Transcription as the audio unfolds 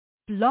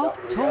Blog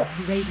Talk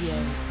Radio.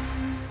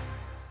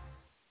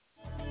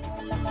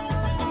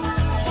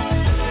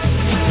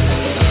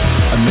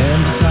 A man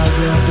decides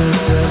after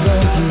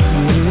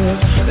 70 years,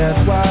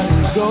 that's why he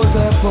goes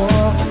there for,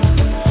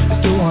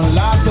 to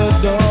unlock the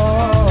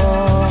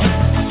door.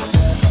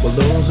 Well,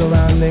 those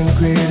around him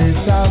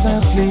criticize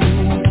and flee.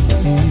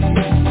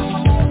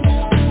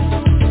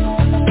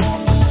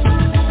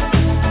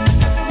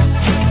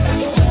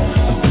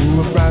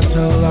 Through a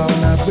fractal on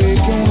that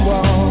breaking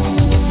wall,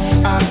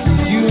 I see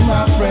you,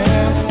 my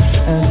friend,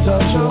 and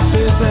touch your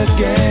face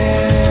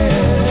again.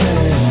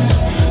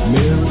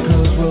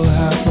 Miracles will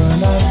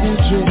happen as we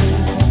dream.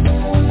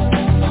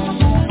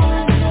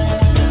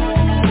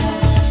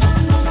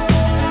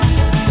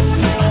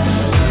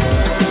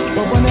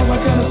 But we're never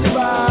gonna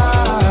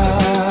survive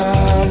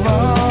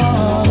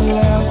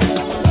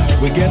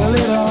unless we get a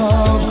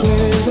little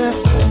crazy.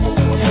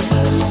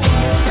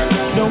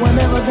 No, we're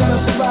never gonna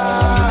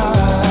survive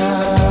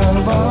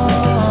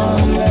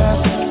unless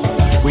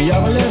we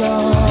are a little.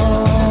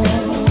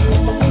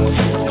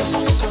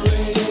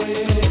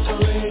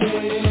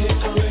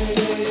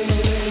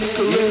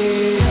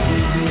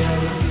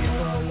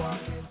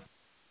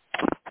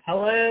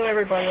 Hello,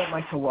 everybody. I'd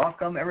like to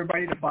welcome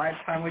everybody to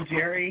Vibe Time with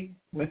Jerry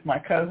with my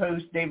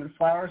co-host David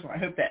Flowers. And I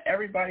hope that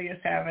everybody is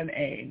having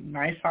a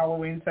nice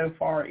Halloween so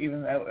far,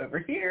 even though over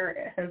here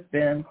it has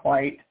been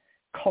quite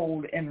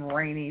cold and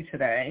rainy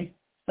today.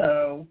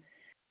 So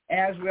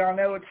as we all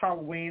know, it's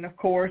Halloween, of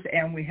course,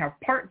 and we have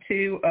part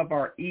 2 of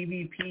our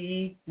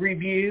EVP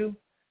review.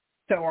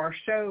 So our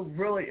show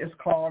really is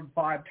called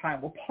Vibe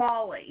Time with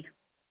Polly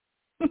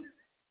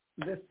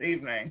this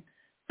evening.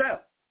 So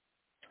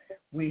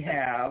we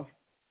have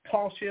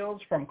Paul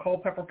Shields from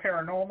Culpeper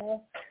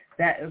Paranormal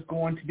that is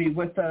going to be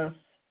with us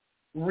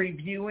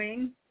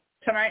reviewing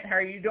tonight. How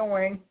are you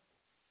doing?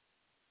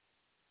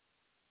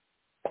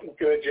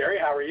 Good, Jerry.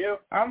 How are you?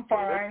 I'm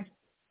fine.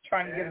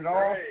 Trying to get it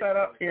all set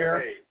up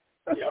here.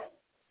 Great. Yep.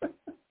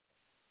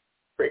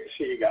 Great to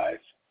see you guys.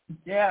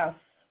 Yes.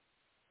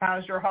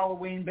 How's your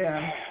Halloween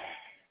been?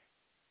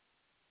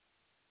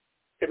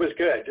 It was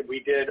good.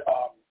 We did,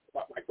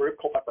 my group,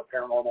 Culpeper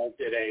Paranormal,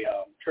 did a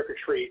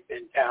trick-or-treat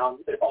in town.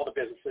 All the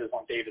businesses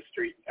on Davis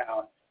Street in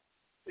town,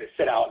 they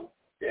sit out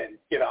and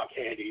give out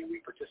candy, and we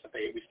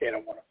participate. We stand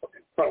in front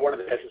of one of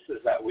the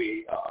businesses that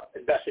we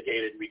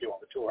investigated, and we do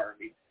on the tour.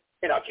 We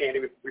hand out candy.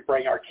 We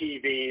bring our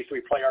TVs. We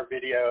play our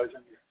videos,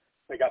 and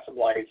we got some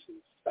lights and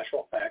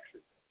special effects.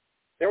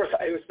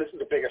 This is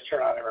the biggest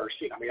turnout I've ever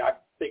seen. I mean, I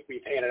think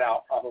we've handed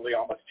out probably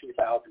almost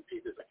 2,000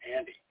 pieces of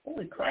candy.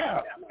 Holy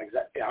crap! I'm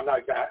not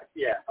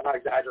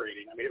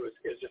exaggerating. I mean, it was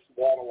just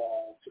wall to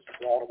wall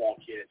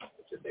kids.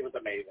 It was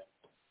amazing.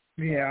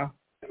 Yeah.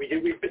 And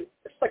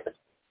it's like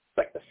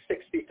the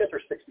 65th or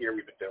 6th year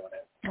we've been doing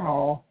it.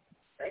 Oh.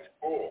 That's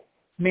cool.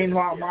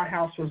 Meanwhile, my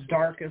house was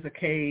dark as a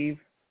cave.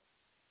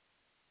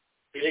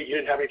 You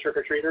didn't have any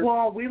trick-or-treaters?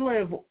 Well, we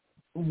live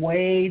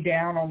way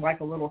down on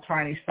like a little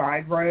tiny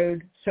side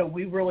road, so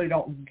we really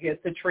don't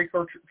get the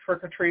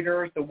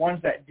trick-or-treaters. The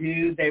ones that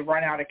do, they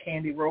run out of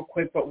candy real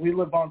quick, but we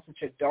live on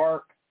such a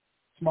dark,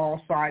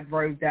 small side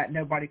road that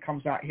nobody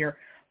comes out here.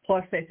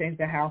 Plus, they think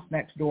the house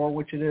next door,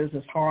 which it is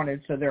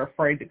haunted, so they're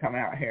afraid to come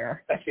out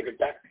here. That's even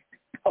better.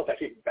 Oh,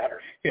 that's even better.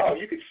 Yeah. Oh,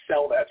 you could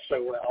sell that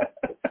so well.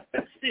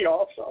 That'd be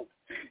awesome.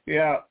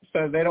 Yeah,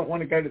 so they don't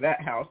want to go to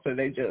that house, so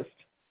they just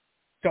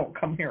don't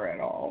come here at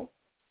all.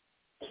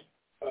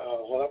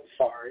 Well, I'm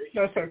sorry.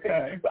 That's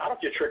okay. But I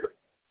don't get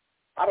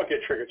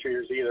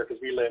trick-or-treaters either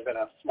because we live in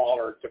a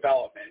smaller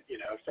development,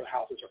 so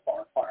houses are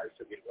far apart.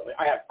 So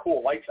I have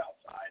cool lights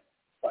outside,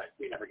 but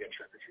we never get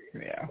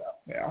trick-or-treaters. Yeah, so.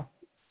 yeah.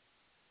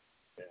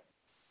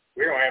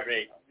 We don't have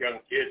any young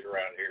kids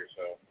around here,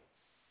 so.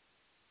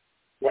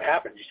 What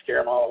happened? You scare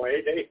them all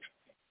away, Dave?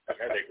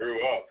 Yeah, they grew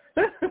up.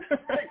 They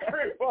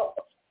grew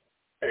up.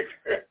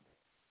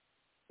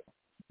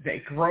 They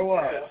grow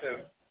up.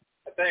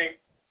 I think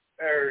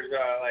there's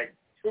like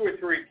 2 or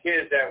 3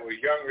 kids that was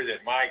younger than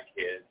my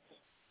kids,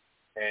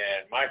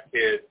 and my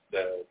kids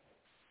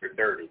are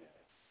 30.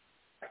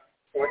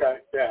 Okay,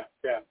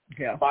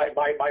 yeah.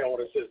 My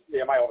oldest is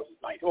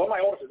 19. Well, my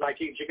oldest is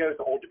 19. She goes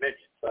to Old Dominion,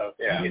 so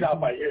she's out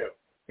by you.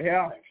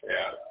 Yeah.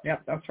 Yeah.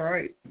 Yep, that's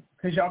right.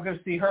 Because y'all go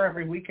see her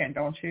every weekend,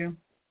 don't you?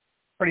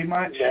 Pretty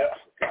much. Yeah.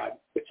 God,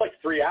 it's like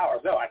 3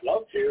 hours. No, I'd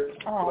love to.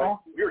 Oh.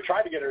 We were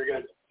trying to get her to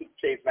go to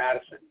James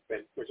Madison,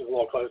 which is a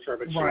little closer,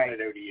 but she went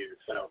to ODU.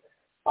 So,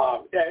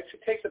 it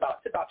takes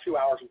about 2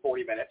 hours and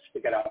 40 minutes to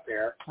get out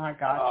there. I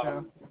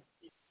gotcha.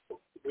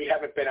 We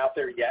haven't been out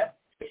there yet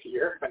this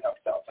year. I know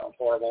that sounds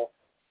horrible.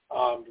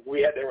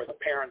 There was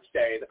a Parents'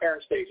 Day. The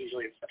Parents' Day is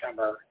usually in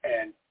September,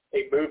 and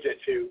they moved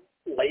it to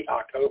late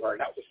October, and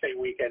that was the same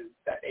weekend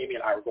that Amy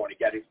and I were going to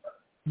Gettysburg.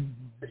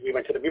 Mm-hmm. We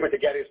went to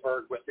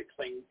Gettysburg with the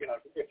Kling,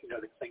 if you know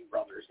the Kling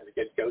brothers, and the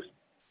Ghost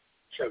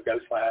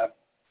Lab.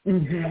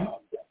 Mm-hmm.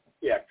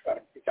 You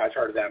guys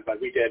heard of them, but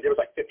we did. There was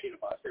like 15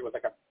 of us. It was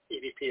like a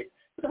EVP. It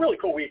was a really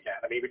cool weekend.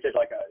 I mean, we did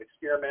like an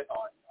experiment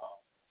on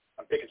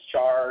Pickett's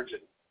Charge,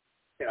 and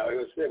it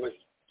was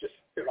just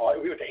we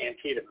went to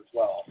Antietam as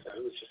well. So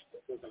it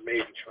was an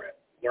amazing trip.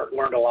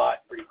 learned a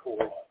lot. Pretty cool.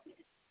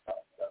 So.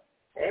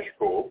 That's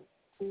cool.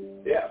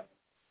 Yeah.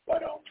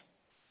 But All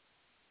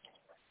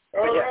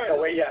yeah. right.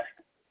 So wait, yeah.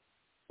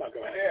 No,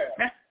 go ahead.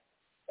 Yeah.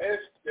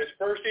 This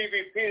first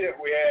EVP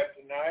that we have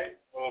tonight,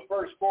 well, the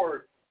first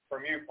 4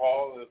 from you,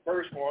 Paul. The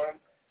first one,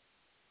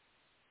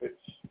 it's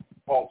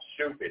called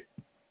Stupid.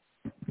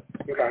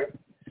 Okay.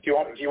 Do you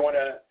want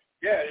to?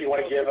 Yeah. Do you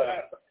want to give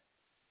a?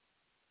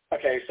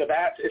 Okay, so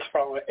that is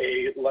from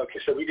a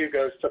location. So we do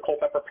ghosts. So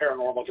Culpeper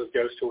Paranormal does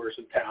ghost tours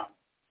in town,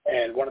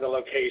 and one of the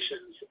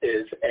locations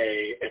is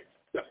they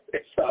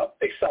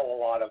sell a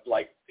lot of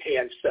like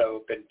hand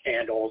soap and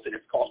candles, and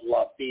it's called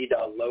La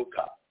Vida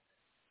Loca.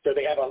 So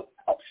they have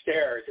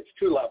upstairs. It's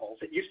 2 levels.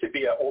 It used to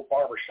be an old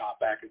barber shop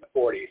back in the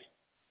 40s,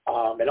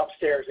 and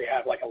upstairs they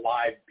have like a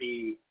live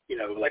bee,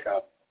 like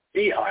a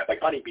beehive,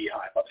 like honey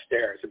beehive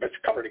upstairs, but it's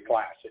covered in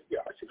glass. And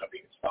obviously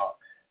nobody can stop.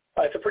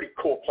 It's a pretty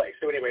cool place.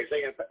 So anyways,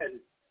 they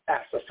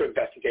asked us to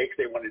investigate because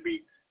they wanted to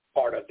be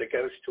part of the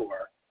ghost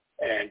tour.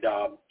 And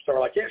so we're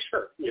like, yeah,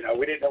 sure.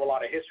 We didn't know a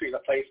lot of history of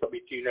the place, but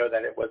we do know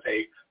that it was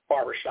a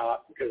barber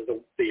shop because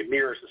the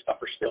mirrors and stuff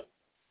are still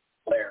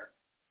there.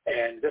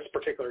 And this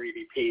particular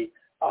EVP, it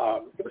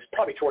was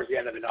probably towards the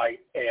end of the night,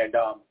 and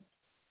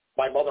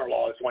my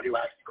mother-in-law is the one who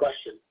asked the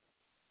question.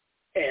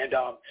 And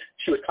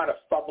she was kind of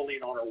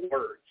fumbling on her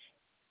words.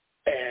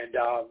 And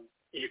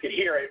you can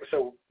hear it.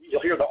 So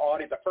you'll hear the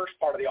audio. The first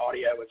part of the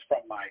audio is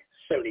from my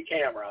Sony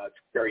camera. It's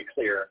very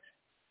clear.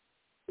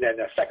 And then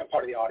the second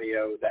part of the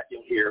audio that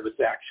you'll hear was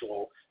the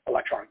actual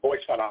electronic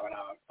voice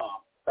phenomenon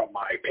from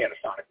my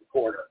Panasonic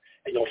recorder.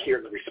 And you'll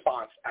hear the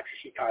response. Actually,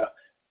 she kind of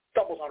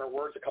stumbles on her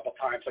words a couple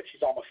times, like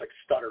she's almost like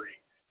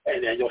stuttering.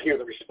 And then you'll hear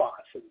the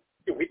response. And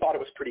we thought it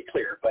was pretty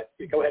clear, but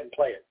go ahead and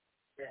play it.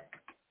 Yeah.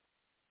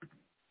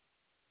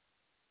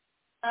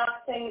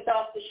 Knock things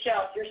off the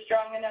shelf. You're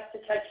strong enough to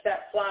touch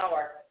that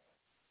flower.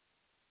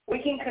 We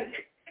can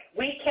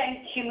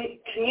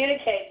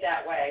communicate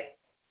that way.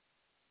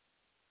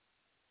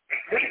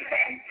 We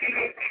can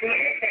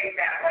communicate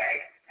that way.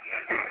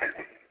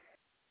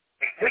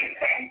 We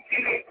can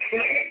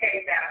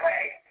communicate that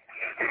way.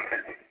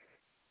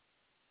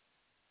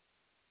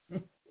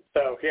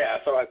 So yeah,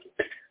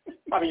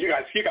 I mean, you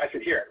guys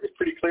can hear it. It's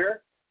pretty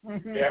clear.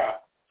 Mm-hmm. Yeah.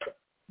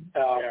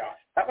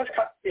 That was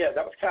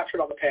captured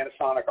on the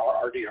Panasonic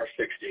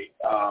RDR60.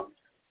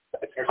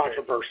 It's a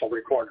controversial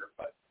recorder,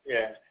 but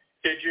yeah.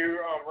 Did you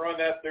run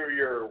that through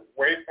your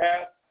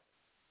WavePad?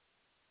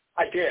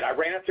 I did. I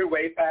ran it through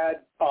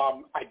WavePad.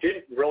 I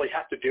didn't really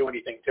have to do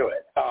anything to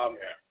it.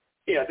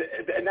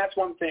 And that's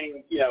one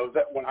thing,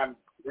 that when I'm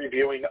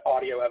reviewing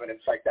audio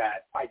evidence like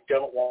that, I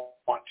don't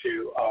want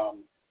to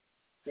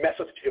mess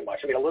with it too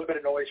much. I mean, a little bit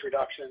of noise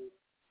reduction.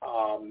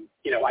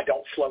 I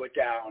don't slow it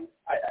down.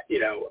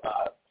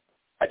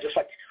 I just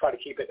like to try to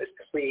keep it as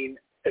clean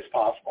as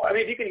possible. I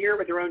mean, if you can hear it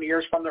with your own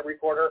ears from the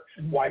recorder,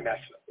 why mess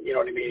with it? You know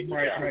what I mean?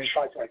 Right.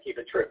 Try to keep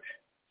it true.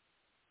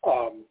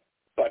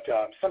 But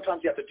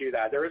sometimes you have to do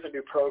that. There is a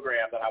new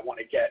program that I want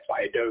to get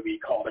by Adobe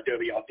called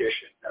Adobe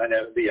Audition. And I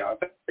know the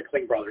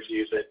Kling brothers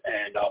use it,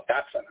 and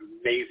that's an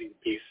amazing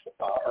piece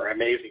or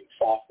amazing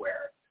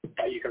software.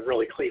 You can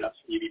really clean up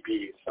some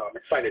EVPs. So I'm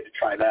excited to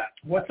try that.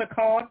 What's it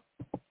called?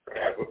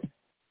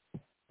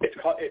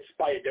 It's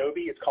by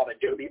Adobe. It's called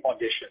Adobe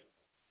Audition.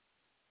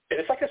 And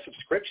it's like a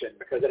subscription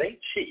because it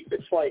ain't cheap.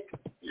 It's like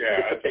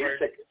it's a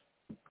basic.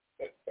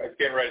 I was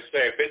getting ready to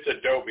say, if it's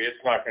Adobe, it's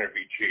not going to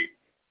be cheap.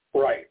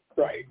 Right.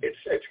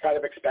 It's kind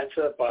of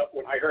expensive, but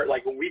when I heard,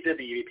 like when we did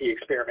the EVP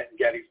experiment in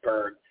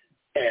Gettysburg,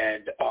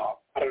 and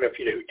I don't know if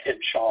you know who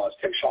Tim Shaw is.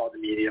 Tim Shaw, the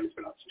medium, has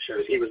been on some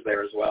shows. He was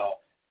there as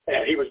well.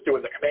 And he was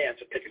doing the commands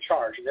to pick a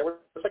charge, and there was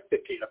like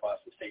 15 of us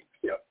who stayed,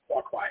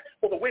 all quiet.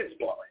 Well, the wind's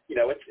blowing. It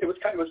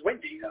was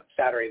windy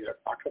Saturday,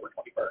 October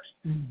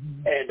 21st.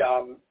 Mm-hmm.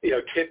 And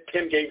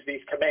Tim gave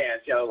these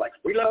commands, like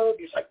reload.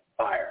 He's like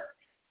fire,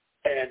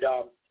 and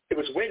it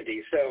was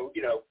windy. So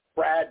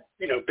Brad,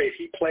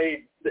 basically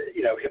played,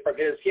 from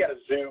his. He had a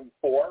Zoom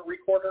 4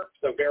 recorder,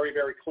 so very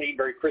very clean,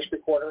 very crisp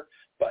recorder,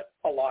 but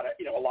a lot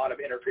of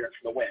interference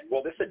from the wind.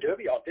 Well, this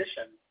Adobe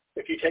Audition.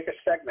 If you take a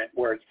segment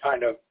where it's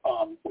kind of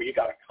where you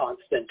got a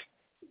constant,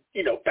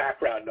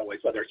 background noise,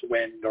 whether it's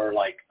wind or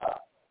like a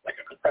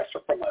compressor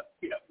from a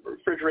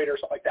refrigerator or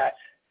something like that,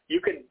 you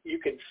can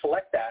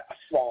select that, a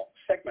small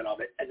segment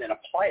of it, and then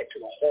apply it to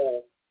the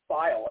whole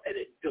file, and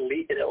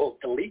it'll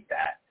delete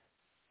that.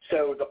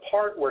 So the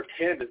part where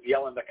Tim is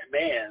yelling the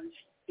commands,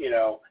 it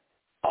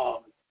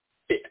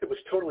was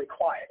totally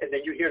quiet, and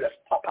then you hear this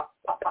pop pop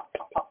pop pop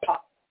pop pop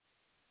pop.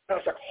 And I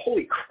was like,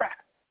 holy crap.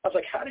 I was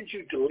like, how did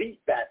you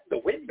delete the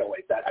wind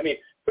noise? It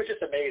was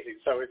just amazing.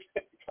 So it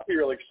got me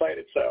really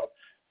excited. So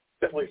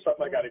definitely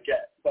something I got to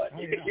get. But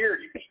you could hear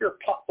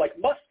pop like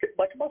musket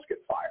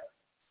fire.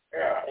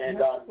 Yeah. And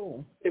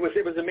cool. it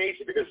was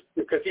amazing because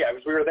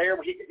we were there.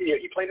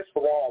 He played us the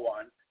raw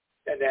one,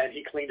 and then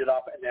he cleaned it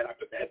up, and then I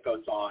put the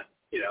headphones on.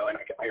 And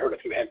I heard it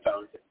through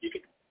headphones. And you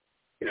could,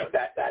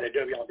 that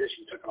Adobe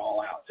Audition took it all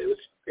out. So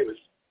it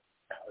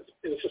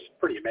was just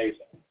pretty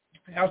amazing.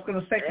 I was going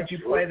to say, could you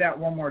play that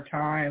one more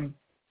time?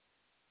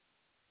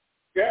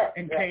 Yeah.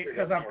 In case,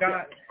 because I've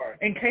got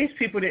in case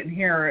people didn't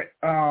hear it,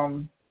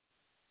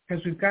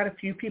 because we've got a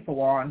few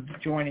people on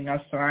joining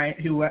us tonight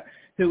who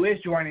is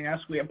joining us.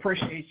 We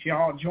appreciate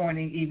y'all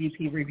joining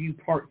EVP Review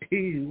Part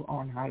 2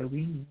 on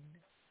Halloween.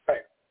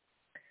 Right.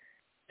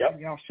 Yep.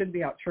 Y'all should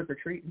be out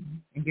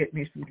trick-or-treating and get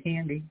me some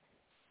candy.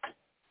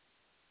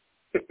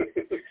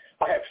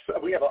 I have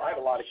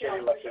a lot of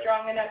candy left.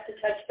 Strong enough to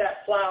touch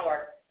that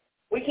flower.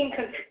 We can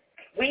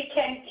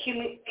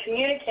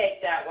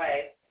communicate that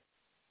way.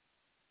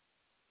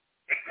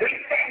 We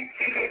can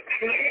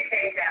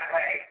communicate that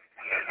way.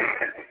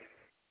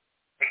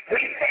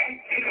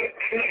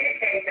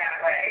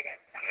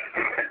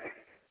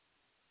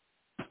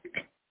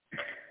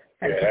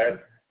 Yeah,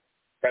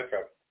 that's a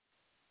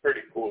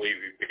pretty cool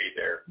EVP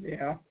there.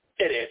 Yeah.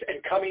 It is,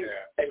 and coming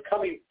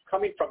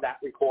from that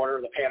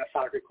recorder, the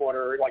Panasonic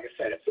recorder, like I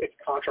said, it's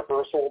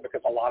controversial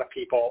because a lot of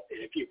people,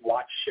 if you've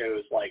watched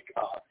shows like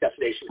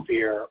Destination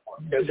Fear or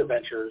Those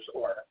Adventures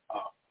or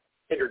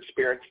Kindred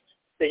Spirits,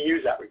 they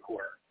use that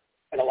recorder,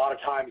 and a lot of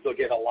times they'll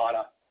get a lot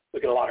of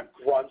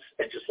grunts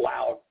and just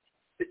loud,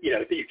 that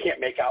you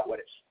can't make out what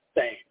it's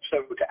saying.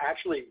 So to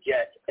actually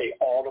get a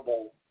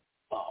audible,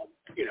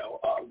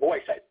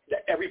 voice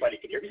that everybody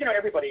can hear, because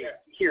everybody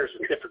hears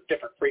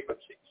different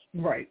frequencies.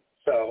 Right.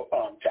 So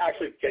to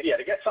actually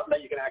get something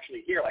that you can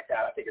actually hear like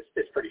that, I think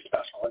it's pretty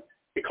special. And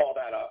we call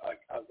that a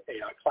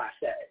Class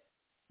A.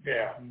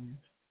 Yeah.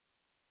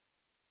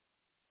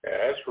 Yeah,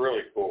 that's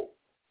really cool.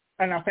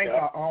 And I think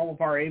all of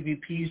our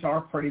EVPs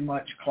are pretty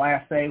much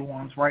Class A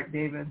ones, right,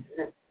 David?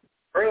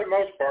 For the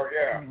most part,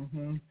 yeah.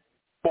 Mm-hmm.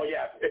 Well,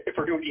 yeah, if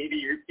we're doing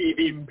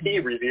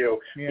EVP review,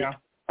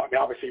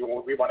 obviously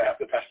we want to have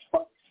the best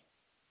ones.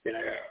 Yeah.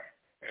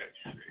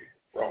 That's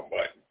the wrong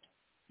button.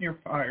 You're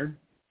fired.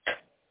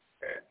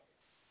 Okay.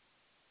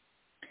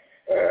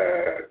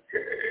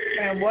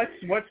 And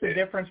what's the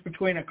difference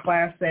between a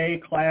Class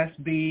A, Class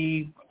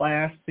B,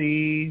 Class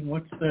C?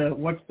 What's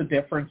the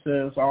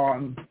differences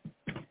on?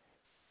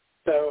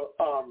 So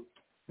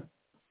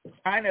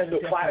I know the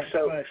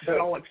difference, but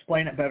I'll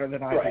explain it better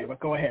than I do. But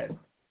go ahead.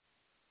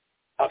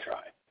 I'll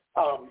try.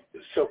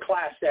 So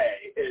Class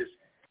A is,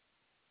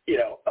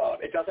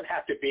 it doesn't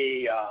have to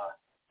be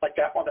like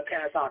that on the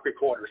Panasonic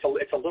recorder. So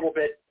it's a little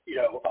bit,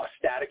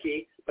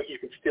 staticky, but you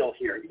can still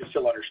hear it. You can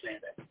still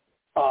understand it.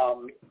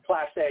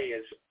 Class A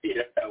is,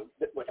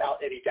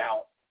 without any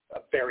doubt, a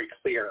very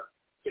clear,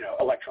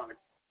 electronic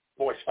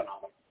voice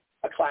phenomenon.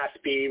 A Class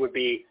B would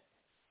be,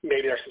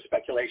 maybe there's some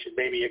speculation.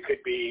 Maybe it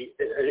could be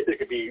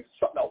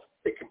something else.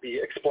 It could be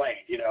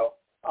explained,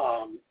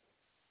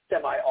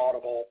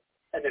 semi-audible,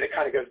 and then it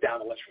kind of goes down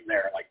the list from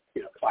there, like,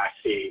 Class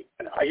C.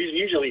 And I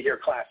usually hear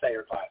Class A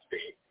or Class B,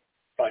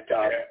 but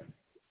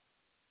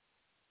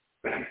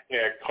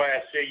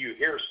Class C, you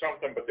hear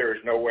something, but there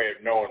is no way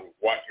of knowing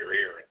what you're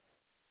hearing.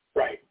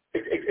 Right,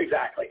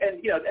 exactly,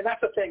 and and that's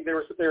the thing.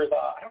 There's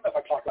I don't know if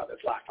I talked about this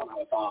last time I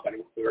was on, but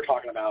we were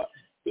talking about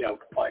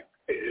like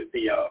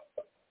the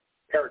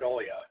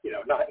pareidolia,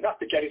 not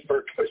the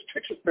Gettysburg Ghost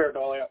pictures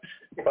pareidolia,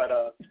 but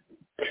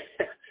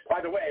by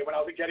the way, when I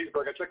was in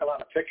Gettysburg, I took a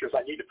lot of pictures.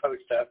 I need to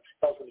post them.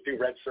 I was going to do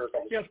red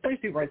circles. Yes, please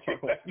do red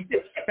circles.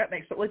 That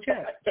makes it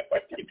legit.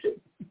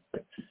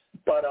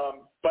 But I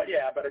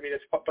mean, as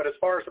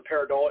far as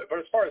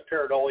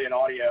pareidolia and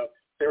audio.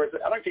 There was, I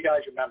don't know if you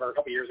guys remember, a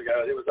couple years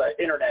ago, there was an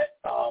internet,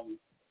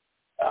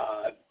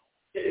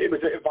 it was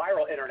a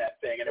viral internet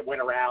thing, and it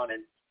went around,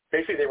 and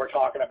basically they were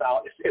talking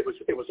about, it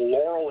was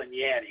Laurel and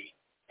Yanny,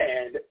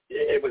 and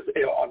it was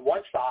on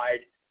one side,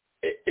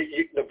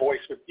 the voice,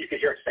 you could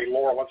hear it say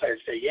Laurel, one side it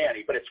would say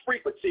Yanny, but it's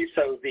frequency,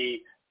 so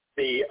the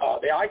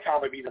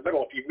icon would be in the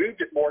middle. If you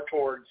moved it more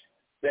towards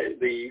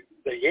the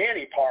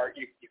Yanny part,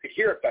 you could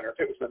hear it better. If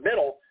it was in the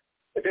middle,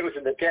 if it was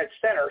in the dead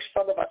center,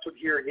 some of us would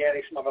hear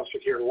Yanny, some of us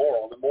would hear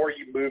Laurel. The more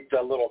you move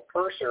the little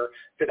cursor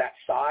to that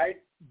side,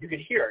 you can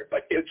hear it.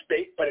 But it's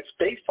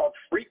based on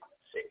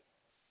frequency.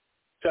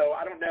 So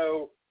I don't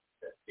know,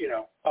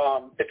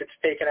 if it's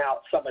taken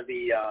out some of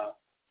the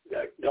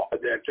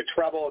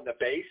treble and the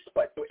bass,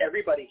 but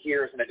everybody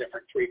hears in a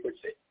different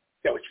frequency.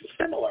 Which is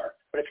similar,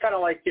 but it's kind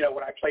of like,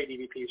 when I played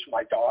EVPs for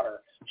my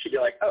daughter, she'd be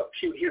like, oh,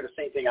 she would hear the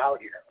same thing I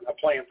would hear. When I'm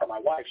playing for my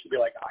wife, she'd be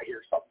like, I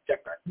hear something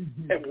different.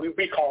 Mm-hmm. And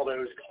we call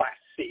those Class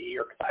C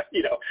or Class,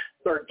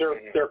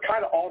 they're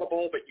kind of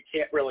audible, but you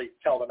can't really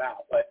tell them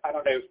out. But I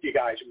don't know if you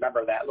guys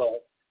remember that little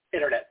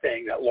internet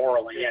thing, that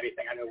Laurel and Yanny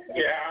thing. I know.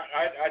 Yeah,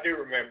 I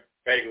do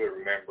vaguely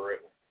remember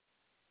it.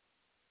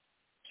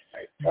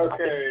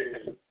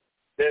 Okay,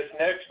 this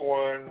next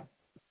one,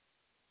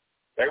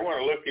 they want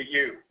to look at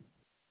you.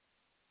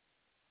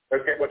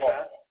 Okay, what's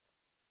that?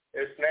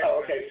 It's next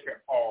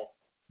Paul.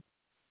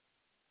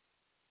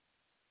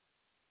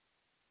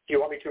 Do you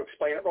want me to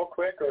explain it real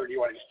quick, or do you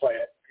want to just play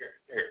it? Here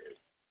it is.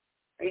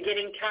 Are you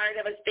getting tired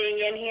of us being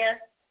in here?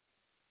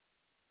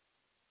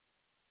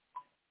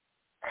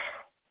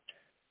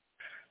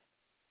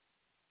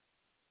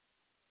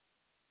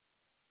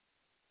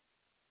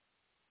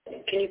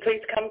 Can you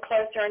please come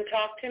closer and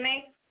talk to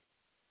me?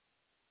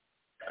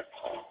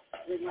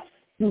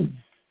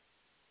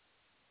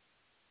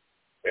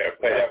 Yeah,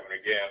 play that one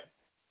again.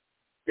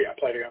 Yeah,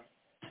 play it again.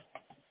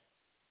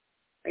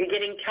 Are you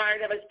getting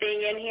tired of us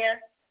being in here?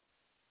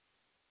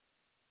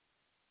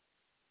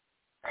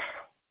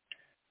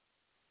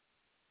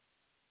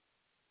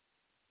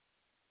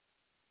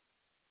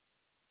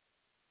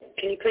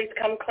 Can you please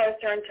come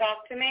closer and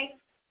talk to me?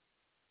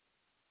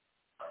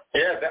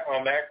 Yeah,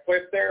 on that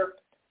clip there,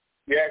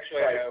 you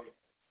actually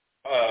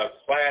have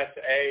Class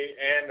A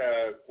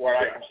and what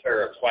I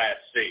consider a Class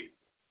C.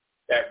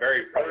 That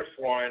very first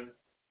one,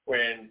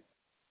 when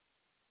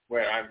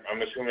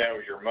I'm assuming that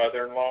was your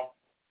mother-in-law.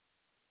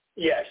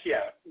 Yes,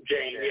 yeah,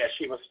 Jane.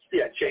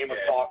 Yeah, Jane was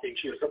talking.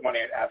 She was the one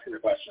asking the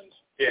questions.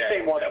 Yeah, the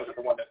same one that was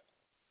the one that.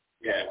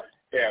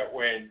 Yeah.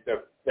 When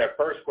the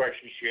first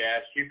question she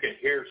asked, you can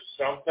hear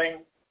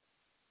something,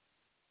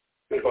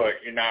 but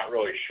you're not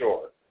really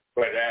sure.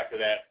 But after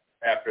that,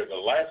 after the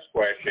last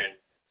question,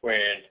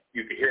 when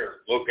you can hear,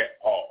 look at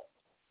Paul.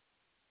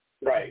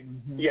 Right.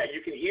 Mm-hmm. Yeah,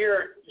 you can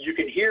hear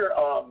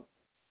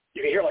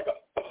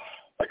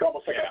like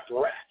almost like a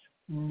threat.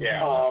 Mm-hmm.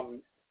 Yeah.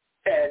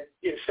 And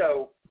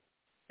so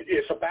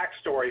it's a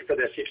backstory for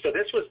this. So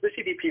this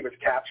EVP was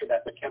captured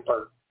at the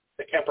Kemper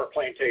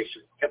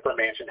Plantation, Kemper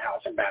Mansion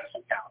House in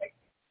Madison County.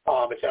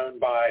 It's owned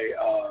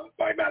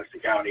by Madison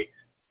County,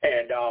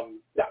 and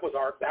that was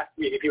our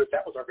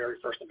very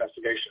first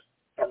investigation,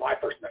 or my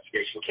first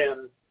investigation.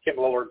 Kim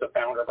Lillard, the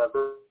founder of our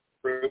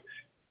group,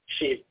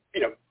 she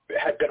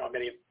had been on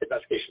many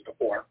investigations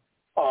before.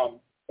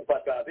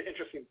 But the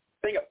interesting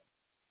thing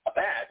about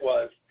that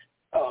was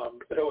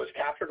that it was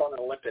captured on an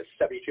Olympus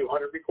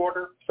 7200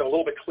 recorder, so a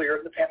little bit clearer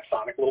than the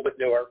Panasonic, a little bit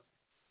newer.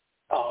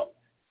 All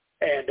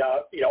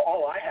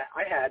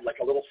I had like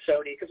a little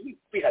Sony, because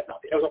we had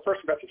nothing. It was a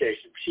first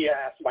investigation. She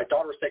asked, my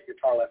daughter was taking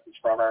guitar lessons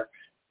from her,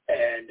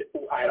 and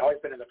I had always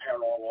been in the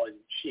paranormal, and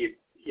she,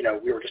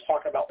 we were just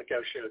talking about the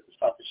ghost shows and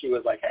stuff, and she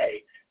was like,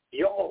 hey,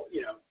 y'all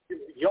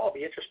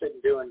be interested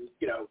in doing,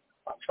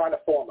 I'm trying to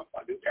form a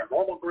new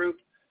paranormal group.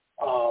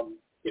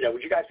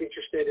 Would you guys be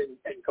interested in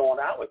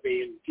going out with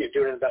me and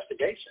doing an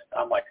investigation?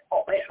 I'm like,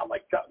 oh man,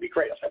 that would be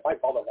great. I said, my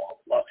mother-in-law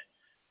would love it,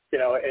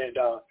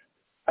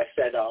 I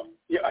said,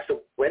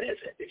 when is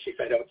it? And she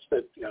said, oh, it's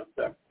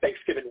the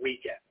Thanksgiving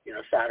weekend,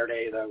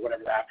 Saturday,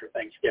 whatever after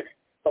Thanksgiving.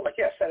 So I'm like,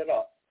 yeah, set it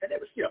up. And it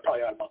was,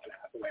 probably about a month and a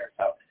half away or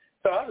so.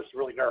 So I was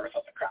really nervous.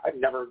 I was like, crap, I've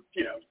never,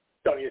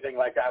 done anything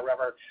like that,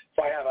 whatever.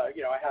 So I have a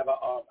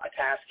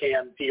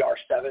Tascam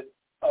DR7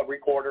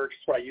 recorder,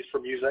 just what I use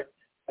for music.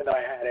 And then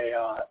I had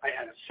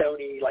a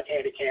Sony like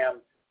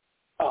Handycam,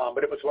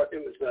 but it was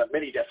the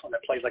mini disc one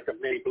that plays like a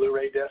mini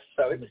Blu-ray disc.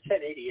 So it was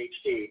 1080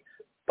 HD,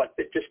 but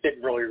it just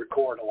didn't really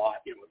record a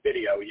lot. With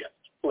video, you have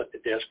to split the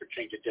disc or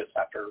change the disc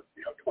after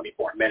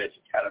 24 minutes.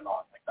 You had it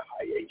on like the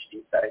high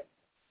HD setting.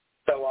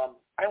 So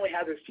I only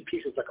had those two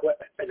pieces of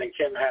equipment, and then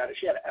Kim had an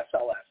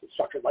SLS, a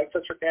structured light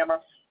sensor camera.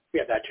 We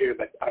had that too,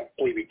 but I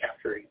believe we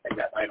captured anything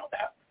that night on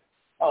that.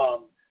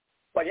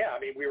 But yeah, I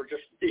mean, we were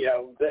just,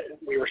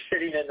 we were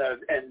sitting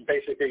in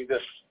basically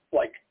this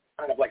like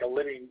kind of like a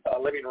living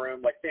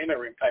room, like family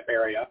room type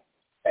area,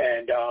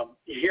 and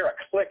you hear a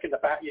click in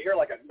the back. You hear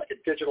like a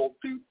digital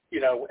doot,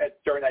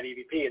 during that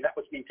EVP, and that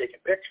was me taking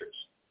pictures.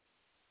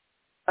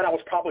 And I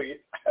was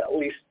probably at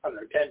least 10,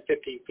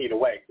 15 feet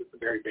away. It's a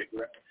very big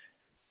room.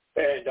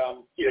 And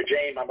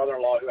Jane, my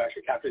mother-in-law, who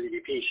actually captured the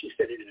EVP, she's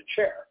sitting in a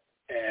chair.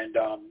 And,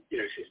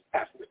 she's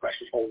asking the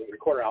questions, holding the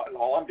recorder out, and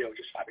all I'm doing is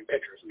just snapping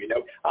pictures. I mean,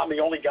 I'm the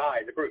only guy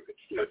in the group.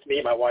 It's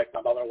me, my wife,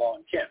 my mother-in-law,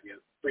 and Kim,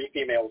 3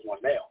 females, 1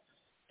 male.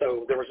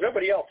 So there was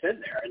nobody else in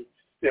there. And,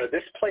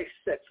 this place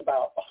sits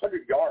about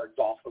 100 yards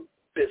off of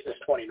Business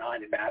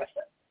 29 in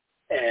Madison.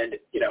 And,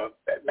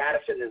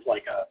 Madison is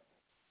like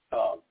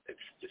it's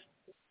just,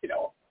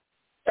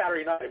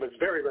 Saturday night, it was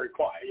very, very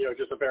quiet,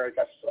 just a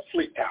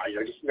sleep town,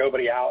 just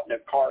nobody out, no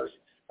cars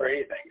or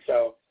anything.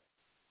 So,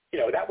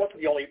 that wasn't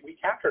the only. We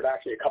captured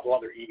actually a couple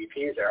other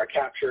EVPs there.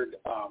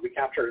 We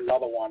captured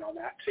another one on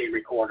that same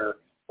recorder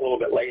a little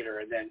bit later,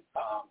 and then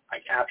I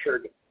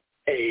captured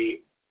and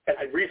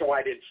the reason why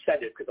I didn't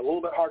send it because it's a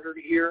little bit harder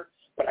to hear.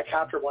 But I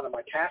captured one of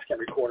my Tascam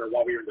recorder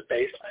while we were in the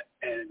basement,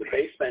 and in the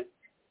basement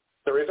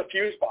there is a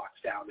fuse box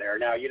down there.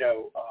 Now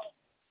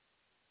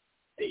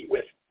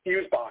with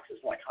fuse boxes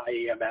like high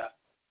EMF,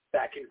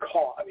 that can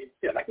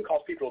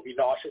cause people to be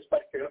nauseous,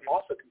 but it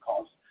also can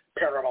cause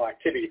paranormal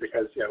activity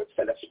because,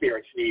 said that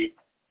spirits need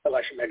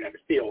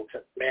electromagnetic field to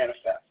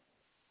manifest.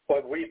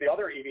 But the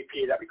other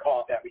EVP that we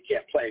call that we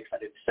can't play because I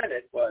didn't send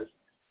it was,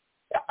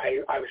 I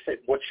said,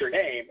 what's your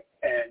name?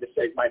 And it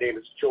said, my name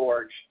is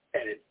George.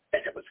 And it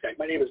was like,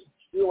 my name is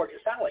George.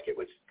 It sounded like it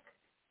was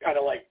kind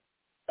of like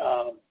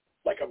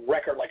a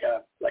record, like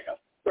a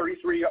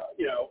 33,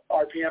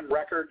 RPM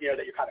record,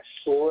 that you're kind of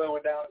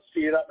slowing down and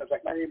speed it up. And it's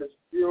like, my name is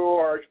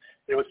George.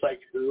 And it was like,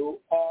 who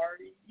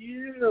are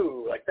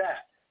you? Like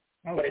that.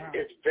 Oh, but wow.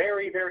 It's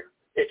very, very,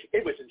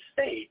 it was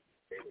insane.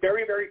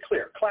 Very, very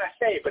clear. Class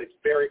A, but it's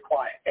very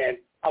quiet. And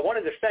I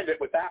wanted to send it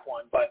with that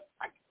one, but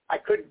I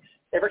couldn't.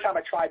 Every time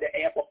I tried to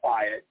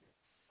amplify it,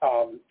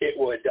 it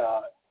would,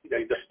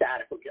 the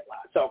static would get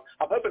loud. So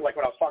I'm hoping, like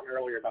when I was talking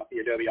earlier about the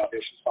Adobe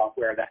Audition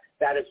software,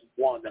 that is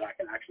one that I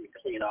can actually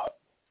clean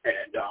up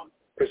and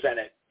present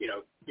it,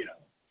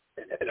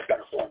 in a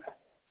better format.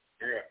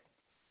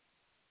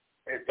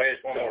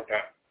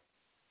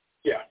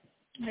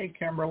 Hey,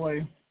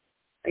 Kimberly.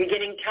 Are you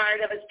getting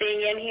tired of us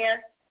being in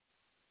here?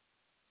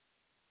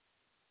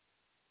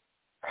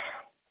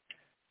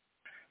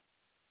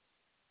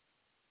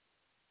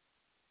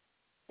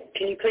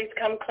 Can you please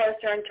come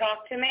closer and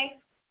talk to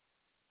me?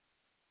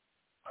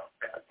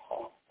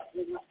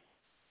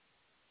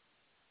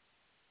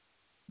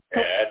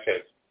 Yeah, that's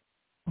it.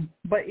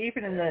 But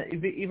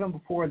even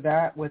before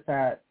that, with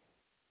that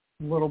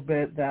little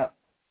bit that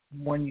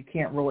when you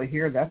can't really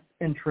hear, that's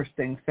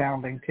interesting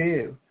sounding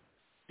too.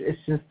 It's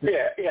just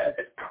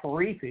it's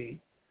creepy.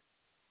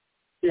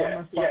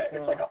 Yeah, like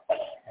it's like a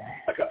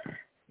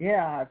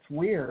yeah, it's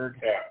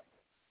weird. Yeah.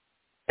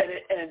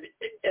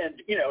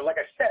 And you know, like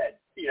I said,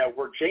 you know,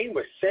 where Jane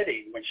was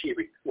sitting when she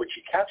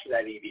captured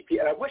that EVP,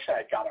 and I wish I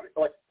had got on it.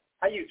 Like,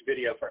 I use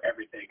video for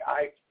everything.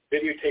 I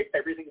videotape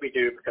everything we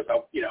do because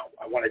I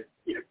want to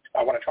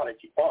try to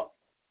debunk.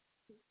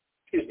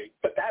 Excuse me.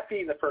 But that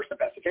being the first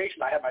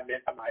investigation, I had my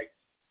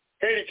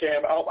handy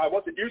cam. I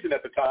wasn't using it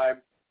at the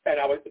time, and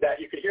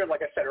you could hear,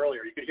 like I said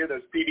earlier, you could hear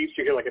those beep beeps.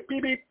 You hear like a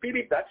beep beep beep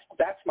beep.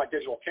 That's my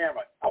digital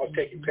camera. I was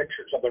taking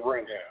pictures of the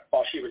room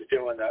while she was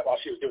doing the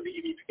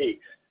EVP.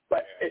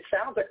 But it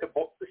sounds like the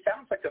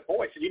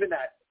voice, and even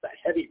that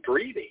heavy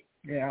breathing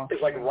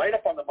is like right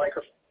up on the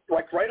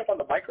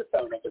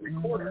microphone of the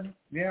recorder.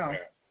 Yeah.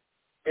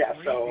 Yeah.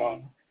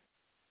 So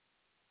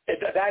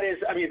that is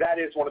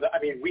one of the.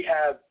 I mean, we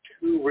have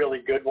two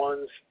really good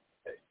ones.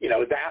 You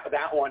know,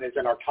 that one is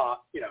in our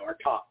top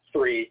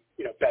 3,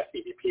 best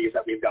EVPs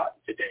that we've gotten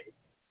to date.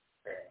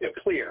 You know,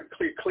 clear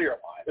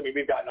wise. I mean,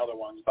 we've gotten other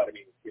ones, but I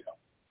mean,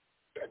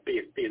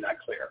 being that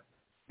clear.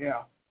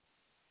 Yeah.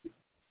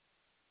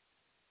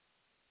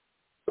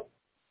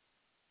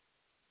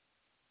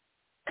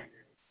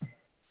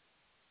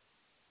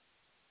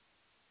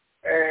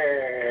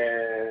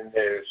 And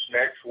this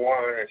next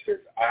one, it says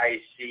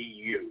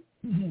ICU.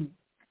 Mm-hmm.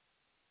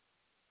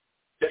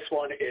 This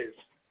one is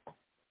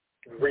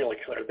really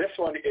clear. This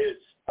one is,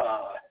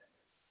 I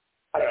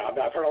don't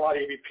know, I've heard a lot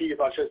of EVPs,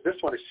 but this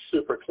one is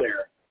super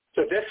clear.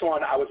 So this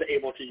one, I was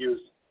able to use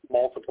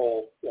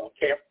multiple,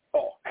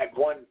 I had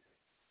one,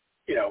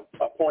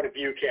 a point of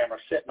view camera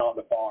sitting on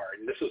the bar,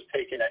 and this was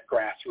taken at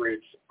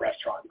Grassroots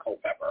Restaurant in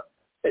Culpeper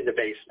in the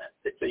basement.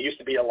 It used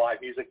to be a live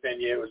music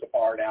venue. It was a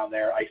bar down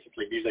there. I used to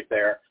play music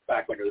there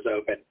back when it was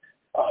open.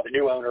 The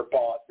new owner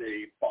bought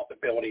the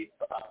building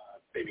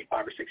maybe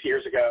 5 or 6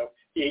 years ago.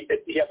 He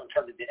hasn't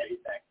turned it into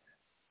anything.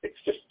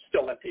 It's just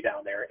still empty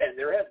down there. And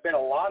there has been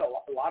a lot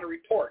of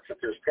reports that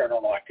there's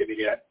paranormal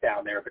activity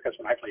down there, because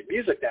when I played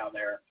music down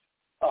there,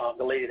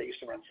 the lady that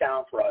used to run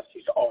sound for us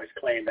used to always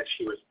claim that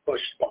she was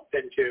pushed, bumped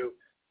into,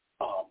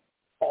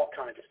 all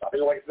kinds of stuff.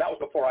 That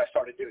was before I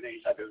started doing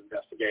any type of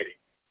investigating.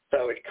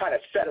 So it kind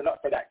of set it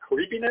up for that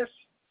creepiness,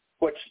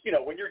 which,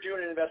 when you're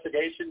doing an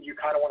investigation, you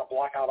kind of want to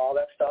block out all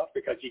that stuff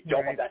because you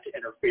don't want that to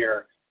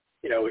interfere,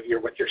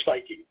 with your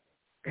psyche.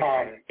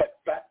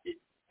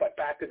 But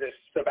back to this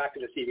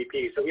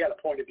EVP. So we had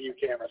a point of view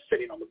camera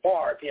sitting on the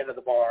bar. At the end of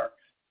the bar,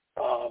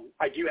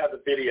 I do have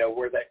a video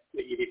where the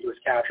EVP was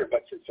captured,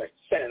 but since I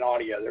sent an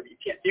audio,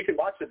 you can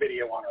watch the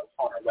video on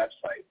our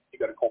website. You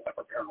go to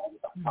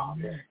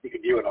culpeperparanormal.com. You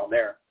can view it on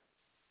there.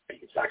 You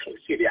can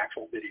actually see the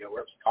actual video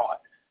where it was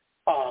caught.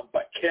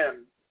 But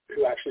Kim,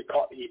 who actually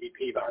caught the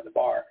EVP behind the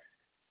bar,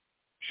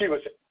 she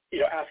was,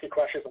 asking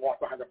questions and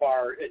walked behind the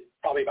bar,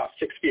 probably about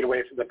 6 feet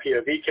away from the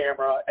POV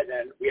camera. And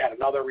then we had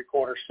another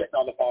recorder sitting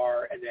on the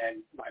bar, and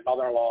then my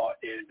mother-in-law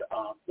and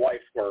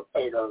wife were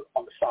over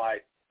on the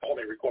side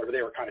holding a recorder.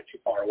 They were kind of too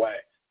far away.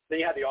 Then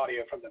you had the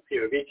audio from the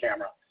POV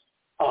camera.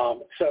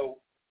 So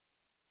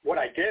what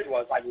I did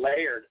was I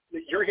layered.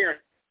 You're hearing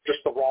just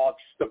the raw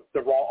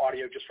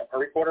audio just from her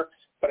recorder.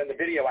 But in the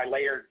video, I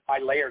layered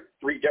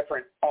 3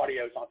 different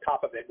audios on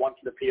top of it, one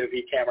from the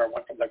POV camera,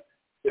 one from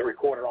the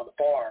recorder on the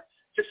bar,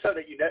 just so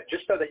that you can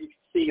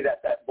see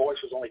that voice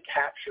was only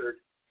captured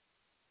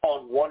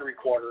on one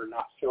recorder,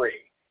 not 3.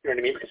 You know what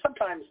I mean? Because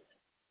sometimes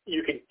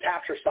you can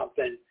capture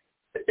something.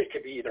 It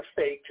could be either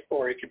faked,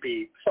 or it could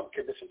be someone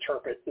could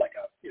misinterpret, like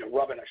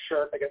rubbing a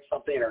shirt against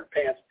something or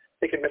pants.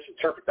 They can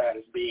misinterpret that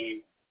as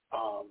being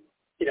an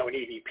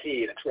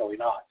EVP, and it's really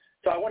not.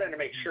 So I wanted to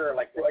make sure,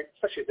 like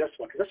especially this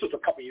one, because this was a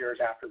couple of years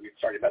after we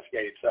started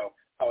investigating. So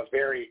I was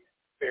very,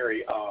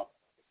 very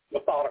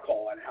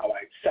methodical in how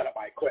I set up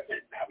my equipment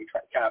and how we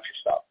try to capture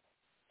stuff.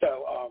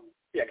 So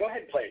go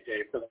ahead and play it,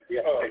 Dave. Okay.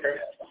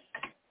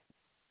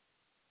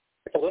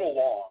 It's a little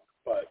long,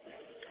 but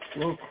a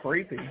little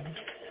creepy.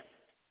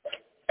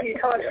 Can you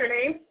tell us your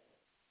name?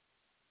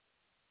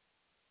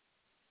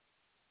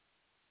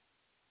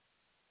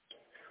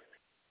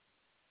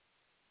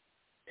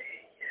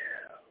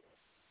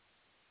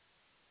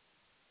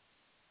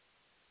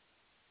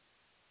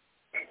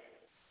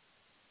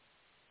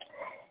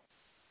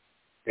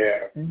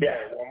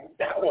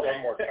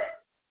 One more time.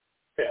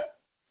 Yeah.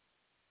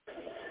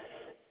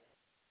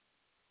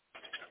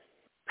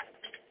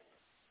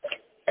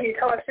 Can you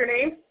tell us your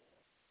name?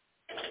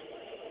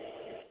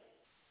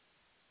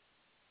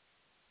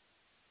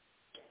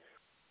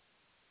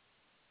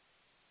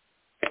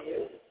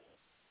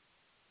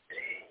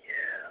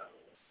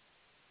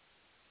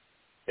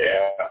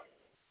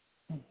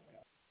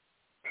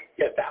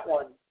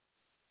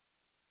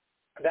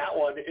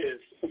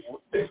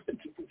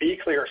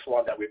 clearest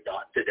one that we've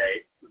done to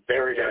date.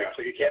 Very, very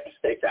clear. You can't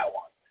mistake that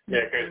one.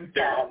 Yeah, because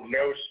there's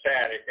no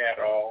static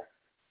at all.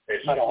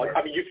 It's at all.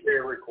 I mean,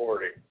 clear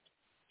recording.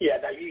 Yeah,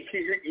 now you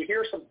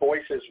hear some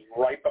voices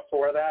right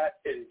before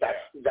that, and that's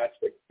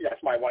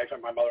my wife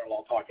and my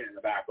mother-in-law talking in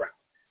the background.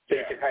 So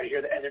you can kind of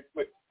hear that. And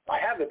I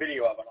have the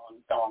video of it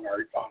on our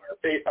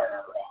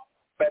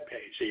web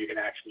page, so you can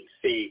actually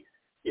see.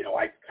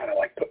 I kind of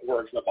like put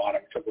words in the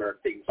bottom to where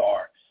things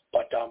are.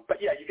 But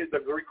yeah, you get the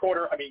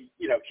recorder. I mean,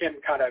 Kim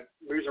kind of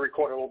moves the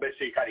recorder a little bit,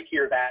 so you kind of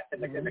hear that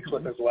in the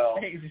clip as well.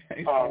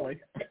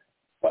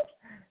 But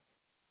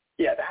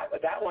yeah,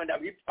 that one. I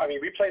mean,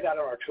 we play that on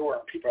our tour,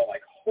 and people are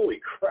like, "Holy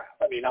crap!"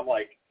 I mean, I'm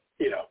like,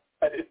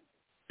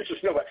 there's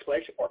just no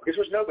explanation for it because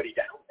there's nobody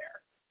down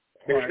there.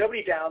 There was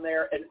nobody down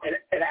there, and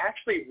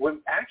actually,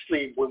 when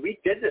we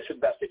did this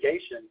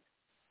investigation,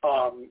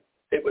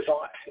 it was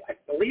on, I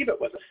believe it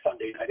was a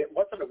Sunday night. It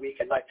wasn't a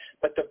weekend night,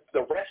 but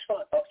the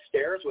restaurant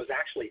upstairs was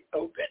actually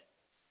open.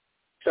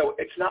 So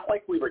it's not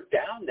like we were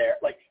down there.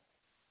 Like,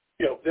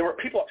 there were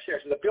people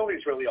upstairs, and the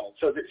building's really old.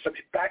 So there's some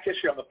back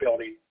history on the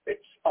building.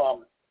 It's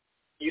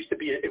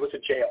it was a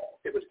jail.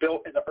 It was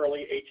built in the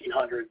early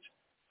 1800s.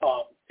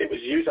 It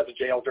was used as a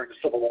jail during the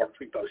Civil War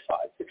between both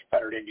sides, the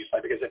Confederate and Union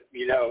side, because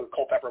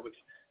Culpeper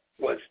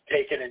was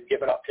taken and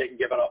given up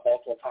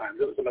multiple times.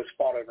 It was the most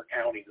fought over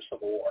county in the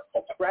Civil War.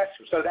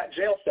 So that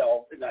jail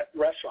cell in that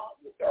restaurant,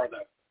 or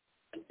the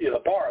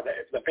bar,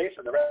 the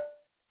basement of the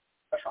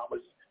restaurant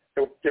was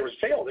there was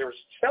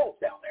cells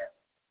down there.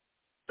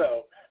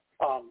 So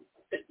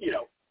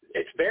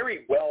it's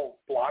very well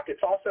blocked.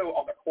 It's also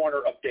on the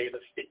corner of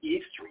Davis and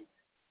E Street.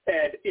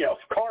 And,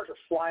 cars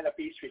are flying up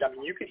E Street. I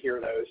mean, you can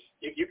hear those.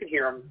 You can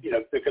hear them,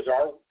 because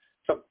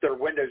there are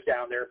windows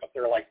down there, but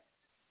they're like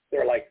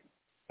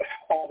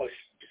almost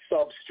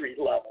sub-street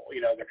level.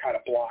 They're kind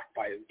of blocked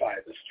by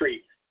the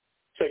street.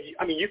 So,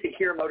 you can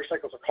hear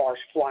motorcycles or cars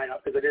flying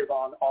up because it is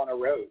on a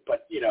road.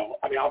 But,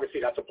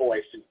 obviously that's a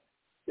voice, and,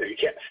 you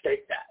can't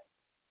mistake that.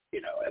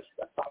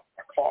 That's not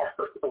a car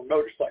or a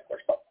motorcycle or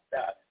something like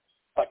that.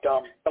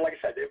 But like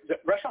I said, the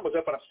restaurant was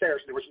open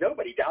upstairs, and there was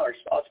nobody down there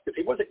because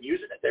he wasn't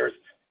using it. There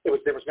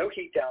was no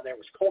heat down there.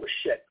 It was cold as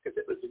shit because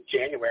it was in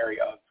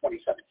January of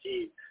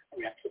 2017, and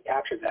we actually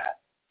captured that.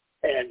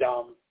 And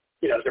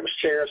there was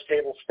chairs,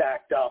 tables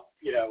stacked up.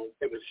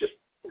 It was just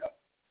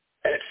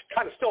and it's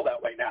kind of still that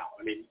way now.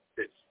 I mean,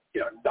 it's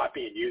not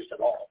being used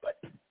at all,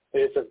 but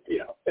it's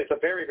a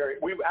very, very.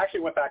 We actually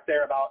went back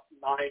there about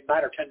 9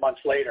 or 10 months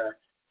later,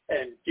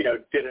 and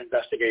did an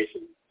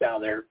investigation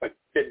down there, but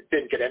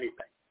didn't get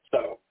anything.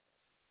 So,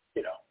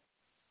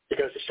 it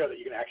goes to show that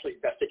you can actually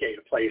investigate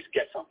a place,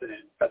 get something,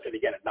 and investigate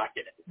again, and not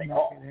get anything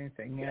wrong.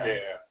 Anything,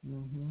 yeah.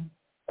 Mm-hmm.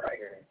 Right.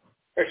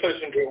 Let's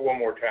listen to it one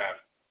more time.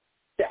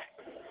 Yeah.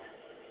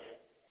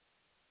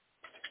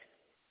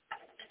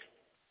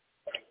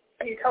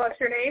 Can you tell us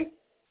your name?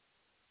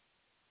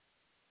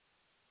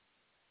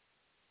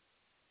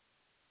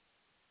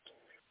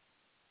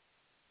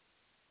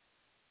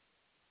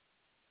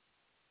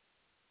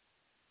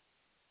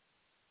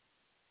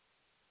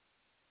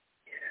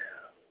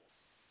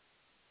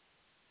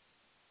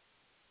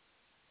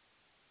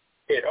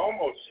 It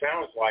almost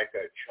sounds like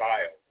a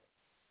child.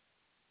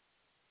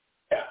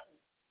 Yeah,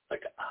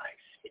 like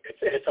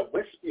it's a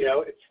whisper.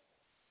 It's.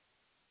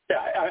 Yeah,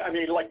 I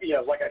mean, like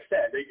I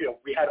said,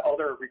 we had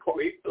other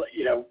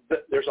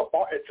there's a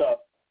bar. It's a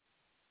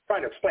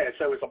trying to explain it.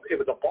 So it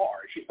was a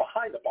bar. She's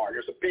behind the bar.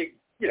 There's a big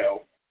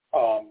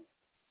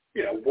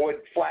wood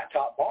flat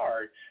top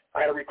bar.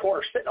 I had a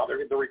recorder sitting on there.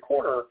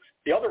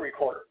 The other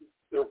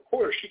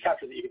recorder she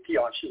captured the EVP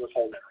on. She was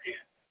holding it in her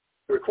hand.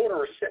 The recorder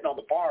was sitting on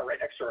the bar right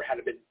next to her. Had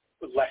been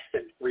less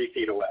than 3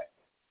 feet away.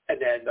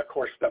 And then, of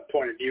course, the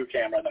point of view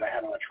camera that I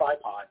had on a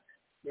tripod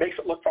makes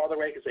it look farther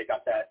away because they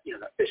got that, the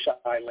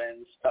fisheye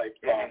lens type,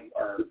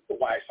 or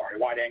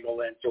wide angle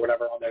lens or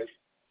whatever on those.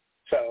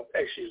 So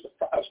actually,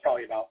 I was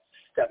probably about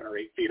 7 or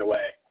 8 feet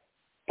away.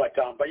 But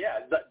yeah,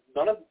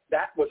 none of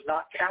that was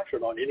not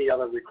captured on any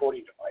other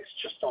recording device,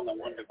 just on the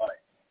one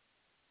device.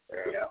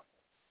 Yeah.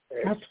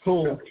 That's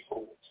cool.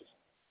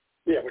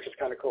 Yeah, which is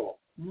kind of cool.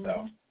 Mm-hmm.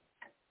 So.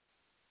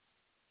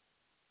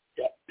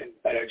 Yeah, and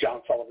I know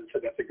John Sullivan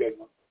said that's a good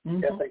one.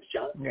 Mm-hmm. Yeah, thanks,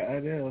 John. Yeah,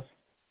 it is.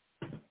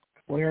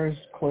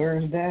 Clear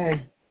as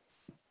day.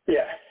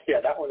 Yeah,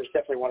 that one is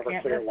definitely one of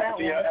our clear ones.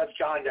 Yeah, as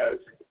John knows.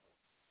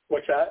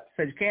 What's that?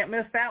 Said you can't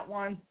miss that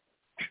one.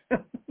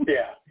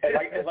 Yeah,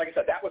 and like I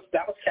said, that was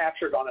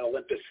captured on an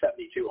Olympus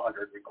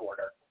 7200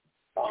 recorder.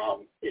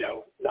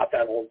 Not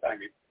that old. I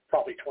mean,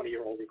 probably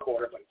 20-year-old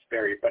recorder, but it's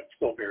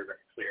still very, very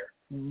clear.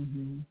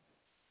 Mm-hmm.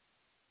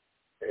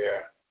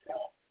 Yeah.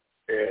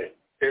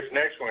 This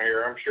next one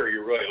here, I'm sure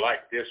you really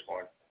like this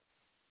one.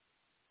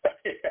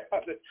 Yeah,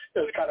 it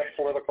was kind of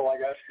political, I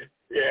guess.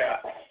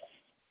 Yeah.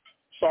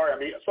 Sorry,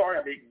 I'm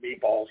eating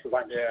meatballs because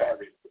I'm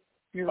starving.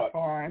 You're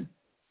fine.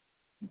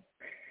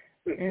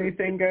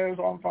 Anything goes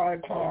on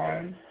 5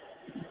 times.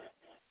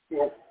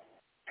 Are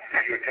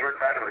you a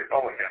Democrat or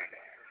Republican?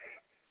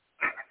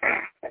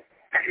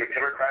 Are you a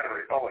Democrat or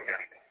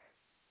Republican?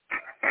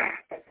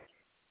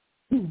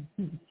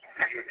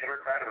 Are you a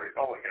Democrat or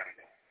Republican?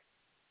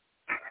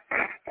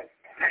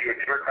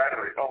 Democrat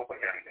or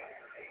Republican?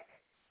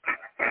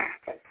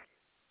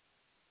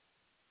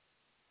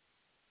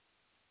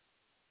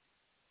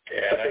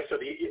 Yeah, Okay, so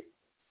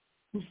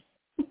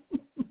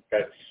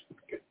that's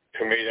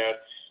to me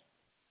that's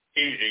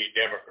easy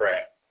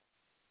Democrat.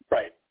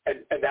 right,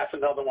 and that's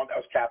another one that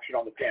was captured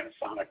on the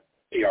Panasonic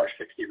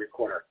DR60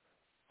 recorder.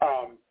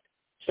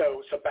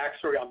 So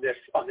backstory on this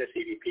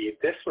EVP.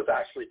 This was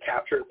actually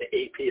captured at the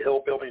AP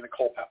Hill building in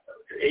Culpeper.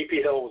 AP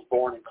Hill was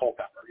born in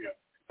Culpeper,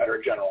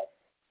 Veteran General.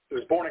 He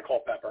was born in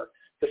Culpeper.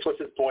 This was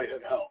his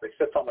boyhood home. It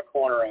sits on the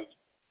corner of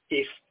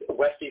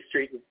West East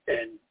Street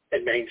and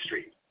Main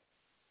Street,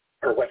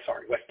 West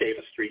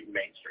Davis Street and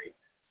Main Street.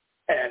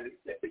 And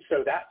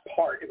so that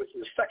part, it was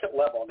the second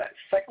level, and that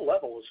second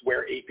level was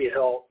where AP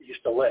Hill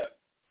used to live,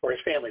 where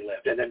his family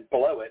lived. And then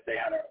below it, they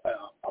had a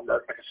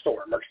merchant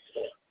store.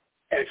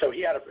 And so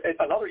he had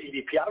another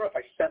EVP. I don't know if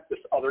I sent this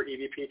other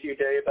EVP to you,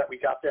 Dave, that we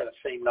got there the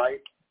same night.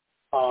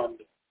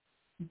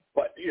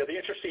 But the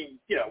interesting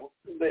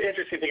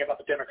thing about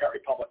the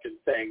Democrat-Republican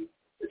thing.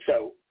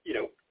 So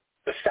I'm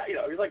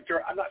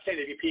not saying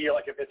EVP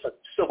like if it's a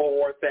Civil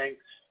War thing,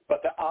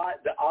 but the odd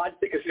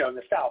because in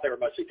the South they were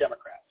mostly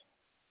Democrats.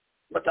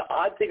 But the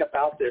odd thing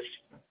about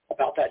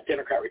that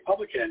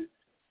Democrat-Republican,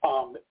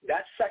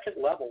 that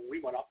second level we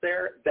went up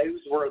there,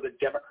 those were the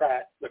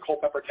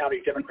Culpeper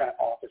County Democrat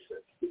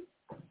offices.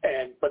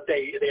 But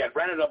they had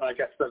rented them, and I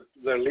guess the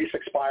lease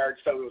expired,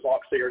 so it was all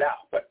cleared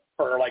out. But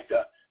for like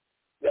the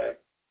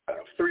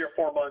 3 or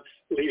 4 months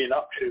leading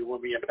up to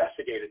when we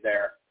investigated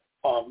there,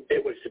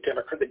 it was the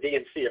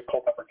DNC of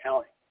Culpeper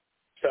County.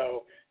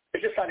 So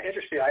it's just kind of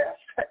interesting. I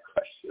asked that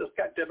question. It's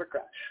got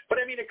Democrat, but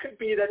I mean, it could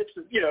be that it's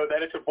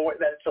a voice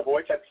that's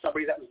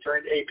somebody that was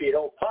during AP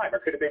Hill's time, or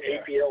it could have been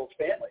AP Hill's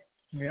family.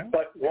 Yeah.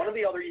 But one of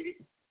the other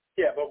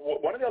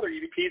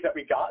EVPs that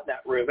we got in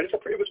that room, and it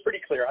was pretty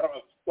clear. I don't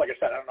know, like I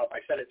said, I don't know if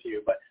I sent it to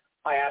you, but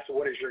I asked,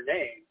 "What is your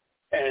name?"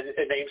 And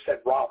a name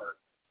said Robert.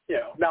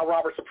 Now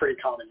Robert's a pretty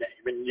common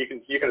name, and you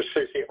can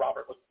associate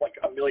Robert with like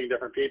a million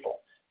different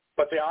people.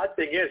 But the odd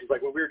thing is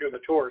like when we were doing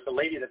the tours, the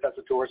lady that does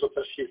the tours with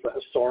us, she's the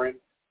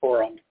historian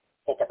for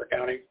Culpeper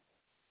County,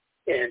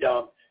 and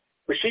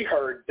when she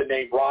heard the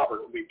name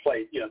Robert when we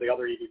played, the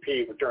other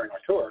EVP during our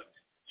tour,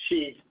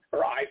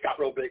 her eyes got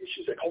real big, and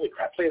she's like, "Holy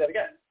crap, play that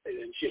again!"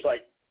 And she's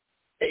like,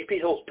 "AP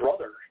Hill's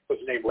brother was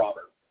named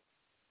Robert,"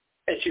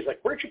 and she's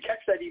like, "Where'd you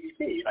catch that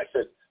EVP?" And I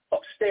said,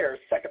 "Upstairs,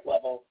 second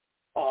level."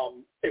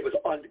 It was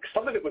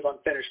some of it was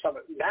unfinished.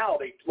 Now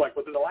they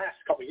within the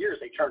last couple of years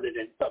they turned it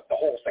in the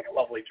whole second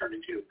level. They turned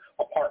into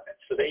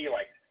apartments, so they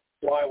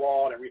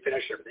drywalled and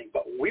refinished everything.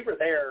 But when we were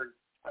there,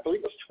 I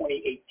believe it was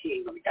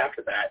 2018.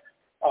 After that,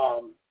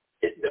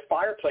 the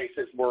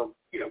fireplaces were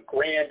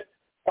grand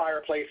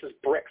fireplaces,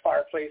 brick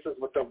fireplaces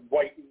with the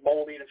white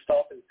molding and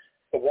stuff, and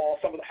the wall.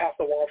 Half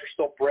the walls are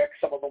still brick.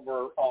 Some of them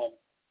were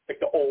like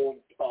the old.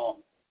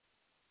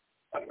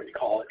 I don't know what you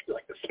call it,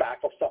 like the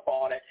spackle stuff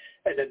on it,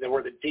 and then there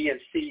were the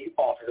DNC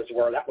offices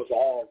where that was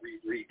all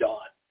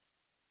redone.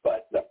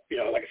 But like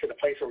I said, the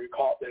place where we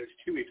caught those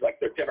two, like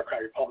the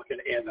Democrat, Republican,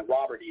 and the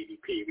Robert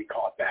EVP, we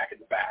caught back in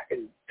the back,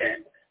 and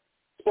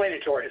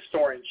explaining to our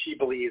historian, she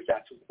believes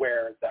that's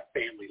where that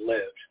family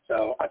lived.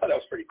 So I thought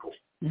that was pretty cool.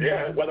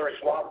 Yeah. Whether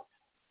it's Robert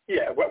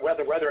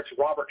it's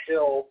Robert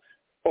Hill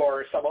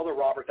or some other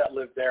Robert that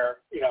lived there,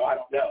 I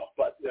don't know.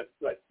 But that's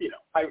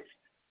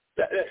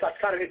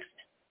kind of it's.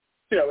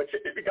 We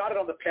got it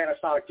on the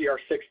Panasonic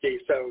DR60,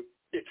 so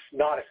it's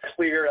not as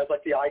clear as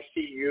like the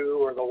ICU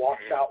or the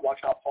watch out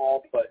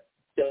hall, but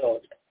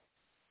still it's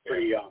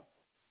pretty young.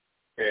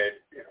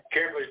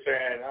 Kimberly's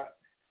saying,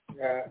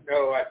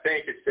 no, I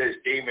think it says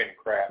demon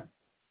crap.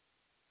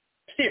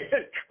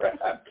 Demon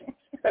crap.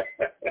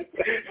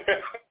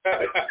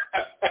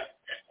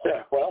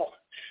 Yeah, well,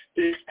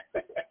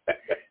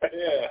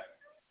 yeah.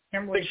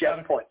 Kimberly's got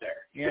a point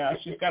there. Yeah,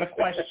 she's got a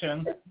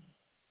question.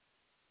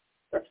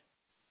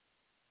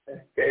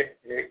 Okay,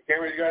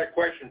 Kimberly's got a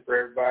question for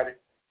everybody.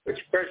 What's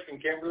your question,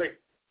 Kimberly?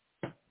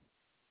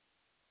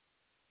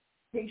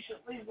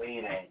 Patiently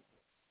waiting.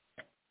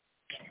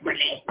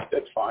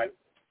 That's fine.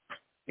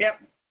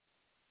 Yep.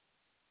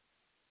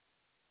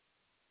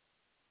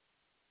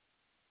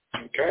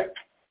 Okay.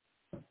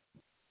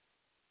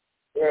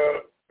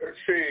 Let's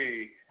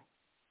see.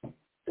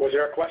 Was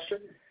there a question?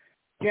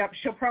 Yep,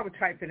 she'll probably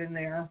type it in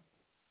there.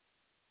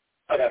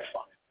 Oh, that's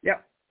fine.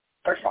 Yep.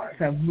 That's fine.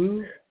 So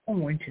move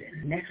on to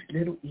the next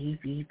little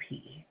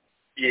EVP.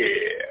 Yeah.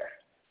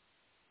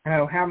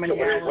 Oh, how many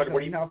hours what of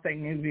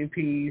nothing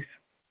EVPs?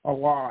 A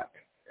lot.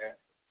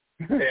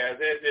 Yeah,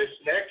 this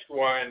next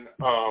one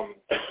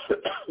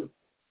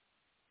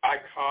I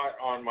caught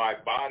on my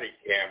body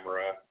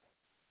camera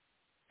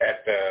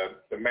at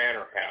the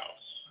manor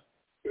house.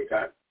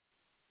 Okay.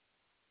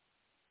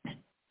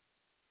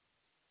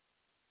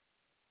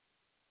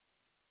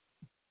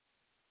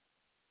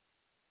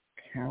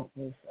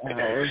 Countless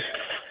hours.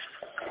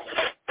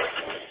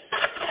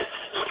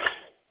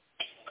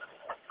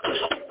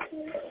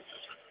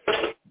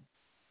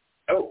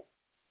 Oh.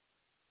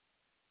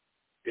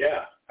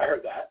 Yeah, I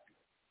heard that.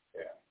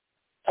 Yeah.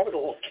 I was a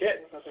little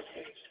kid.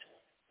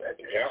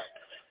 Yeah.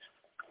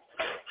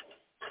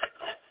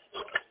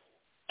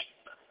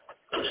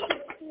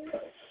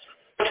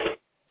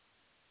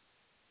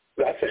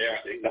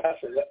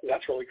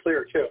 that's really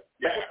clear too.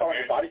 Yeah, that was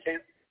on the body cam.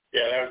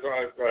 Yeah, that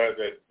was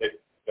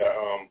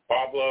the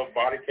Bob Love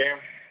body cam.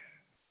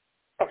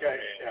 Okay.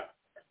 And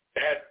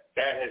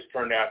that has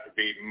turned out to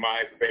be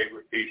my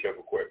favorite piece of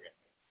equipment.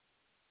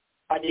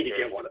 I need to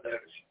get one of those.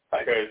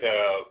 Because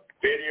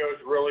video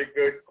is really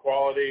good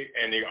quality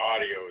and the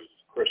audio is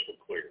crystal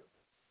clear.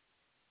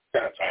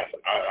 That's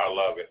awesome. I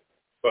love it.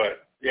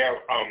 But yeah,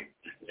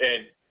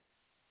 and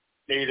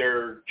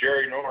neither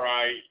Jerry nor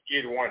I,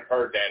 either one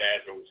heard that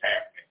as it was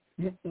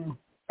happening. Mm-hmm.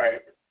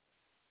 Right.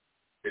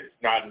 It's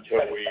not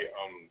until we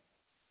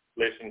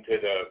listen to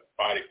the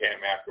body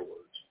cam afterwards.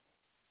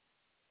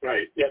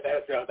 Right. Yeah,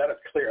 that is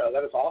clear.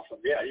 That is awesome.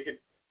 Yeah, you can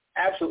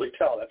absolutely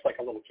tell. That's like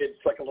a little kid's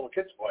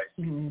voice.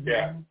 Mm-hmm.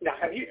 Yeah. Now,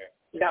 have you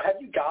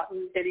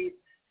gotten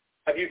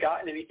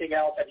anything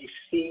else? Have you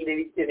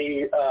seen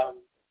any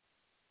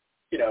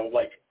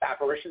like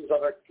apparitions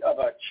of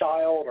a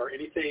child or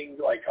anything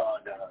like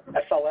on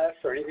SLS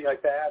or anything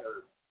like that?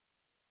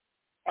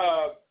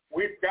 Or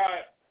we've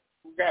got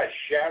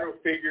shadow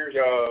figures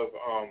of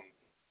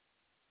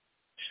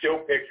still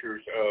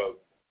pictures of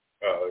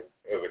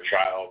a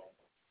child.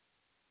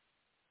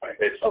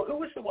 Who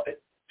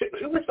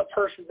was the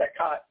person that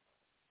caught?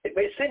 It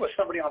may seem it was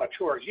somebody on a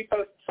tour. You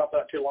posted something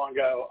not too long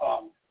ago.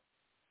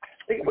 I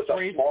think it was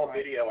a small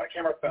video. I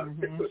can't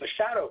remember. It was a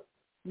shadow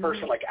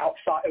person, like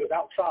outside. It was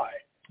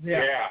outside.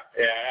 Yeah,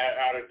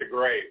 out at the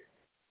grave.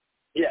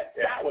 Yeah,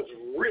 that was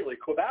really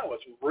cool.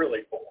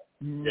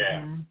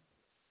 Mm-hmm.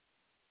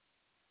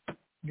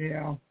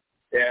 Yeah.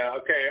 Yeah.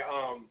 Okay.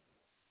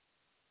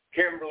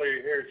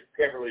 Kimberly, here's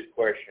Kimberly's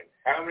question.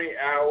 How many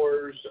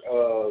hours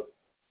of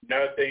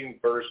nothing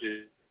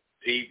versus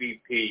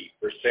EVP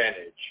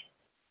percentage?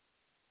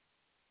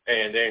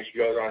 And then she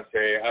goes on to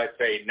say, I'd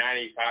say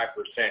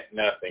 95%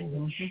 nothing.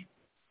 Mm-hmm.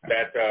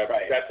 That's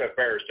a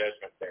fair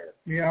assessment there.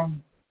 Yeah.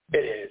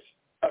 It is.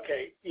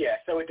 Okay. Yeah.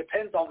 So it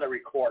depends on the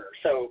recorder.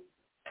 So,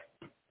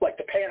 like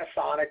the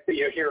Panasonic,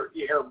 you hear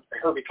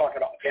me talking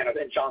about the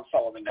Panasonic, and John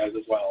Sullivan knows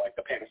as well. Like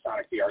the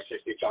Panasonic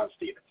DR60, John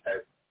Stevens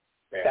knows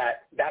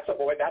that's a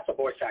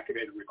voice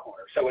activated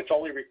recorder. So it's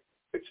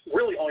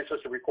really only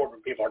supposed to record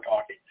when people are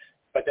talking,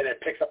 but then it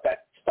picks up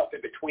that stuff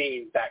in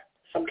between. That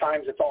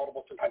sometimes it's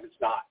audible, sometimes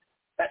it's not.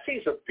 That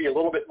seems to be a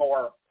little bit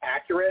more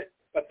accurate,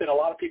 but then a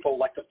lot of people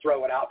like to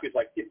throw it out.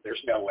 People like,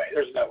 there's no way.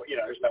 There's no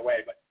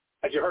way. But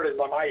as you heard in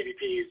my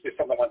EVPs,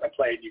 some of the ones I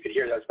played, you could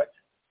hear those. But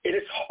it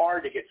is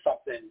hard to get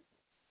something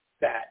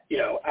that,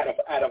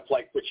 out of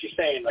like what she's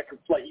saying, like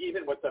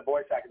even with the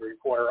voice activated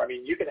recorder, I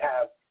mean, you could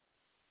have,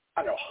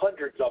 I don't know,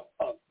 hundreds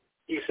of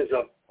pieces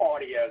of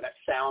audio that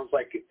sounds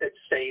like it's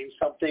saying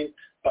something,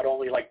 but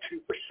only like 2%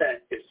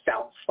 it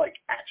sounds like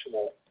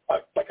actual,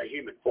 like a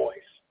human voice.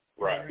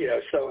 Right.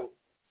 So,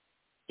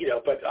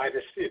 but I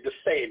just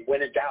saying,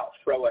 when in doubt,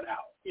 throw it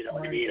out. You know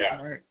what I mean?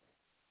 Right.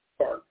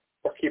 Or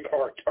keep,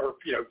 or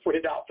when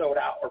in doubt, throw it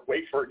out, or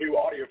wait for a new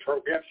audio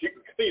program so you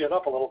can clean it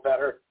up a little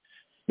better.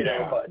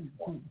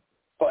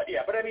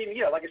 But I mean,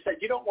 like I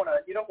said, you don't want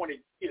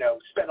to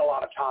spend a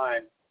lot of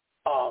time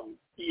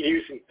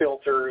using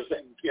filters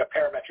and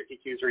parametric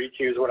EQs or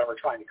EQs or whatever,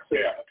 trying to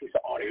clear up a piece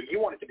of audio. You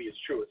want it to be as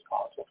true as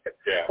possible.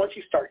 Once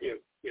you start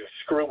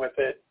screwing with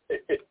it,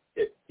 it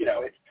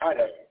kind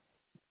of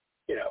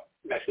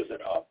messes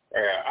it up.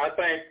 Yeah, I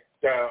think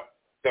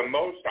the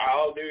most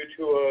I'll do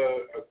to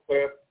a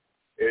clip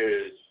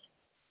is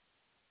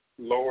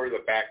lower the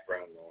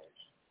background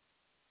noise.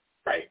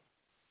 Right.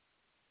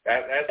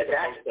 That's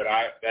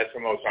the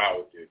most I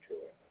would do to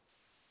it.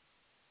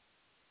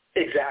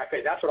 Exactly.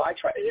 That's what I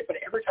try. But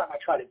every time I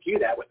try to do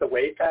that with the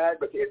WavePad,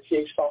 with the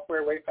NCH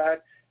software WavePad,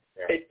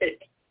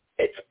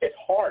 it's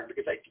hard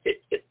because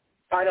it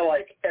kind of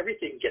like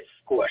everything gets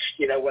squished.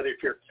 Whether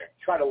if you're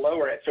trying to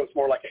lower it so it's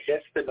more like a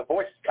hiss, then the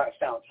voice kind of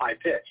sounds high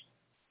pitched.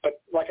 But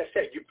like I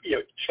said,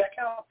 you check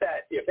out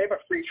that if they have a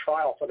free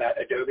trial for that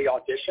Adobe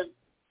Audition,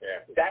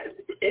 that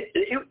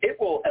it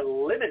will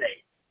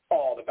eliminate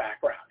all the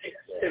background hiss.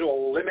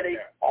 It'll eliminate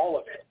all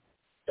of it.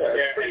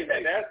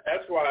 And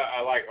that's why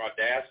I like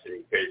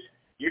Audacity, because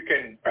you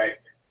can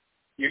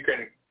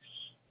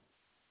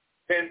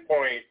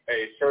pinpoint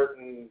a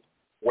certain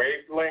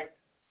wavelength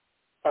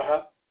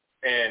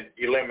and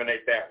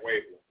eliminate that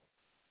wavelength,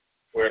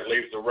 where it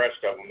leaves the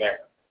rest of them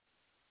there.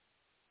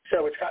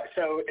 So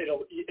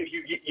it'll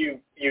you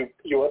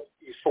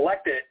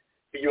select it,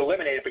 you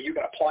eliminate it, but you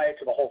can apply it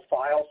to the whole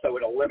file, so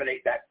it'll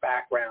eliminate that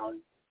background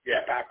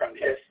background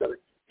hiss. So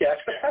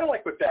it's kind of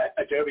like what that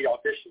Adobe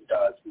Audition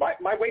does. My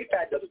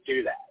WavePad doesn't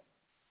do that.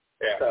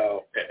 Yeah.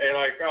 So and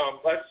like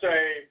let's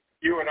say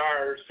you and I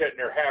are sitting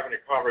there having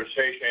a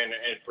conversation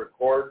and it's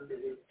recorded,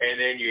 and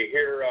then you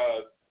hear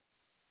a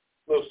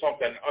little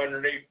something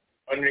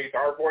underneath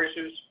our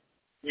voices.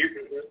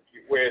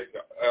 With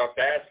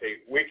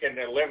Audacity, we can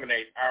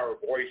eliminate our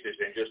voices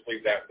and just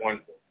leave that one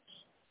voice.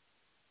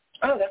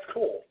 Oh, that's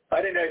cool.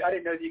 I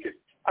didn't know you could.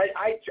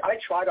 I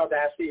tried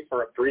Audacity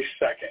for a brief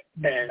second,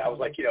 and I was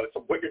like, it's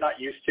what you're not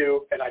used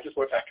to, and I just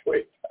went back to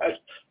it.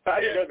 I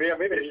didn't know.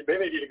 Maybe I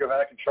need to go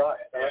back and try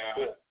it. That's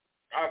cool.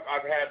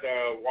 I've had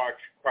to watch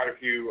quite a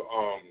few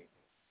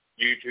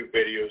YouTube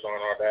videos on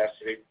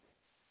Audacity.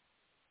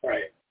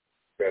 Right.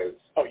 Because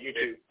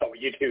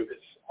YouTube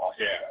is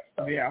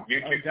awesome. Yeah.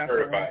 YouTube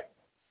certified.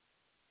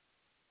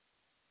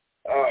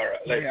 All right,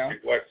 let's see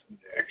what's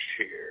next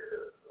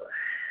here.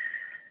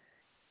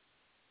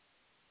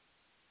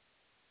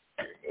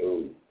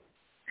 Ooh.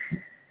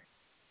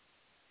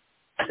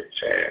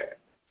 Sad.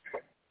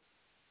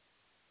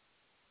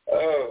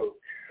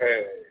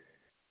 Okay.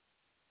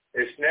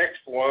 This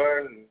next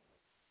one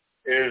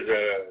is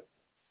a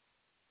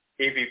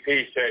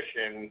EVP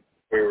session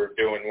we were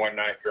doing one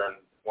night during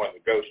one of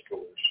the ghost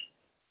tours.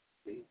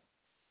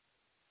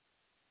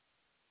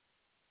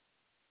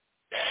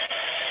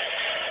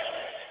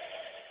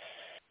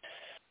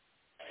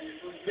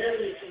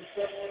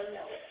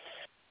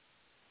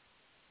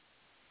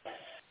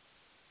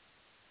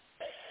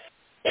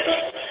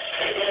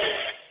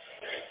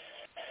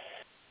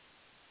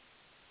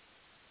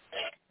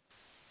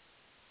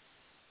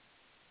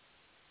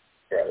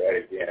 Try that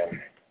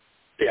again.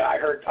 Yeah, I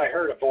heard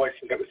a voice,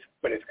 and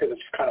but it's because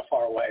it's kind of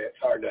far away. It's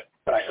hard to,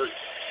 but I heard.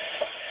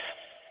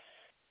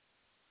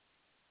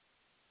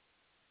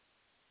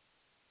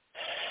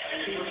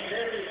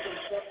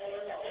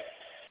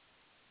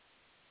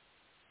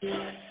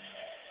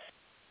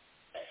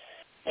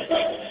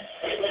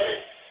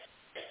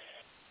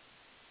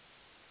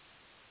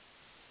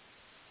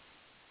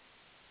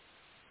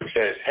 It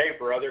says, "Hey,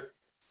 brother."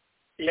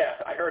 Yeah,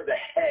 I heard the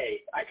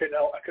hey. I couldn't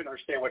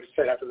understand what it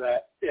said after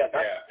that. Yeah,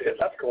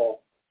 that's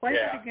cool. Play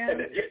it again. And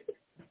then,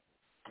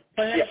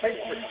 Play it play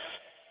again.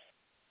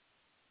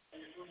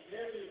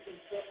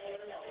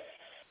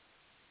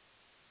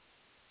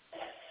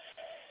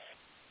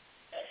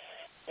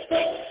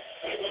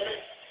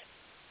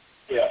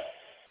 Yeah.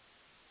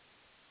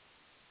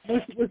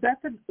 Was that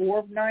the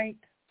orb night?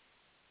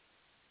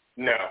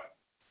 No.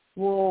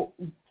 Well,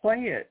 play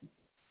it.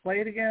 Play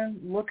it again.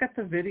 Look at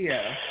the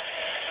video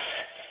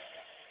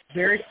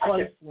very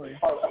closely.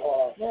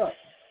 Look.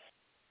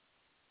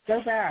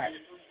 Go back.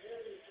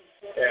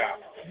 Yeah.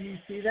 Do you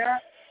see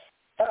that?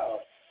 Oh,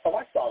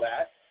 I saw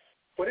that.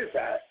 What is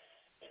that?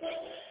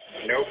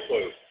 No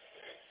clue.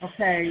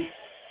 Okay.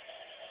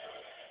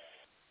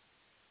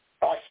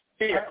 Oh, I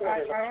see it.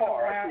 There's a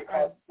car. I see a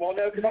car. Well,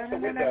 no, because that's the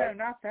window. No,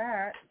 not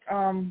that.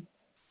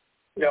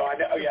 No, I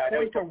know. Oh, yeah, I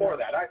know. It's before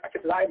that.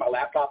 Because I have my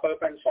laptop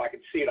open, so I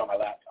can see it on my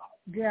laptop.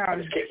 Yeah. I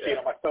just can't see it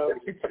on my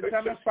phone. It's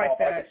almost like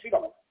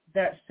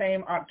that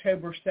same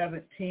October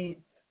 17th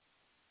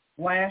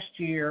last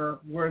year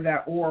where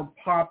that orb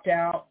popped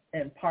out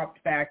and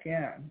popped back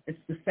in. It's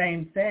the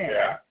same thing.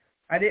 Yeah.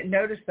 I didn't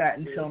notice that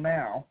until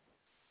now.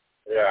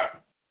 Yeah.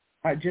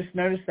 I just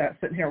noticed that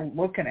sitting here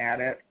looking at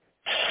it.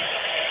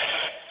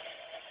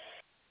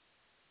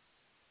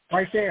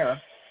 Right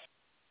there.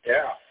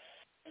 Yeah.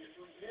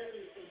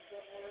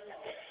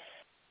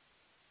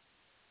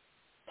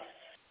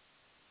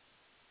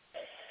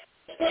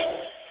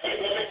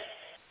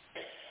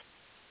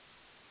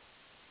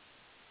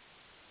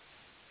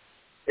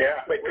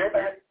 Yeah. Wait, go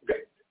back.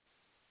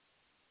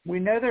 We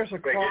know there's a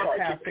car sorry,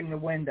 passing the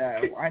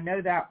window. I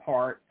know that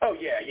part. Oh,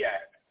 yeah.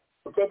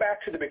 We'll go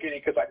back to the beginning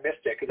because I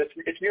missed it because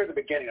it's near the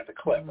beginning of the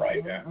clip,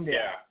 right? Mm-hmm.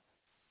 Yeah.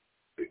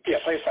 Yeah,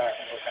 play it back.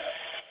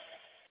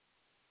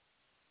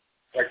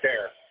 Right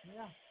there.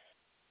 Yeah.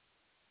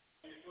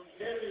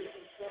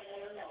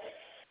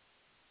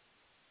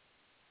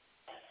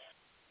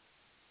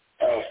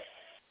 Oh.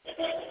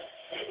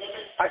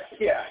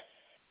 Yeah.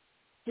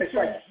 It's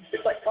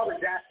like coming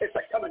down. It's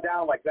like coming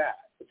down like that.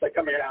 It's like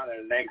coming down at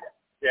an angle.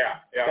 Yeah.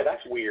 Yeah,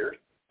 that's weird.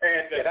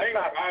 And the thing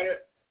about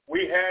it,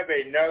 we have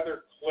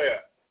another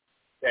clip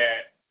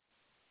that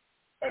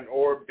an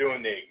orb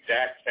doing the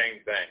exact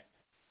same thing.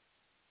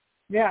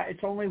 Yeah,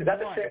 it's only Is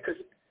that one. the same? 'Cause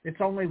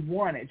it's only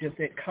one. It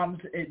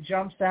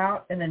jumps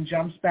out and then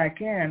jumps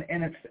back in,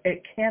 and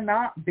it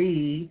cannot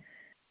be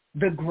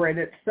the grid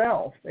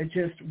itself.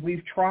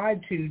 We've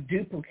tried to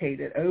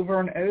duplicate it over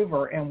and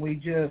over, and we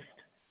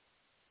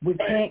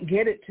can't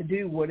get it to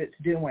do what it's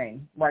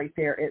doing right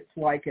there. It's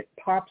like it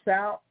pops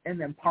out and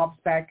then pops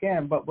back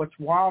in. But what's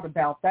wild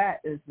about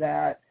that is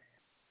that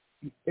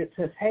it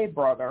says, "Hey,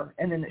 brother,"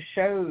 and then it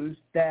shows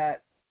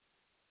that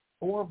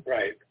orb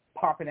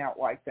popping out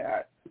like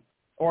that.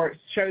 Or it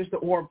shows the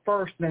orb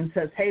first and then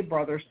says, "Hey,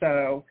 brother."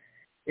 So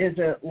is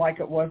it like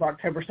it was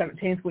October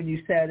 17th when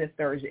you said, "If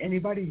there's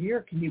anybody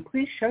here, can you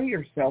please show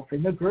yourself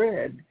in the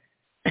grid?"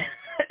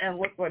 And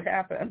look what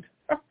happened.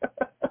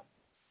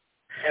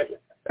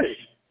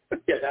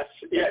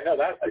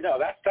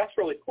 That's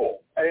really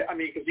cool. I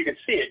mean, because you can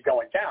see it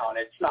going down.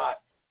 It's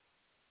not.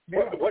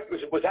 Yeah. What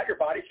was that? Your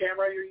body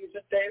camera you're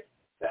using, Dave?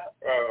 I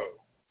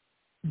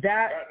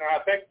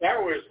think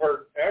that was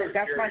her.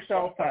 That's my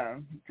cell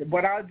phone.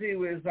 What I'll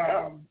do is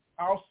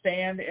I'll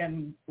stand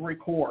and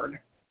record.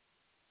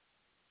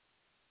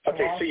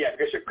 Okay,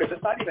 because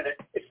it's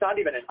not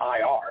even an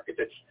IR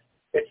because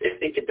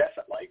it's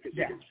incandescent light because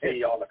you can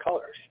see all the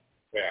colors.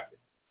 Yeah.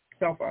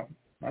 Cell phone.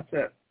 That's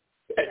it.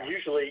 And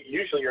usually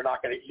you're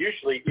not going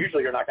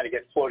to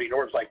get floating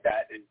orbs like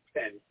that and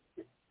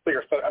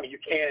clear photo. I mean, you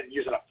can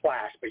using a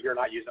flash, but you're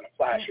not using a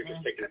flash. You're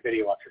just taking a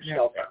video off your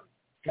cell phone.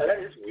 Yeah, that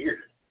is weird.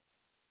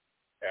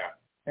 Yeah.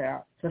 Yeah.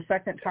 It's the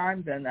second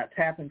time then that's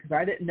happened because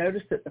I didn't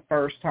notice it the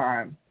first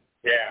time.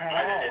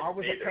 Yeah, I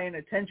wasn't paying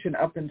attention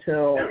up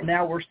until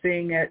now we're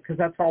seeing it because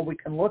that's all we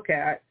can look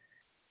at.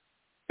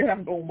 And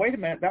I'm going, wait a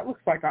minute, that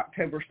looks like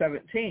October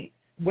 17th.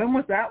 When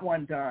was that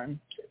one done?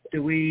 I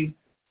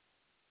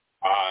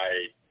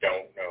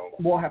don't know.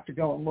 We'll have to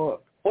go and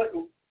look. What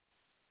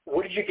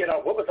did you get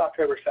on? What was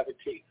October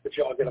 17th? Did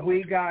y'all get on?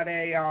 We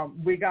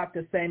got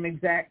the same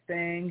exact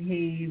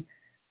thing.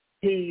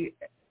 He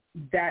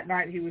that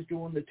night he was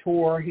doing the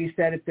tour. He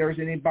said if there's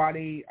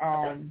anybody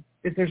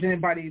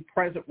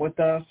present with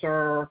us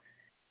or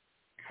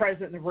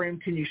present in the room,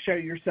 can you show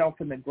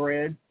yourself in the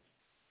grid?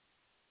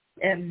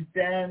 And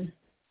then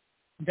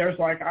there's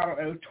like, I don't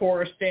know,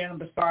 tourists standing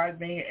beside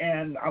me,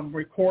 and I'm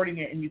recording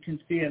it, and you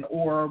can see an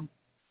orb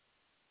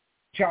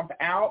jump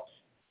out,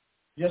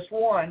 just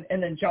one,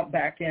 and then jump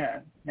back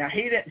in. Now,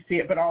 he didn't see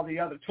it, but all the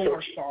other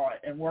tourists saw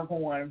it, and we're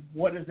going,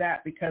 what is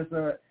that? Because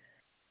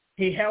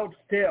he held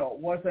still. It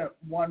wasn't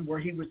one where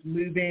he was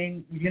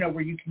moving,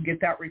 where you can get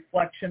that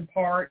reflection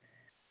part.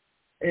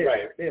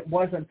 It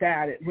wasn't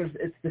that.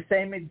 It's the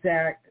same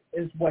exact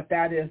as what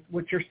that is,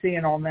 what you're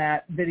seeing on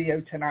that video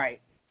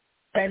tonight.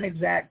 Same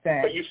exact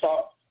thing. But you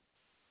saw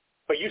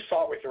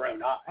it with your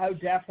own eyes. Oh,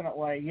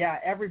 definitely. Yeah,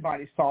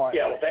 everybody saw it.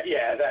 Yeah,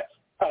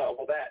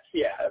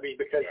 I mean,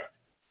 because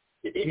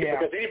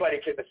anybody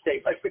can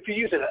mistake. Like if you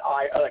use it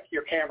like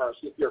your cameras,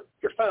 your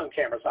phone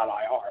camera's not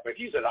IR, but if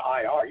you use it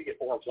at IR, you get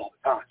orbs all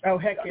the time. Oh,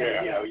 heck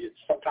yeah.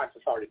 Sometimes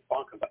it's hard to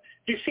debunk them. But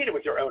if you've seen it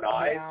with your own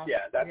eyes,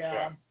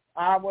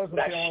 I wasn't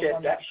the only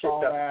one that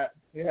saw that.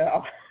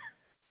 Yeah.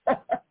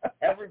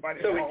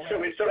 Everybody saw that.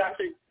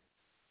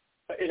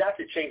 So it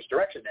actually changed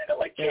direction then.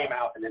 It came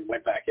out and then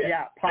went back in.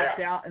 Yeah, popped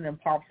out and then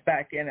pops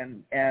back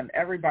in, and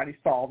everybody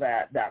saw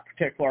that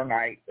particular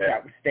night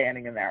that was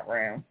standing in that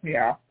room.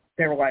 Yeah.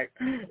 They were like,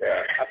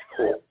 yeah, that's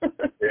cool.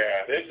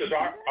 Yeah, this is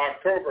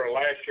October of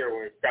last year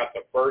when we got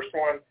the first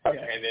one,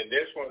 and then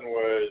this one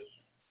was,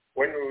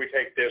 when did we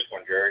take this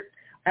one, Jerry?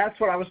 That's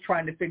what I was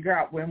trying to figure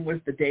out. When was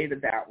the date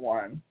of that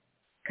one?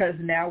 Because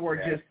now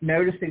we're just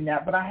noticing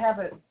that, but I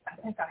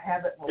think I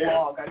have it in the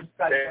log. I just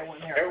got to go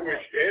in there.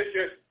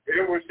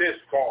 It was this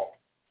fall.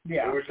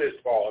 Yeah. It was this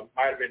fall. It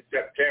might have been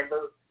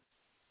September,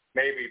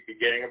 maybe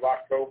beginning of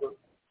October.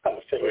 That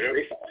was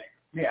recently.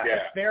 Yeah,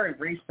 it's very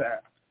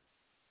recent.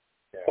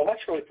 Yeah. Well,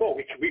 that's really cool.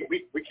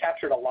 We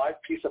captured a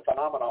live piece of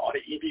phenomena on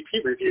an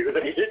EVP review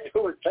that he didn't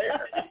know was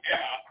there.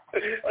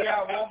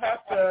 Yeah,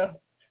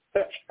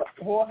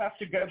 we'll have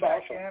to go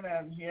back in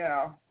and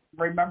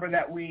remember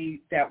that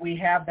we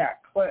have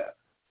that clip.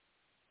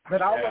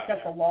 But I'll look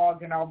at the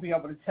log and I'll be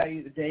able to tell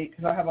you the date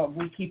because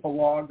we keep a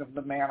log of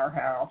the manor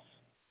house.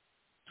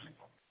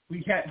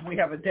 We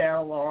have a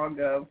data log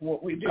of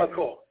what we do. Oh,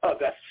 cool. Oh,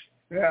 that's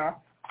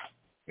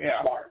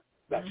smart.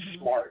 That's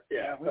smart.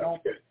 Yeah,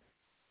 that's good.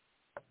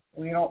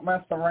 We don't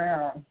mess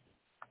around.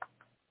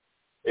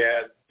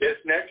 Yeah, this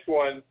next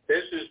one,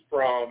 this is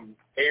from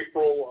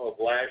April of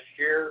last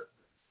year.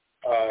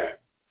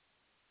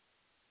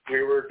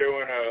 We were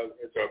doing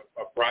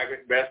a private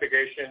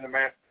investigation in the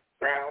manor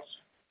house.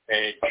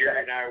 And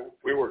Jerry and I,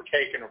 we were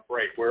taking a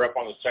break. We were up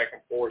on the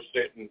second floor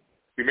sitting.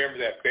 You remember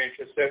that bench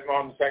that's sitting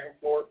on the second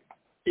floor?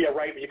 Yeah,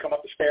 right. When you come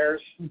up the stairs.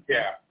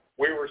 Yeah.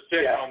 We were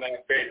sitting on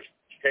that bench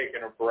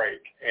taking a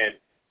break. And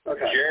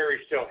Jerry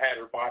still had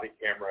her body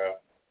camera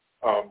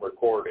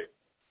recorded.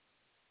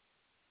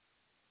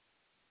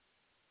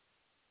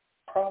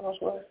 Problems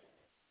with it?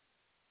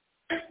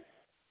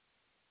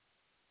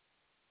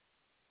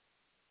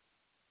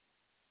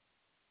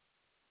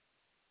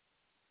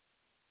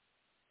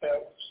 That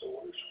was the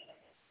worst.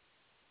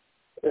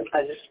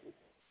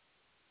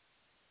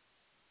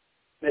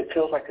 It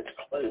feels like it's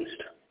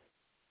closed.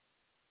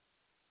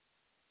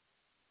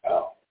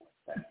 Oh.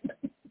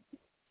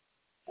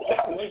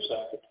 What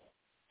was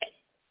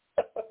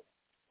that?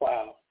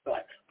 Wow.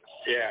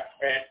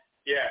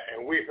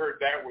 And we heard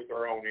that with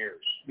our own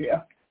ears.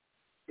 Yeah.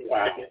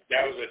 Wow.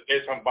 That was a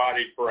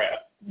disembodied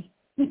breath.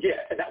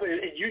 Yeah, and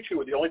you two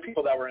were the only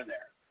people that were in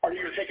there. Or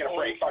you were taking a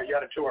break, or you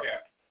had a tour.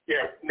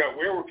 Yeah, no,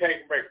 we were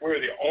taking a break. We were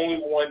the only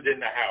ones in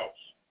the house.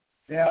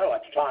 Yeah. Oh,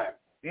 at the time.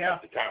 Yeah.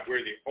 At the time, we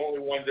were the only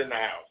ones in the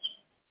house.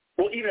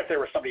 Well, even if there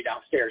was somebody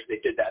downstairs, they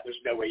did that.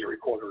 There's no way your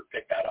recorder would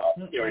pick that up.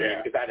 You know what I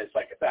mean? Because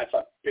that's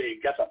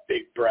a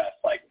big breath.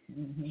 Like.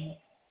 Mm-hmm.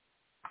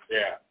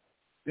 Yeah.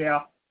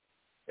 Yeah.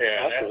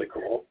 Yeah. That's really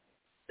cool.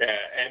 Yeah,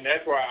 and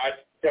that's why I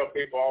tell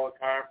people all the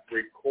time,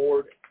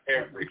 record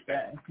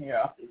everything.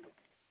 Yeah.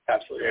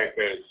 Absolutely. Yeah,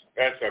 because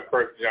that's a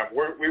perfect example.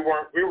 We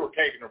were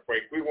taking a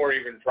break. We weren't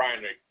even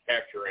trying to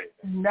capture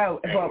anything. No,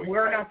 but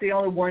we're not the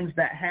only ones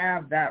that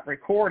have that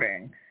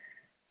recording.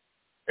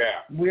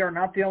 Yeah. We are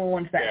not the only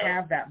ones that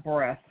have that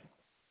breath.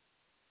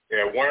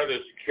 Yeah, one of the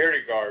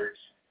security guards,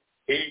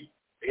 he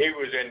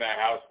was in the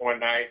house one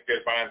night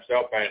just by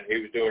himself, and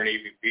he was doing an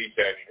EVP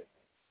session,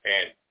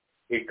 and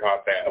he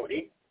caught that. Oh,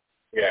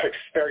 yeah. It's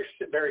very,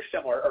 very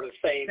similar, or the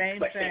same thing.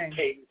 Same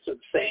cadence and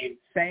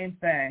same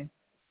thing.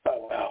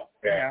 Oh, wow.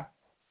 Yeah.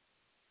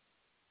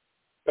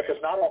 because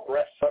not all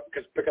breasts are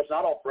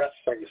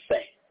the same.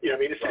 You know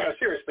what I mean? Right.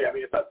 Seriously, I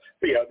mean, it's not,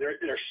 you know, there's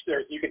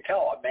you can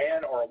tell a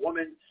man or a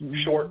woman,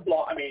 short,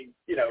 long. I mean,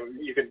 you know,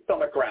 you can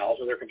stomach growls,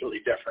 or they're completely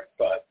different.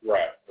 But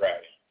right.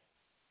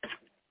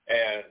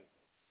 And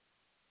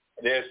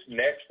this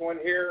next one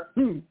here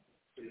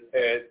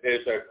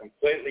is a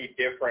completely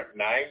different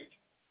night,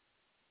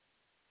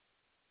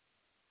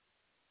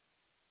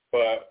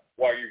 but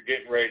what you're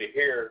getting ready to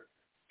hear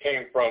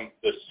came from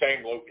the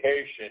same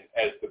location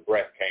as the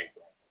breath came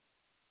from.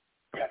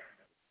 Okay.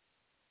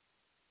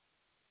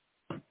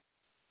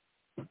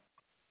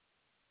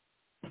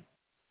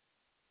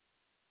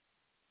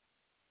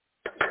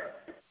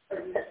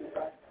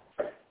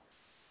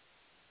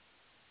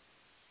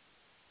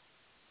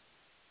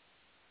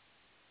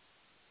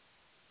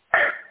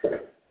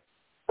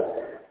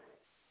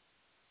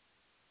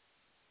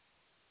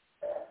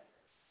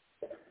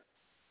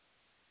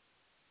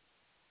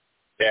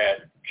 Yeah,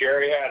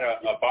 Jerry had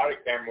a body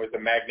camera with a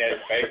magnetic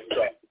base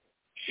that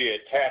she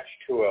attached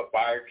to a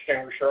fire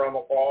extinguisher on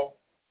the wall.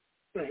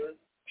 Mm-hmm.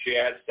 She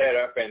had it set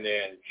up, and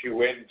then she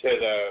went into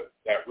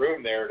that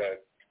room there to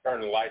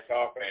turn the lights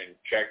off and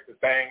check the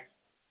thing,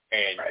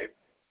 and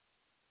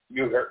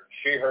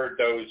she heard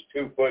those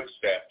 2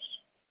 footsteps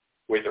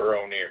with her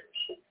own ears.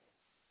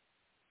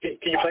 Can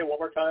you play one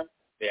more time?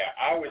 Yeah,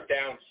 I was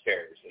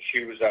downstairs, and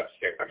she was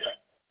upstairs. Okay.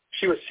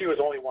 She was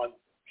the only one.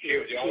 She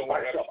was the only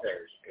one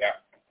upstairs. Yeah.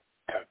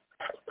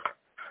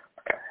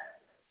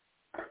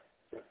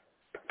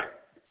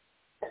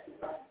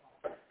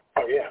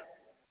 Oh yeah.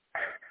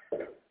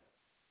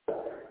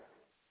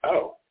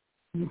 Oh,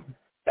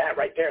 that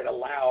right there, the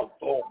loud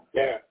boom.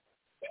 Yeah.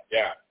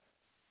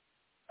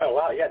 Oh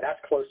wow, yeah, that's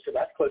close to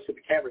the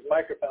camera's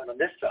microphone on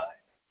this side.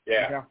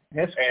 Yeah.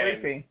 That's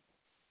creepy.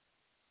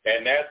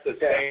 And that's the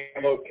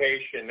same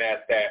location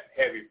that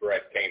heavy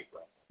breath came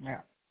from.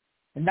 Yeah.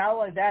 And not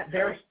only that,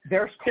 there's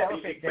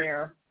carpet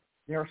there.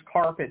 There's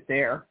carpet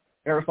there.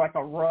 There's like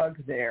a rug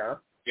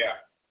there. Yeah.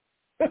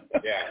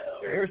 Yeah.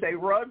 There's a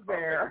rug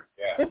there.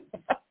 Yeah.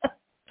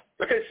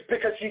 Because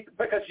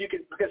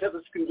it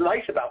was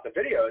nice about the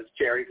videos,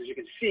 Jerry, because you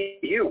can see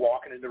you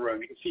walking in the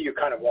room. You can see you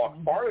kind of walk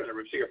farther in the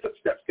room, so your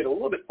footsteps get a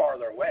little bit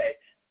farther away,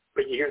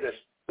 but you hear this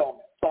thump,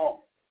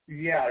 thump.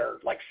 Yeah. That are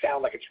like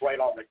sound like it's right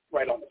on the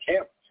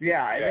camera.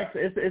 Yeah.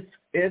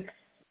 It's.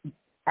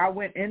 I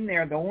went in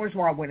there. The only reason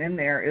why I went in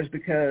there is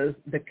because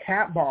the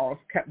cat balls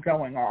kept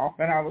going off,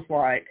 and I was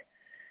like,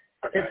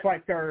 it's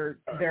like they're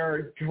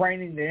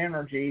draining the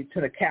energy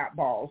to the cat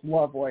balls.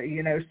 Lovely,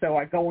 you know. So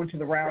I go into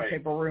the round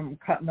table room,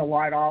 cutting the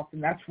light off,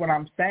 and that's what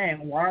I'm saying.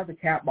 Why are the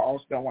cat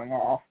balls going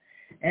off?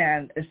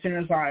 And as soon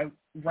as I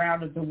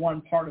rounded the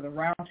one part of the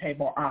round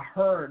table, I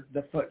heard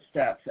the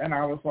footsteps, and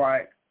I was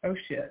like, oh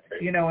shit.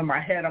 You know, in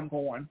my head, I'm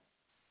going,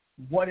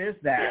 what is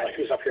that? Yeah, like,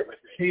 who's up here with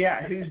me?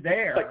 Yeah, who's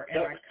there? Like,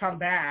 and I come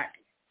back,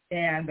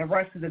 and the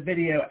rest of the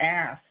video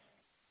asks,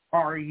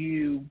 are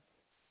you?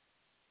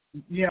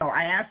 You know,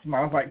 I asked him,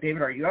 I was like,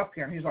 David, are you up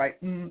here? And he's like,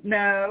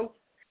 no.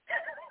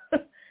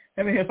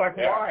 And he was like,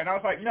 why? And I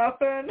was like,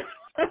 nothing.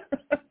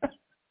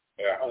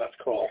 Yeah, oh, that's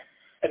cool.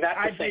 And that's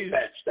the same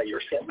bench that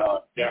you're sitting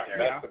on. Yeah,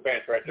 that's the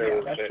bench right there.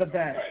 Yeah, that's the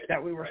bench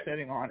that we were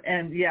sitting on.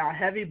 And, yeah,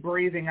 heavy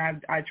breathing.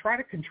 I try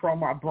to control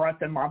my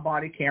breath in my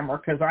body camera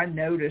because I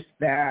noticed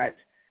that,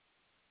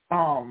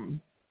 you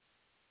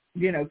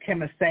know,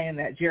 Kim is saying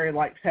that Jerry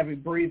likes heavy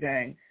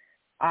breathing.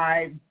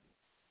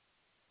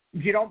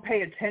 You don't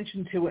pay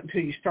attention to it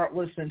until you start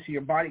listening to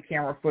your body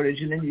camera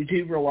footage, and then you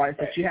do realize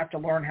that you have to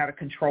learn how to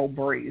control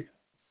breathe.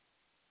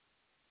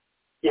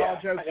 Yeah, all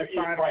jokes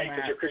aside right, on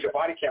that. Because your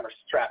body camera's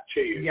strapped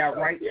to you. Yeah, so,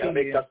 right to you.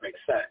 It does make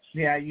sense.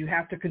 Yeah, you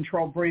have to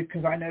control breathe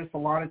because I notice a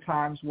lot of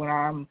times when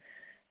I'm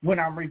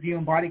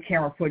reviewing body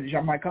camera footage,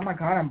 I'm like, oh my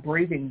God, I'm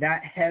breathing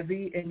that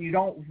heavy, and you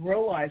don't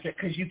realize it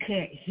because you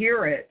can't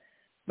hear it.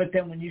 But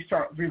then when you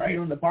start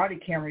reviewing the body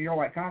camera, you're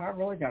like, God, I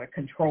really got to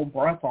control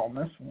breath on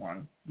this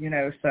one, you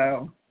know.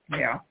 So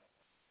yeah,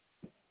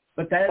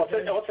 but that's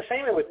it's the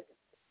same with.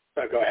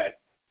 Oh, go ahead.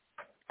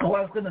 Well,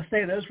 I was going to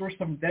say those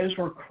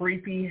were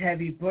creepy,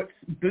 heavy boot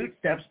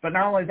steps, but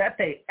not only that,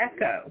 they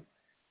echo.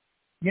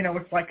 You know,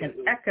 it's like an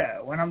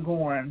echo, and I'm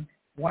going,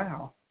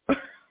 wow.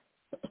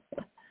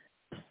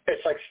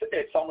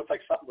 It's almost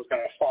like something was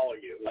going to follow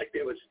you, like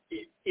it was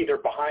either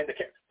behind the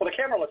camera. Well, the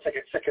camera looks like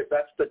it's because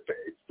that's the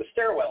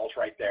stairwells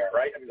right there,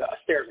 right? I mean, the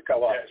stairs that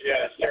go up.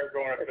 Yeah, the stairs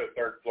going up to the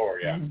 3rd floor.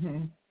 Yeah.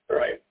 Mm-hmm.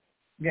 Right.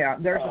 Yeah,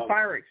 there's a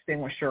fire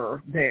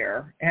extinguisher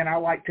there, and I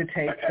like to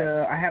take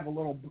I have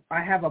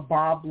a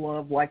Bob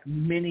Love like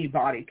mini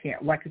body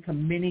cam, like it's a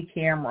mini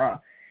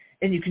camera,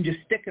 and you can just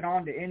stick it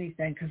onto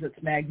anything because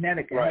it's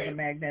magnetic. It has a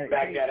magnetic.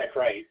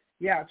 Right.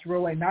 Yeah, it's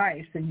really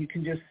nice, and you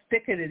can just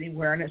stick it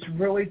anywhere, and it's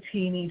really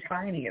teeny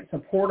tiny. It's a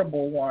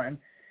portable one,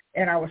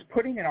 and I was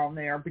putting it on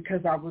there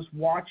because I was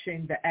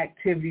watching the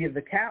activity of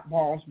the cat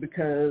balls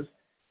because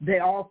they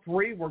all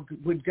three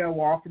would go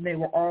off, and they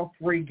were all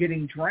three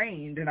getting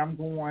drained, and I'm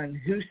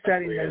going, who's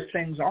setting those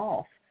things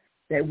off?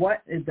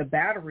 The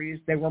batteries,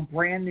 they were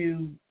brand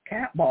new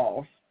cat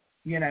balls,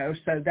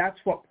 so that's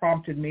what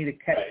prompted me to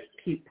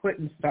keep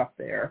putting stuff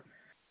there.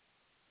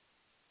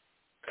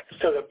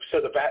 So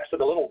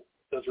the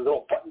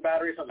little button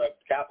batteries on the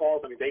cat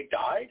balls, I mean, they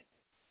died?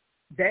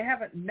 They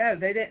haven't. No,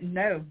 they didn't.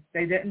 No,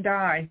 they didn't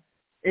die.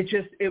 It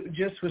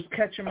just was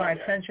catching my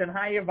attention.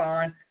 Hi,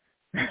 Yvonne.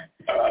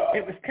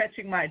 It was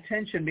catching my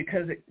attention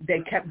because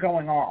they kept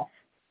going off.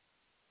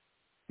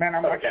 And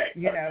I'm like,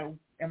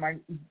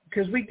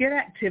 because we get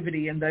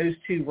activity in those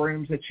two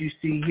rooms that you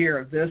see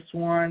here. This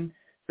one,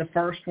 the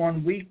first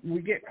one, we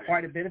get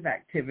quite a bit of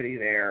activity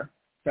there.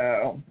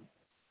 So.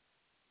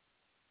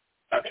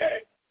 Okay.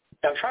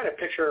 Now I'm trying to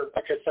picture.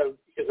 Okay, so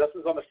because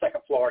this is on the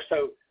second floor,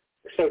 so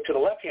to the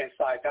left-hand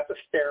side, that's a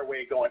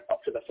stairway going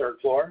up to the third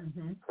floor.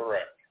 Mm-hmm.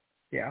 Correct.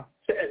 Yeah.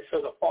 So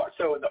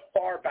in the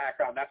far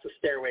background, that's a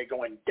stairway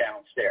going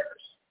downstairs.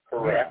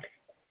 Correct.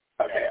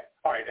 Yeah. Okay.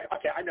 All right.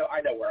 Okay. I know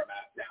where I'm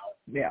at now.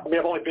 Yeah. I mean,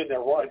 I've only been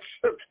there once,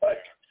 but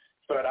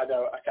I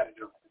know I kind of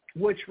do.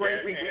 Which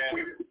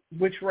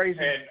raises.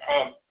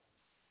 And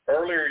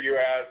earlier you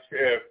asked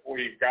if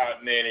we've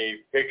gotten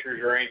any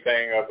pictures or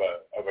anything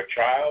of a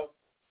child.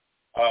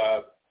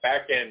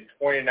 Back in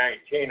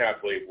 2019, I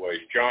believe it was,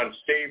 John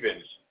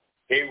Stevens,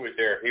 he was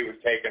there. He was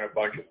taking a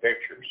bunch of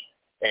pictures,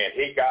 and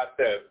he got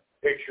the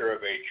picture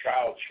of a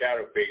child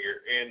shadow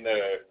figure in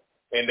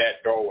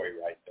that doorway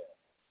right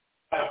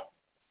there. Oh,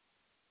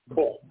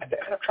 cool. I'm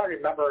trying to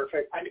remember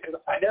because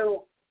I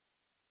know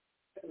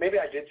maybe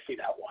I did see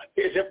that one.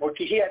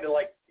 He had to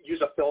like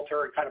use a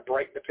filter and kind of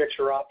brighten the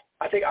picture up?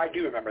 I think I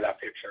do remember that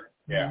picture.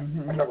 Yeah,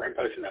 mm-hmm. I remember him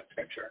posting that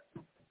picture.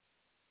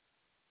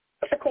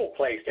 That's a cool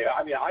place, dude.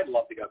 I mean, I'd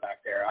love to go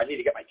back there. I need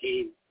to get my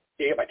team.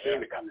 To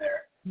come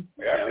there.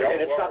 Yeah,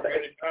 and it's not that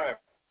much time.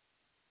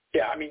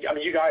 Yeah, I mean,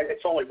 you guys.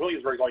 It's only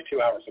Williamsburg's only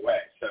 2 hours away,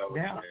 so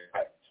yeah.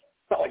 it's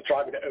not like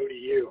driving to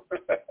ODU.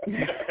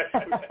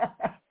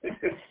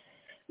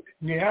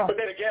 Yeah. But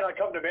then again, I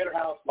come to Manor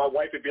House, my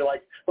wife would be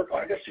like, "We're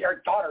going to see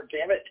our daughter,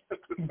 damn it."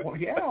 Well,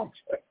 yeah.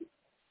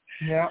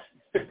 Yeah.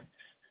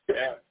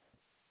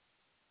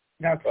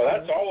 Yeah. Well,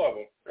 that's all of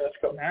them. That's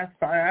cool. That's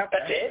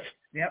it?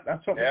 Yep,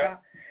 that's what we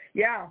got.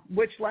 Yeah,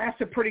 which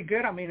lasted pretty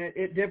good. I mean,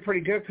 it did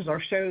pretty good because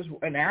our show's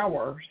an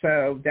hour,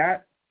 so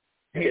that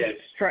he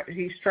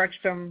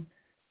stretched them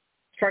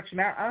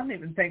out. I don't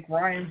even think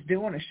Ryan's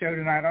doing a show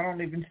tonight. I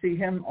don't even see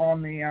him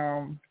on the.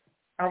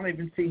 I don't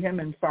even see him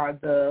inside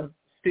the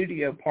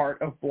studio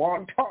part of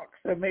Blog Talk.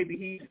 So maybe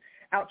he's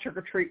out trick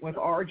or treating with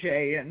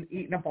RJ and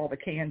eating up all the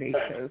candy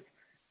because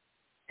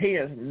he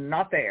is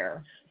not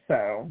there.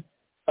 So.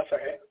 That's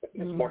okay.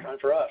 It's more time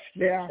for us.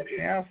 Yeah.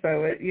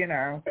 So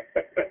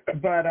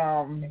but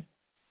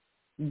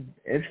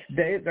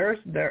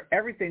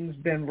everything's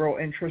been real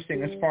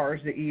interesting as far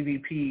as the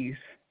EVPs.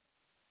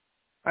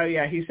 Oh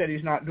yeah, he said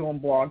he's not doing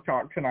Blog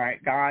Talk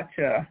tonight.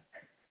 Gotcha.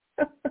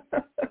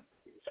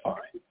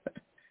 Fine.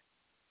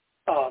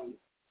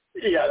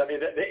 Yeah, I mean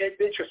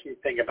the interesting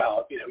thing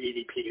about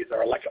EVPs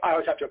are I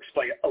always have to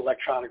explain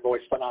electronic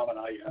voice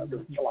phenomena.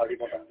 A lot of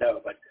people don't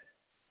know, but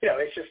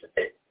it's just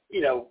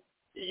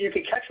you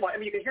can catch them. I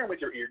mean, you can hear them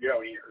with your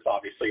own ears,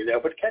 obviously,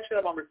 but catching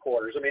them on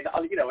recorders. I mean,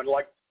 and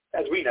like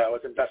as we know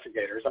as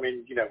investigators, I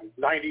mean,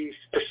 90%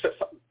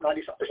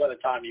 of the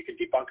time you can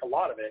debunk a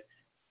lot of it.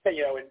 And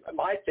and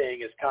my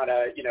thing is kind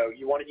of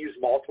you want to use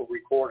multiple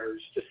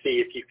recorders to see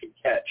if you can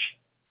catch.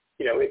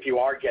 If you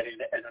are getting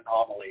an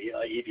anomaly,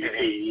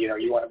 EVP,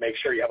 you want to make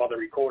sure you have other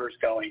recorders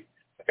going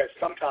because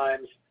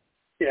sometimes.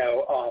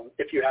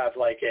 If you have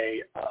like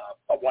a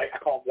white, I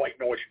call them white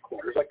noise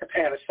recorders, like the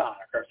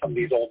Panasonic or some of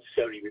these old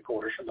Sony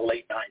recorders from the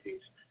late 90s.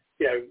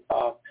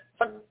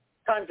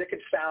 Sometimes it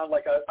could sound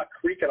like a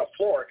creak in a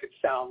floor. It could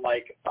sound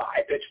like a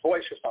high-pitched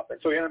voice or something.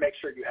 So you want to make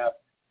sure you have,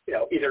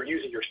 either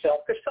using your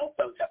cell, because cell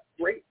phones have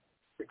great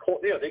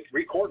record. They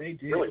record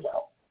really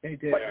well. They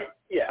do.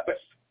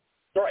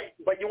 But,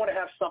 but you want to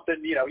have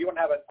something. You want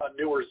to have a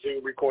newer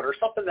Zoom recorder,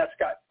 something that's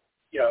got,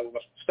 a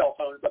cell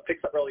phone that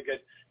picks up really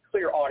good.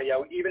 Clear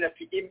audio, even if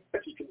you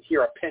can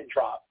hear a pin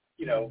drop,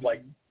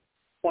 like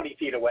 20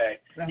 feet away,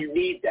 you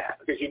need that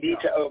because you need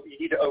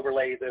to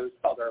overlay those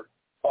other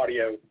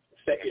audio.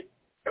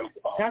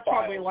 That's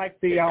why we like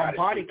the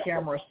body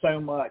cameras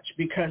so much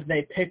because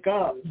they pick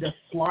up the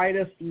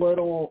slightest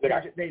little.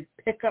 They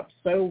pick up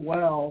so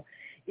well.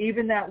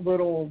 Even that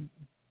little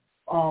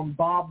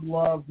Bob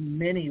Love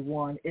Mini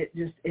one,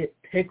 it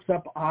picks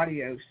up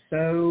audio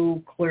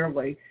so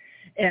clearly.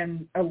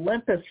 And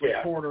Olympus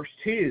recorders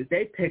too,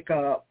 they pick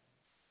up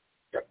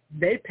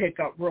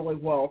really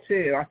well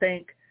too. I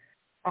think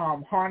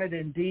Haunted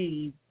and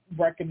D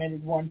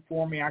recommended one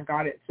for me. I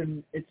got it's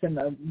in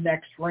the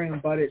next room,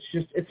 but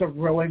it's a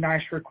really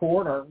nice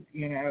recorder,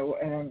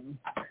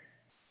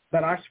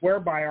 but I swear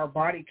by our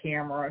body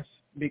cameras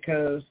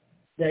because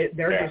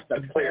they're just the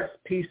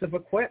best piece of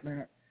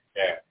equipment.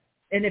 Yeah.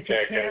 And if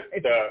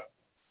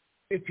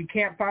you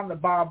can't find the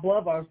Bob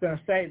Love, I was going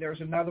to say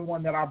there's another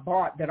one that I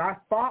bought that I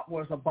thought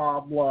was a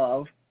Bob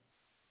Love,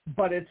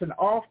 but it's an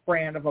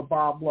off-brand of a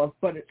Bob Love,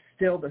 but it's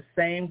still the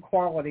same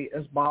quality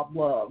as Bob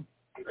Love.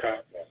 Okay.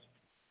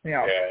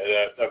 Yeah.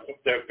 Yeah.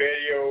 The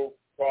video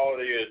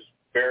quality is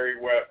very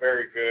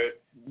good,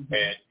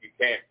 and you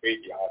can't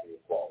beat the audio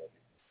quality.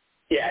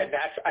 Yeah, and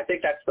I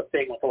think that's the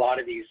thing with a lot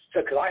of these.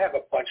 Because I have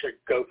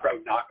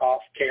GoPro knockoff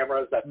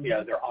cameras that they're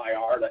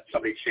IR, that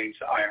somebody changed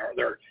to IR.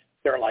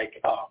 They're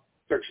like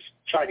they're just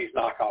Chinese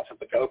knockoffs of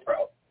the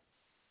GoPro.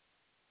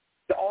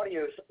 The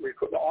audio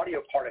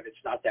part of it's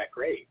not that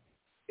great.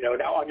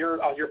 Now on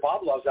your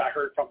Bob Loves, I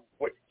heard from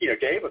what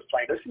Dave was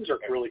playing. Those things are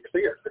really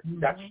clear.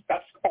 That's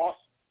awesome.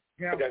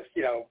 Yeah. Because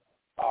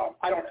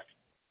I don't.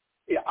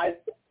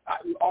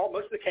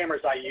 Most of the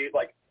cameras I use,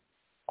 like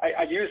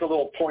I use a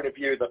little point of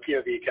view, the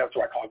POV cameras,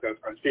 what I call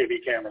GoPros,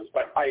 POV cameras,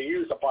 but I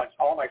use a bunch.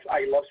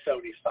 I love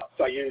Sony stuff,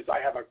 so I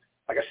have a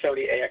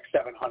Sony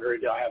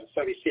AX700, I have a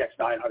Sony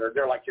CX900.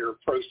 They're like your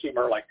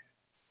prosumer like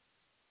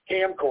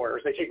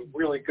camcorders. They take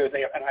really good.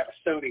 And I have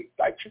a Sony.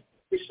 I have two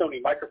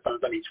Sony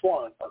microphones on each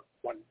one, or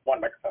one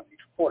microphone each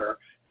quarter,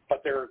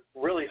 but they're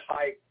really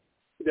high.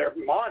 They're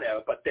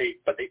mono, but they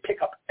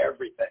pick up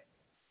everything.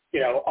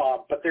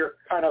 But they're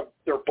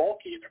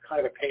bulky and they're kind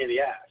of a pain in the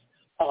ass.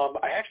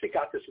 I actually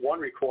got this one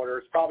recorder.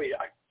 It's probably,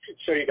 I should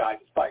show you guys.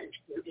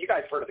 You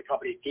guys heard of the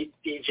company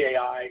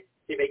DJI?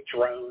 They make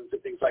drones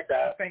and things like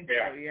that. I think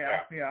so,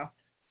 yeah.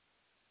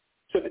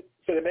 So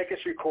they make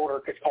this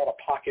recorder. It's called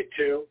a Pocket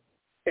 2.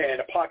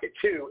 And a Pocket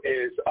 2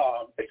 is,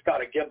 it's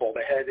got a gimbal.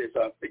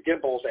 The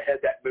gimbal is a head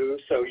that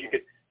moves. So you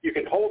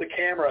can hold the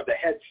camera. The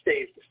head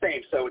stays the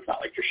same. So it's not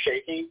like you're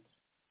shaking.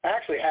 I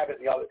actually have it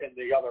in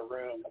the other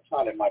room. It's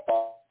not in my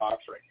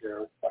box right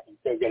here. I can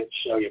go get it and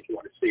show you if you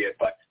want to see it.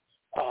 But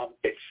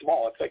it's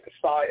small. It's like the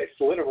size. It's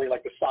literally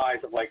like the size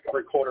of like a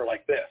recorder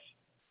like this,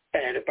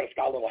 but it's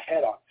got a little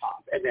head on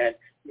top. And then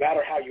no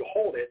matter how you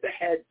hold it, the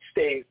head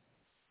stays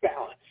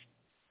balanced,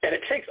 and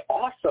it takes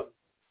awesome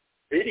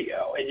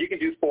video. And you can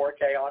do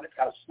 4K on it. It's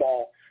got a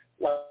small,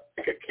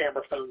 like a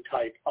camera phone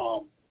type,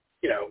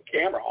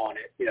 camera on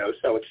it.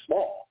 So it's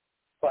small.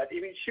 But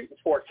even shooting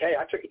 4K,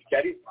 I took it to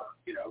Gettysburg,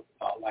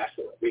 last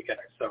weekend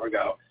or so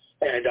ago,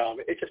 and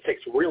it just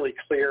takes really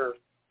clear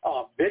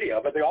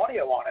video. But the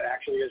audio on it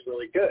actually is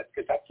really good,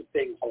 because that's the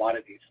thing with a lot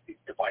of these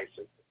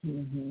devices,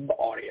 the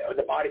audio,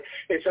 the body.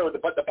 And so,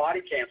 but the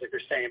body cams, like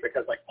you're saying,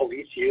 because like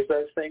police use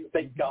those things,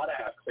 they gotta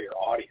have clear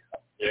audio.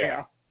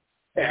 Yeah.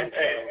 And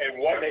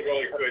one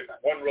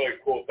really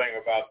cool thing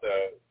about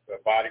the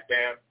body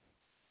cam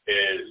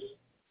is,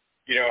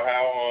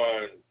 how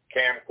on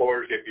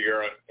camcorders, if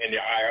you're in the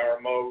IR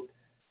mode,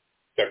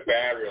 the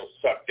battery will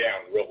suck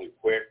down really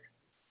quick,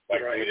 like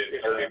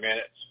within 30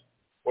 minutes.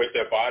 With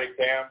the body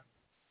cam,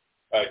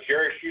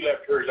 Jerry, she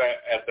left hers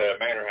at the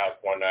Manor House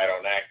one night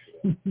on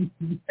accident,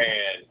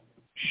 and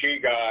she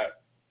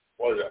got,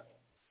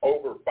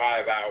 over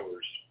 5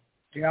 hours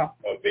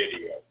of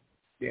video.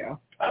 Yeah.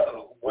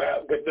 Oh,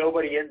 well, with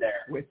nobody in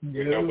there. With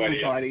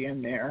nobody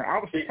in there. I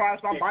was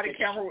surprised my body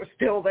camera was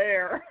still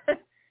there.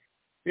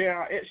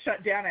 Yeah, it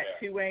shut down at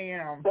 2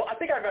 a.m. Well, I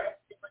think I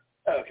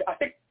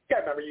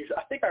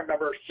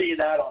remember seeing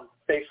that on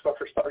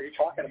Facebook or something. Are you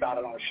talking about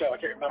it on a show? I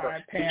can't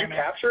remember. Did you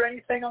capture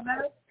anything on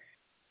that?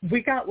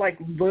 We got like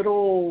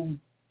little,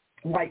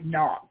 like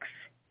knocks.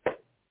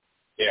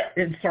 Yeah.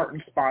 In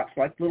certain spots,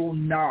 like little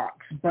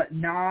knocks, but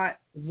not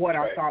what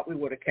I thought we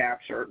would have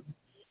captured.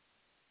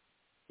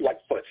 Like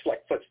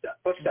footsteps.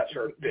 Footsteps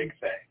are a big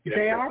thing.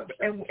 They are,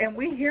 and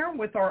we hear them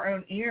with our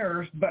own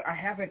ears, but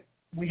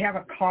we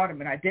haven't caught them,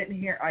 and I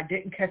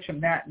didn't catch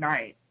them that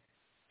night.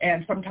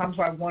 And sometimes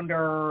I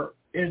wonder,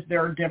 is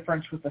there a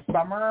difference with the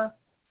summer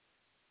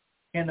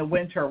and the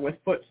winter with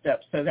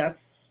footsteps? So that's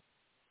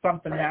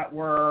something that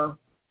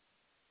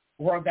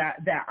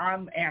that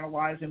I'm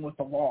analyzing with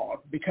the log,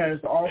 because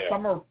all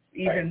summer,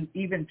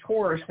 even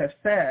tourists have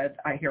said,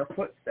 I hear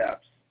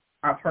footsteps.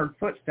 I've heard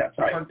footsteps.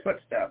 I've heard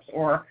footsteps.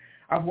 Or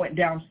I've went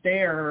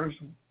downstairs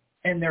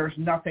and there's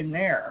nothing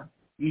there.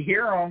 You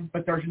hear them,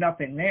 but there's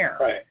nothing there.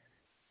 Right.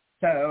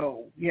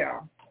 So,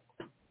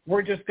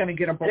 we're just going to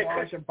get a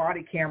barrage of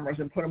body cameras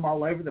and put them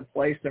all over the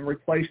place and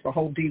replace the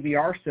whole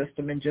DVR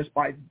system, and just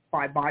by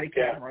body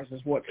cameras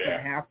is what's going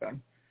to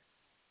happen.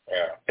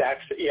 Yeah.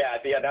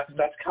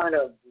 That's kind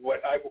of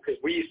what because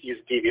we used to use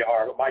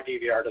DVR, but my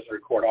DVR doesn't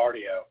record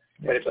audio,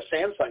 but it's a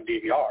Samsung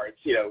DVR. It's,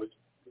 it's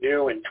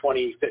new in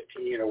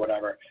 2015 or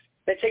whatever.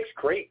 It takes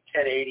great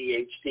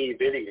 1080 HD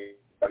video.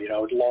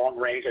 It's long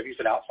range. I've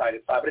used it outside,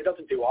 but it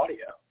doesn't do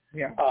audio.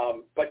 Yeah.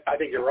 But I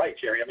think you're right,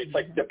 Jerry. I mean, it's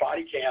like the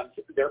body cams,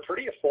 they're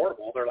pretty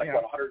affordable. They're like, $160,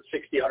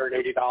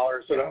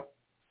 $180. So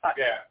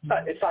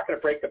it's not going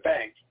to break the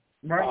bank.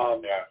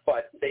 Right.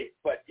 But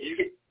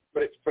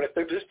if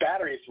this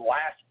batteries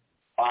last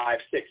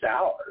 5-6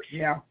 hours.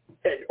 Yeah.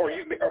 Can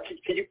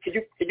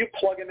you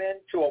plug them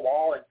into a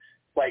wall and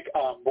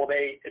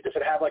does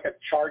it have like a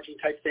charging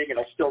type thing and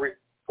it'll still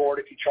record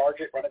if you charge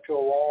it, run it to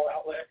a wall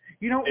outlet?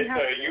 It's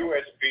a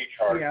USB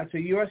charger. Yeah, it's a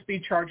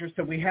USB charger.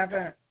 So we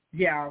haven't.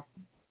 Yeah.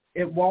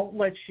 It won't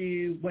let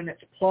you, when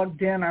it's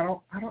plugged in, I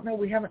don't know,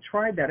 we haven't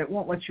tried that. It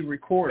won't let you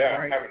record,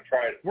 right? I haven't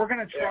tried it. We're going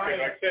to try it.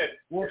 Like I said,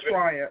 we'll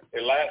try it.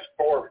 It lasts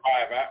 4 or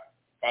 5 hours,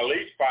 at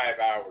least 5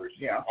 hours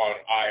on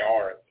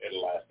IR.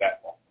 It'll last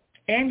that long.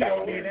 And you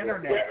don't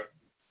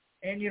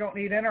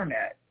need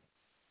internet.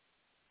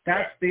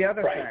 That's the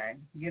other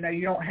thing. You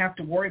don't have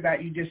to worry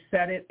about it. You just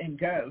set it and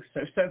go.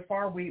 So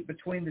far,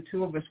 between the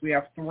two of us, we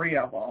have 3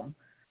 of them.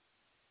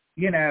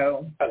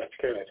 Oh, that's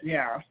good.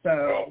 Yeah,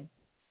 so.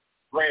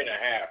 Well, 3.5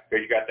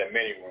 because you got the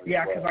mini one.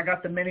 Yeah, because I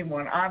got the mini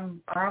one. I'm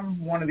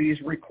one of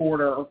these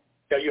recorder.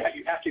 Yeah, you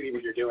have to be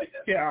when you're doing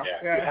this. Yeah.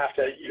 You have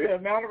to. The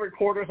amount of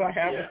recorders I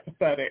have is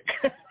pathetic.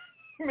 I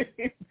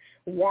mean,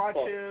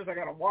 watches. I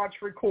got a watch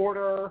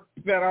recorder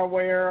that I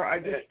wear. I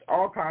just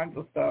all kinds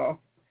of stuff.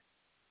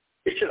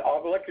 You should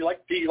all like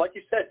you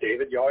said,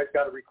 David. You always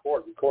got to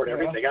record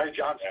everything. I know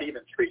John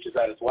Stevens preaches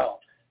that as well.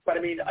 But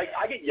I mean,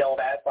 I get yelled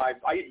at by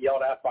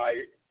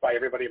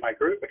everybody in my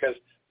group because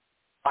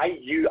I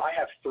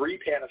have 3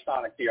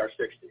 Panasonic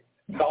DR60.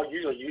 So I'll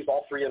usually use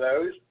all 3 of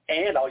those,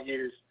 and I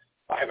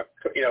have a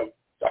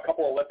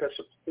couple of Olympus,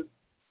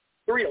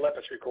 3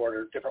 Olympus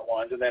recorders, different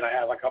ones, and then I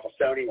have a couple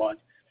Sony ones.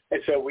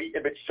 And so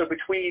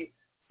between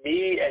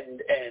me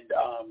and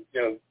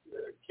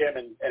Kim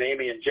and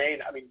Amy and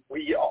Jane, I mean,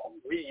 we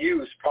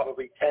use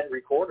probably 10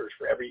 recorders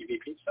for every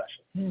EVP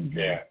session. Mm-hmm.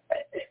 Yeah.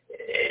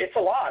 It's a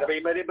lot. I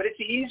mean, but it's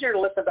easier to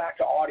listen back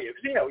to audio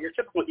because, your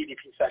typical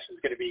EVP session is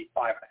going to be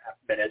 5.5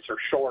 minutes or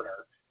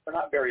shorter. They're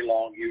not very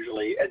long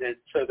usually. And then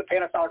so the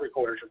Panasonic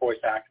recorders are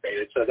voice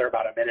activated, so they're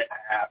about 1.5 minutes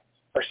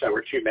or so,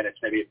 or 2 minutes,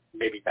 maybe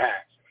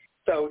max.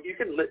 So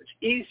it's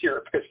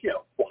easier because,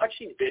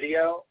 watching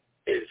video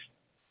is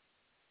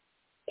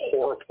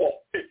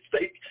horrible.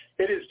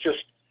 It is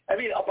just, I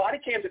mean, a body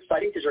cam is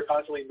exciting because you're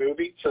constantly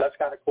moving, so that's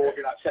kind of cool if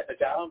you're not setting it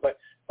down. But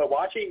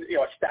watching,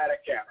 a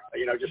static camera,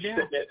 just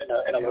sitting it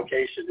in a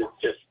location,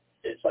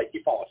 it's like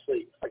you fall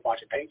asleep. It's like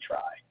watching paint dry.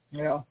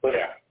 Yeah. But,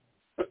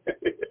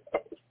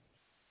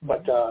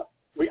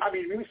 we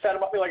set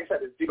them up. Like I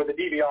said, with the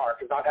DVR,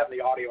 because not having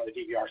the audio on the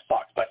DVR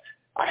sucks. But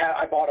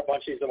I bought a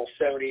bunch of these little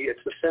Sony.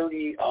 It's the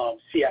Sony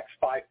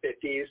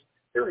CX550s.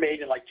 They were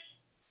made in like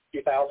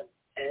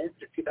 2010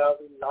 to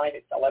 2009,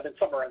 11,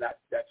 somewhere in that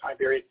time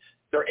period.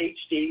 They're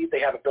HD. They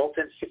have a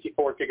built-in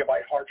 64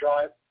 gigabyte hard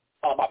drive.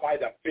 I buy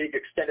the big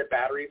extended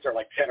batteries. They're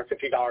like $10 or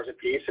 $15 a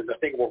piece, and the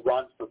thing will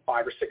run for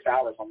 5 or 6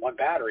 hours on one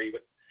battery.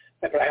 But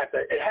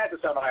it has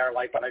its own IR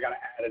light, but I got to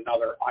add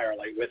another IR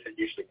light with it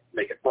usually to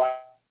make it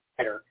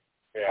brighter.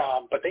 Yeah.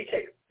 But they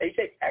take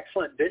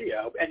excellent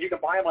video, and you can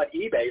buy them on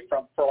eBay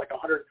for like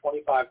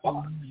 $125.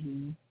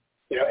 Mm-hmm.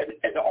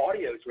 And the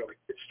audio is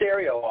it's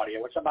stereo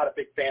audio, which I'm not a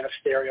big fan of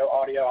stereo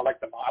audio. I like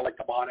the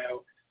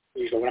mono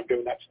usually when I'm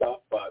doing that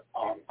stuff. But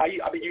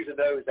I've been using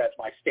those as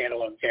my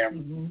standalone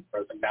camera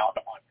rather than mount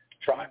them on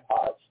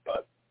tripods.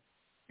 But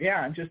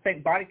yeah, and just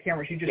think body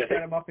cameras. You just set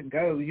them up and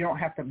go. You don't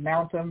have to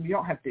mount them. You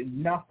don't have to do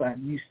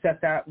nothing. You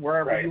set that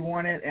wherever you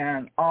want it,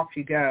 and off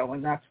you go.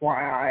 And that's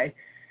why I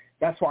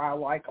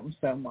like them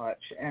so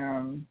much.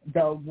 And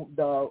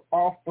the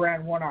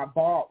off-brand one I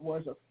bought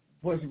was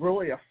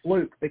really a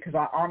fluke because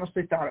I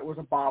honestly thought it was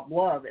a Bob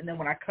Love. And then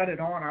when I cut it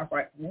on, I was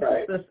like,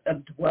 what is this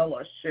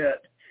Abdwella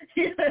shit?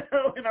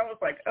 And I was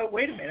like, oh,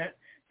 wait a minute.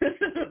 This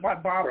isn't my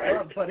Bob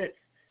Love, but it's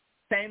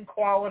same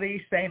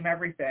quality, same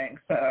everything.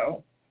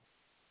 So.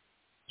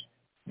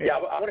 Yeah,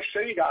 I want to show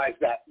you guys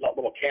that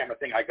little camera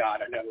thing I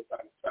got. I know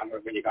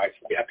when you guys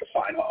have to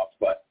sign off,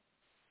 but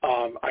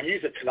I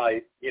use it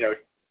tonight,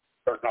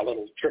 for my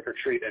little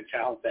trick-or-treat in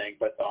town thing,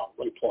 but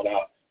let me pull it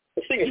out.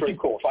 This thing is really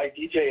cool. It's by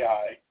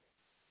DJI,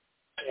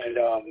 and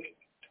I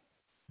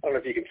don't know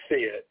if you can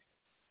see it.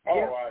 I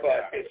don't know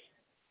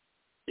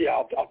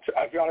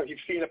if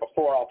you've seen it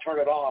before. I'll turn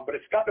it on, but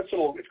it's got this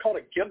it's called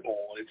a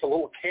gimbal. It's a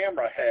little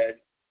camera head.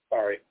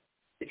 Sorry.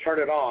 You turn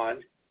it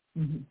on.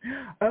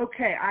 Mm-hmm.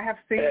 Okay, I have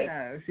seen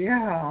those.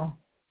 Yeah.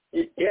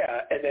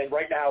 Yeah, and then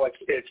right now it's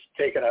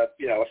taking a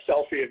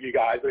selfie of you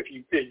guys. But if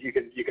you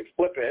can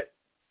flip it,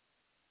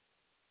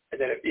 and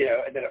then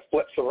it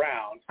flips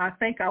around. I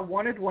think I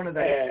wanted one of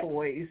those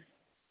toys.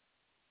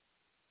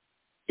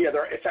 Yeah,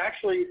 it's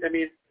actually. I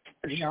mean,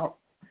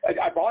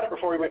 I bought it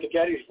before we went to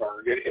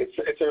Gettysburg.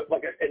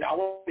 And I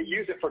want to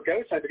use it for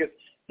ghost hunting because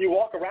you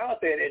walk around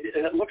with it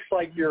and it looks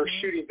like you're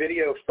shooting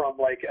video from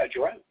like a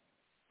drone.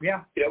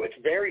 Yeah. It's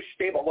very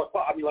stable. Look,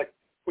 I mean, like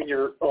when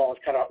you're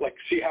it's kind of like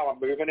see how I'm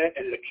moving it,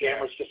 and the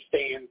camera's just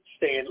staying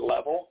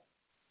level.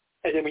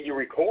 And then when you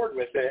record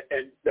with it,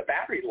 and the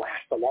battery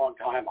lasts a long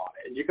time on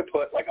it, and you can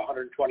put like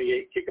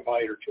 128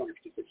 gigabyte or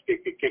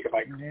 256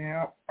 gigabyte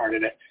card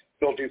in it.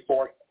 It'll do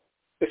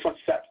This one's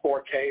set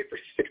 4K for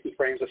 60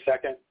 frames a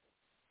second.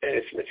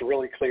 And it's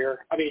really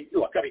clear. I mean,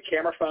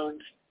 camera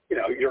phones.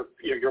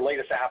 Your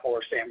latest Apple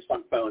or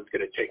Samsung phone is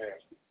going to take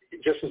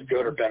just as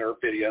good or better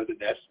video than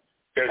this.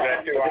 Does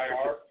that do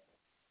IR?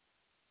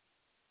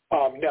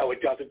 No, it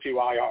doesn't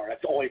do IR.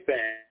 That's the only thing.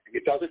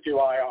 It doesn't do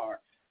IR.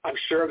 I'm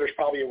sure there's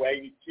probably a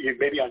way.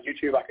 Maybe on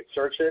YouTube I could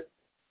search it.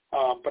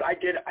 But I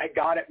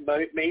got it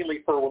mainly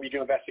for when we do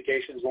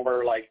investigations. When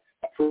we're like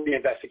through the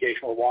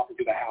investigation, we're walking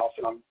through the house,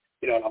 and I'm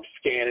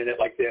scanning it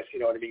like this. You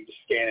know what I mean?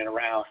 Just scanning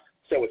around.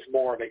 So it's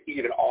more of an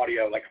even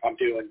audio. Like if I'm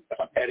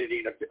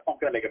editing, I'm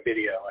going to make a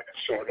video, like a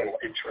short little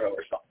intro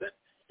or something.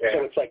 Yeah.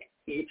 So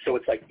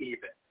it's like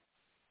even.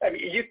 I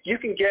mean, you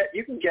can get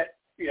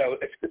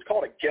it's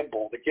called a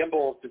gimbal. The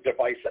gimbal is the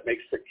device that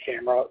makes the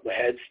camera, the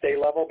head stay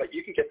level, but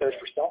you can get those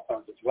for cell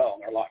phones as well,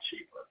 and they're a lot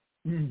cheaper.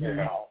 Mm-hmm.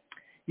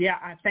 Yeah,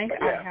 I think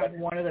I have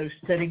one of those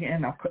sitting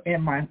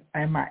in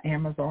my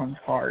Amazon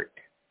cart.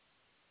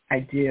 I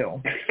do.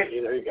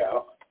 There you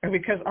go.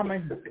 Because I'm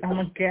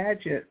a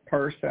gadget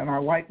person. I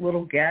like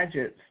little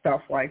gadget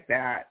stuff like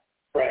that.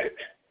 Right.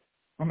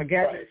 I'm a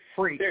gadget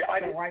freak, Dude,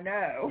 so I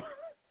know.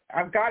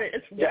 I've got it.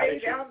 It's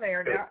way down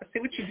there now.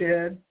 See what you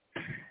did.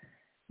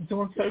 I'm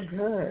doing so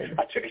good.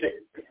 I took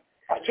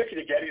you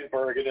to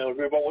Gettysburg, and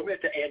we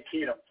went to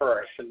Antietam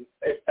first. And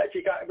have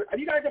you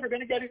guys ever been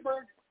to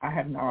Gettysburg? I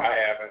have not. I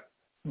haven't.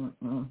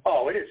 Mm-mm.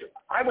 Oh, it is.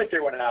 I went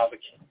there when I was a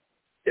kid.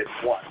 It's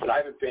once, but I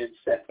haven't been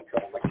since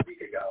until like a week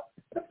ago.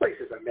 That place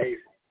is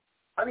amazing.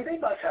 I mean, they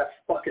must have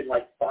fucking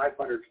like 500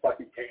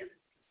 fucking cannons.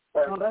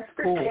 Oh, that's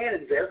cool. There's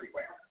cannons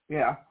everywhere.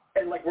 Yeah.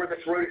 And like where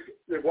this road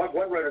is, one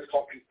road is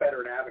called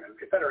Confederate Avenue.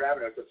 Confederate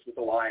Avenue is just with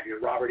the line. You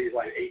know, Robert E.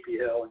 like AP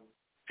Hill, and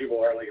people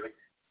are like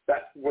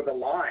that's where the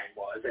line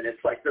was. And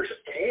it's like there's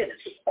just cannons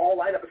just all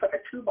lined up. It's like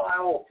a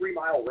 2-mile,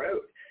 3-mile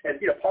road. And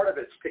you know, part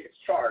of it's tickets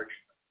charged,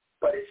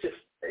 but it's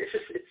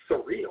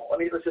surreal. I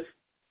mean, it was just.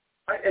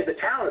 And the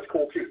town is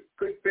cool too.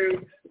 Good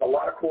food, a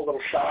lot of cool little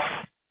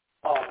shops.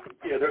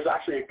 You know, there's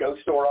actually a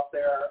ghost store up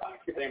there. I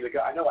forget the name of the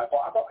guy. I know I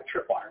bought my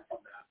tripwire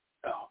from that.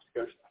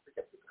 Ghost, I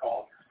forget what it's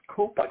called.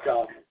 Cool. But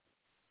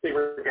they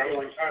were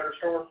ghost hunter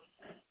store.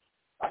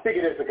 I think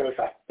it is a ghost.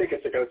 I think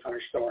it's a ghost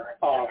hunter store.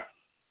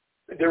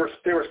 There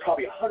was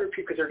probably 100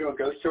 people because they're doing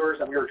ghost tours,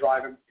 and we were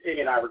driving.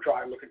 Amy and I were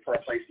driving, looking for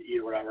a place to eat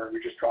or whatever. And we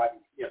were just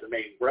driving, you know, the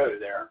main road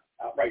there,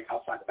 right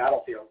outside the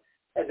battlefield,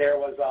 and there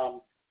was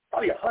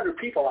probably 100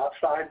 people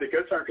outside the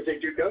ghost hunter because they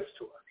do ghost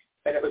tours,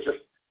 and it was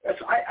just.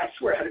 I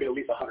swear it had to be at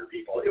least 100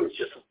 people. It was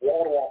just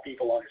wall-to-wall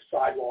people on the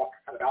sidewalk,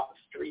 kind of out in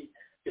the street,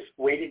 just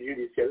waiting to do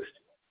these ghost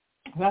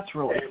tours. That's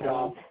really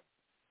cool.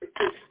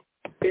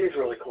 It is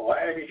really cool.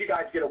 I mean, if you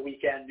guys get a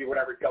weekend, do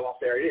whatever, go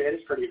up there. It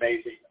is pretty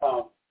amazing.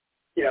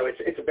 You know,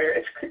 it's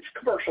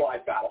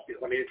commercialized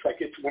battlefield. I mean, it's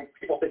when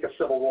people think of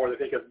Civil War,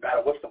 they think of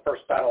battle. What's the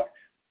first battle?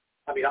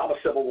 I mean, I'm a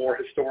Civil War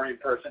historian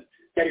person.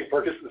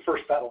 Gettysburg is the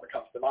first battle that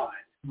comes to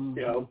mind. Mm-hmm.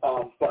 You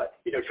know,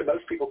 but you know, to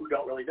most people who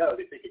don't really know,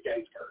 they think of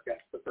Gettysburg.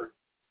 That's the first.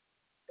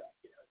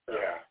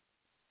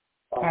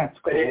 That's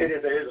cool. But it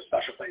is a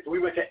special place. We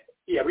went to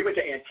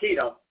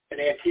Antietam,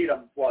 and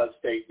Antietam was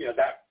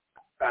that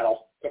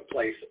battle took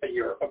place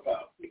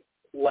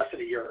less than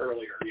a year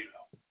earlier. You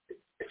know,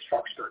 it's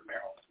Sharpsburg,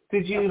 Maryland.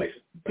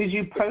 Did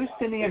you post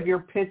any of your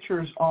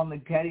pictures on the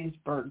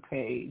Gettysburg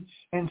page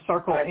and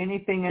circle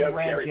anything in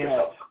red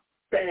yet?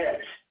 Banned.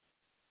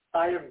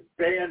 I am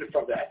banned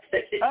from that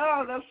page.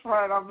 Oh, that's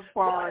right. I'm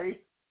sorry.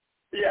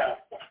 Yeah.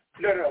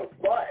 No.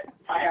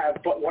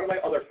 But one of my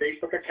other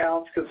Facebook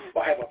accounts, because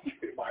I have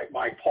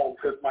my Paul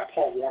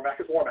Warmack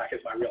is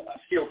my real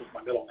last. Fields is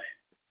my middle name.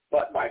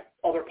 But my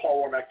other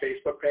Paul Warmack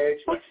Facebook page,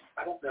 which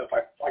I don't know if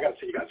I got to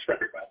see you guys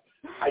friendly, but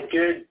I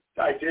did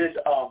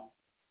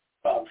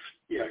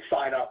you know,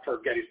 sign up for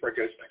Gettysburg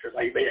Ghost Pictures.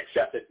 They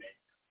accepted me.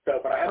 So,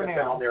 but I haven't been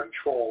on there and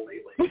troll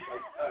lately.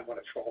 I want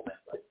to troll them.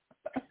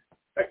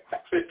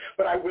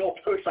 But I will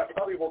post. I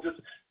probably will just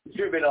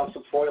zoom in on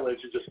some foliage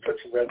and just put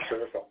some red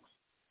circles.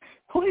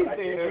 Please I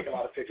do. Take a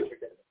lot of pictures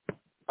again.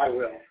 I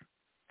will.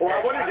 Well,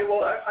 I want to do.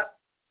 Well,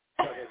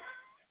 go ahead.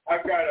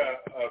 I've got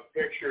a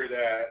picture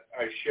that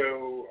I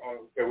show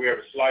that we have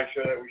a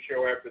slideshow that we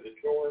show after the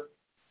tour,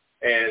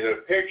 and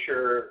a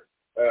picture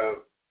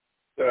of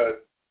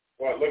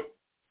what looked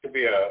to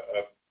be a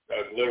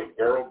little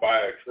girl by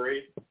a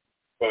tree,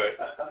 but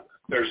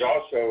there's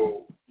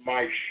also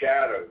my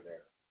shadow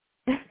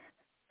there.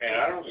 And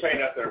I don't say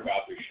nothing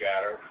about the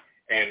shadow.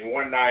 And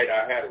one night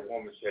I had a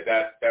woman say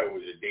that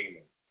was a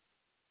demon.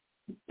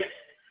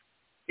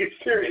 It's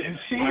serious. And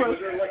she was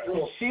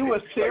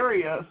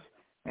serious.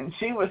 And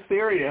she was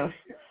serious.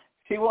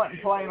 She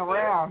wasn't playing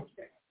around.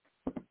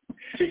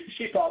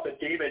 She thought the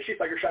demon. She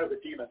thought your shadow was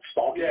a demon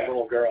stalking the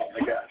little girl.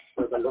 I guess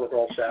with the little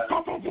girl's shadow.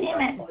 That's a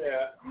demon.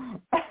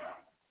 Yeah.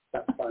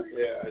 That's funny.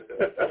 Yeah.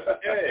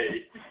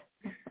 Hey.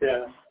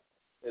 Yeah.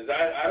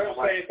 I don't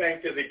say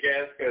anything to the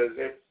guests because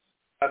it's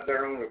not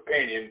their own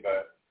opinion, but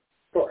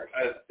of course.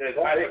 I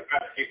try to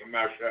keep my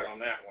mouth shut on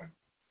that one.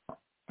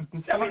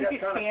 I mean,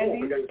 that's kind of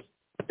cool because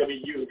I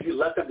mean, you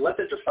let them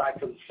decide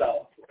for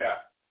themselves.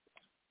 Yeah.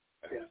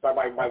 Yeah.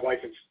 My wife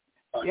is.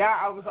 Yeah,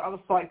 I was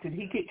like, did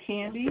he get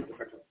candy?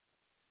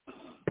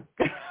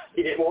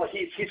 He did. Well,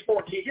 he's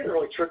 14. He didn't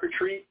really trick or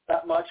treat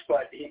that much,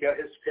 but he got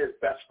his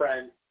best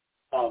friend.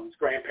 His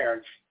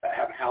grandparents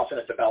have a house in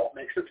a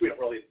development. Since we don't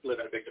really live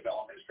in a big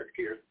development as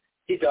trick-or-treaters,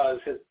 he does.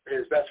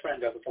 His best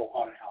friend does a full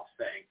haunted house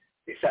thing.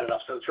 They set it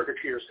up so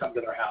trick-or-treaters come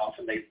to their house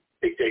and they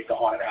dig the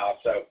haunted house.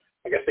 So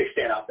I guess they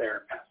stand out there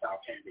and pass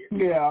out candy.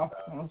 Yeah,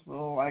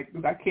 like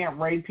I can't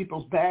raid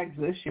people's bags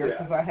this year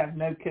because I have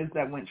no kids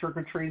that went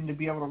trick-or-treating to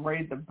be able to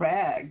raid the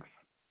bags.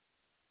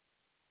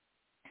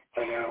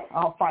 I know.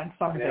 I'll find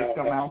some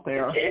victim out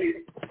there. The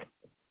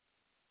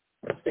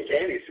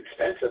candy's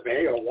expensive,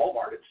 man. You go to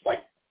Walmart, it's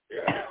like,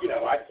 you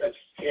know, I just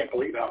can't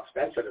believe how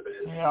expensive it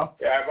is. Yeah.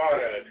 Yeah, I bought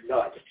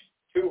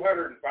a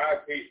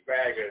 205-piece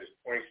bag at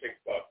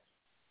 $26.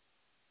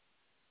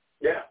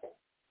 Yeah.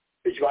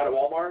 Did you buy it at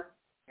Walmart?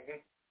 Mm-hmm.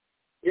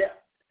 Yeah.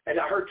 And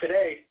I heard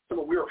today,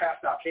 we were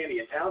passing out candy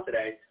in town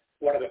today.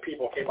 One of the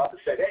people came up and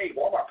said, "Hey,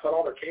 Walmart put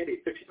all their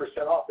candy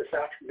 50% off this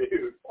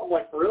afternoon." I'm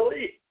like,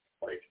 "Really?"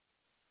 Like,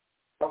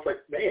 I was like,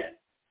 "Man,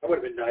 that would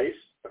have been nice."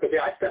 Because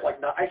I spent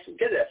like I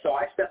did it, so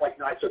I spent like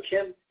nine. So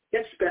Kim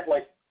spent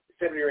like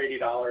 $70 or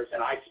 $80,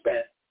 and I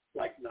spent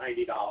like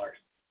 $90.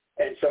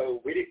 And so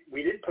we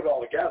didn't put it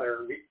all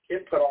together.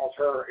 Kim put all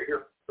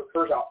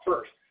hers out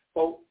first.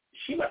 Well,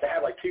 she must have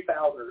had like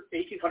 2,000 or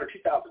 1,800,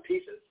 2,000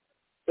 pieces.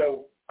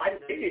 So I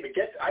didn't even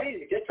get to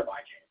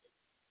my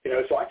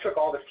candy. So I took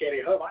all this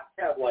candy home. I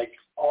have like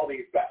all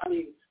these. I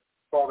mean,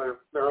 well,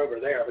 they're over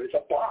there, but it's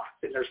a box,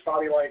 and there's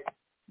probably like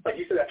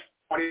you said, that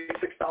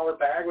 $26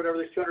 bag, whatever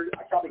these 200.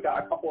 I probably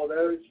got a couple of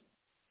those,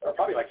 or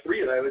probably like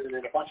 3 of those, and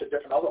then a bunch of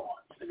different other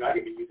ones. And I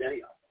didn't even use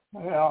any of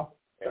them. Yeah.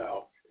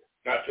 So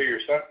not when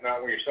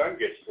your son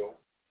gets to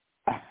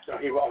them. So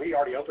he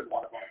already opened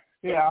one of them.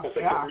 Yeah.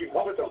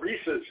 What was the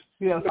Reese's?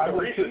 Yes, I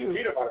would Reese's too.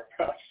 peanut butter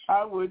cups.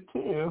 I would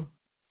too.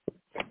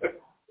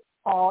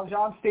 Oh,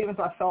 John Stevens,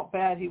 I felt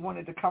bad. He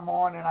wanted to come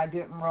on, and I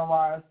didn't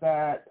realize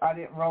that I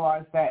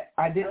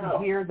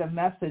didn't hear the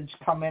message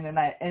come in,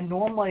 and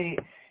normally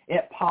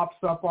it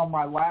pops up on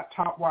my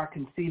laptop where I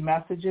can see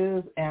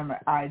messages, and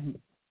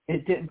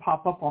it didn't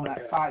pop up on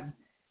that side,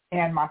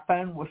 and my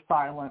phone was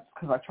silenced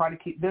because I try to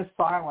keep this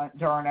silent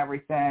during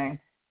everything,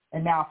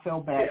 and now I feel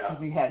bad because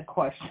he had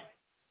questions.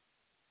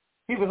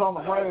 He was on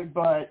the road,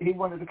 but he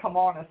wanted to come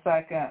on a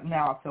second, and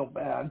now I feel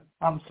bad.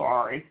 I'm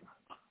sorry.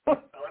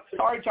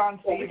 Sorry, John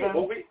Stevens.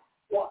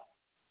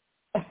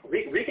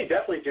 We can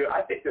definitely do.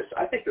 I think this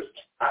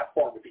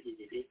platform with the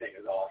EVP thing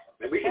is awesome,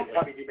 and we can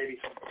probably do maybe.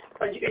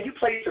 And you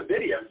play some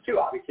videos too.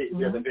 Obviously, you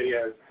do the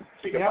videos,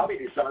 so you can probably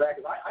do some of that.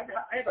 Because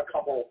I have a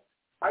couple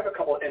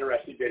of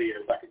interesting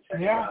videos I can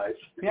send you guys.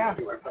 Yeah.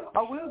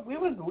 Oh, we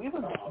would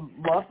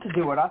love to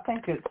do it. I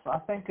think it's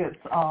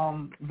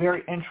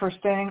very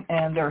interesting,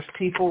 and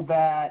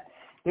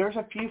there's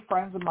a few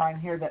friends of mine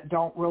here that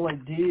don't really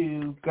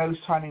do ghost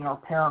hunting or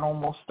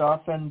paranormal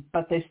stuff,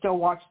 but they still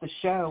watch the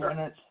show, and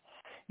it's,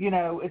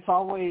 it's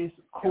always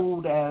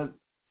cool to,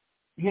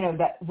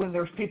 that when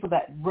there's people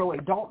that really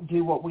don't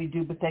do what we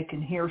do, but they can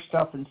hear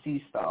stuff and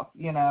see stuff,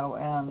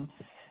 and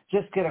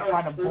just get a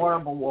kind of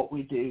blurb of what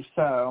we do.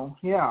 So,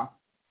 yeah.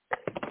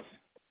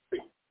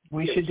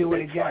 We should do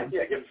it again.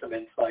 Yeah, give them some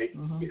insight,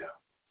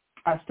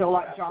 I still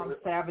like John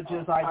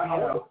Savage's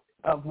idea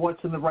of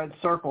what's in the red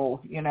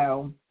circle, we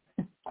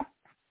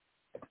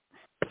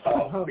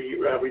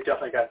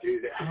definitely got to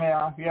do that.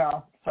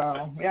 Yeah.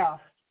 So, yeah,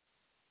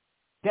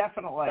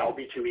 definitely. That would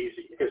be too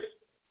easy.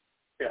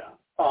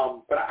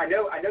 But I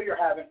know you're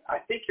having. I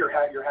think you're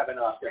having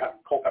us. You're having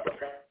Culpeper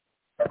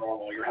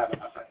Paranormal. You're having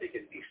us. I think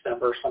in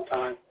December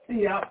sometime.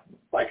 Yeah.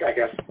 Like I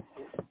guess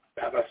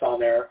have us on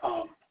there.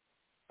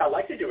 I'd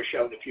like to do a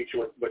show in the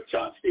future with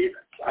John Stevens.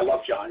 I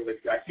love John. I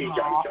see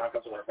John. John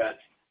comes to our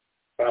events.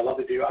 But I love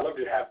to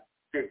have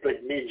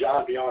me and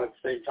John be on at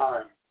the same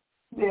time.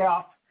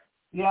 Yeah.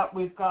 Yeah,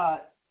 we've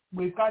got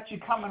you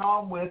coming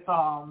on with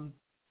Paranormal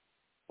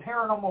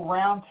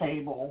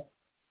Roundtable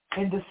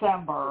in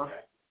December.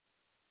 Okay.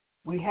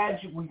 We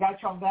got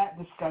you on that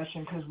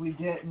discussion because we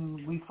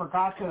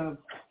forgot to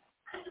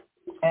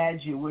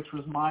add you, which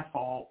was my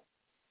fault.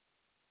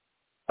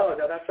 Oh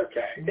no, that's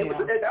okay.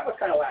 That was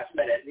kind of last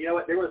minute. You know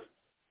what? You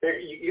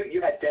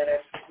had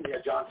Dennis, you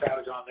had John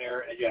Savage on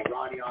there, and you had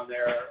Ronnie on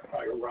there,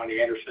 Ronnie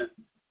Anderson,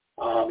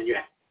 and you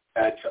had.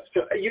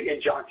 You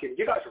and John, too,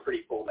 you guys were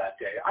pretty full that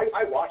day.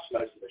 I watched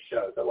most of the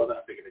shows. That wasn't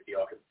a big of a deal.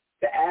 Cause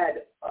to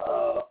add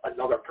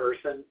another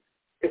person,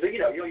 because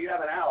you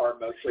have an hour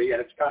mostly, and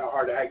it's kind of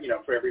hard to have,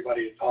 for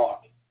everybody to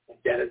talk. And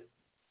Dennis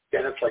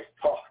likes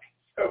to talk,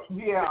 so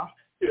yeah,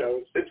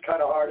 it's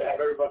kind of hard to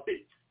have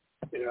everybody,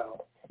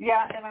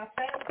 Yeah, and I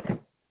think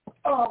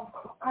I'm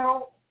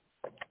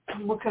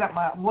looking at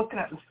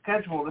the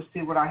schedule to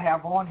see what I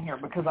have on here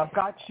because I've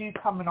got you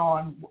coming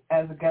on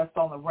as a guest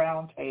on the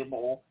round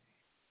table.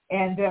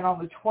 And then on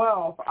the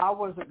 12th, I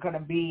wasn't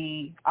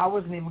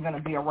even going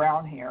to be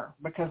around here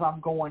because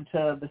I'm going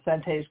to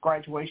Vicente's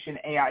graduation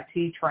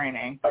AIT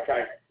training.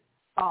 Okay.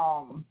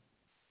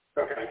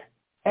 Okay.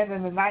 And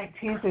then the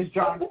 19th is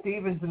John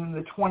Stevens, and then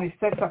the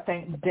 26th, I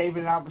think David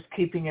and I was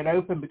keeping it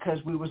open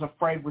because we was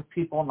afraid with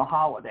people on the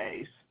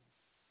holidays.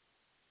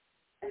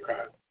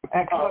 Okay.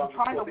 And I'm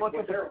trying to look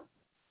at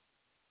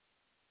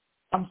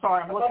I'm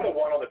sorry, I'm looking. I thought the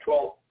one on the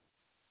 12th.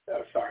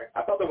 Oh, sorry.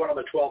 I thought the one on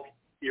the 12th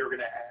you were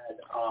going to add.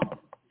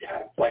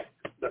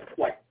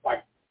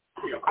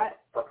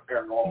 For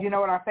paranormal. You know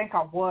what, I think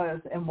I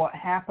was, and what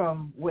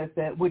happened with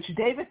it, which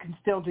David can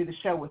still do the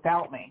show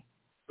without me.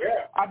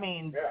 Yeah. I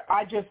mean,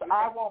 I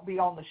won't be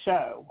on the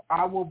show.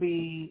 I will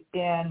be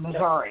in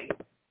Missouri.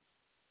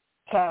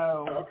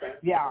 So,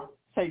 yeah.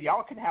 So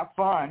y'all can have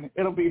fun.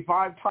 It'll be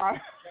vibe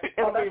time.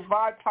 It'll be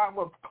vibe time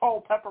with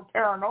Culpeper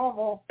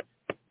Paranormal.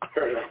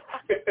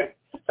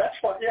 That's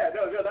fun. Yeah,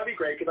 no, that'd be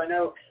great because I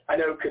know,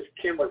 because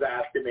Kim was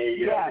asking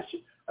me. I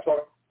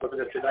thought looking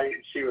at tonight,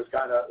 and she was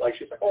kind of like,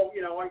 she's like, oh,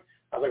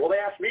 I was like, well, they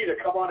asked me to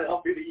come on and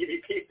help do the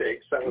EVP thing,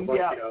 so it was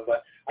like,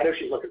 but I know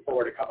she's looking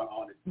forward to coming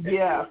on and doing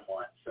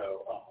one.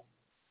 So,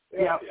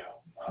 Yeah.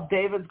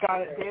 David's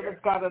got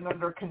it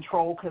under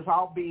control because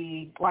I'll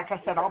be, like I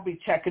said, I'll be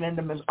checking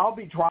into I'll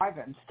be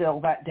driving still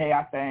that day,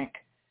 I think.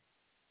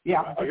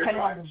 Yeah. Oh, you're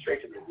driving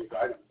straight to the new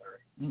items.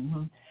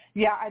 Mm-hmm.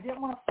 Yeah, I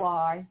didn't want to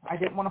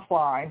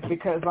fly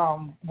because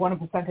one of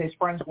Vicente's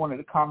friends wanted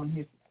to come, and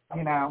he's,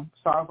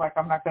 so I was like,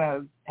 I'm not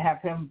going to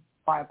have him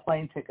buy a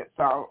plane ticket.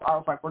 So I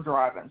was like, we're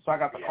driving. So I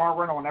got the car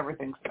rental and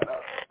everything set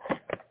up.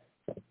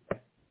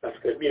 That's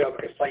good.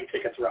 Because plane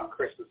tickets around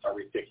Christmas are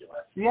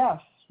ridiculous.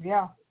 Yes,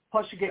 yeah.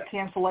 Plus you get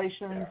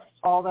cancellations,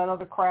 all that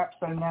other crap.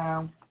 So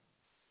no,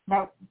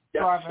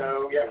 driving.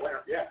 So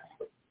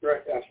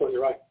right, absolutely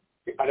right.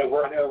 I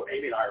know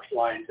Amy and I are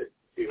flying to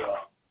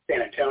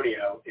San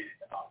Antonio in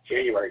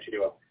January to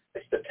do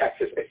it's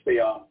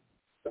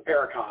the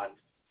Paracons.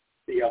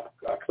 The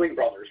Kling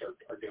brothers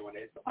are doing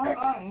it. Oh,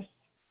 nice.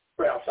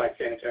 Right outside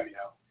San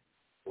Antonio.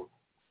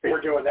 We're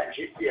doing that.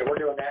 We're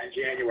doing that in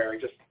January.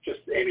 Just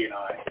Amy and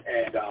I.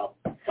 And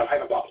but I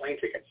haven't bought plane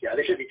tickets yet.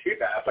 They shouldn't be too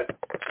bad. But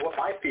what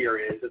my fear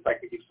is like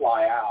if you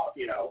fly out,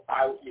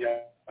 I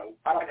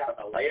don't have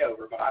a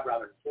layover, but I'd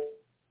rather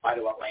fly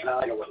to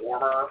Atlanta, it was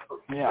warmer,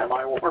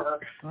 semi-warmer.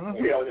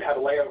 Mm-hmm. Have a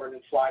layover and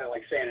then fly to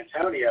like San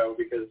Antonio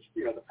because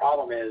the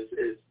problem is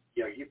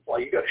you go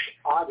to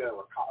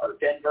Chicago or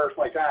Denver,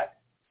 something like that.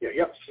 You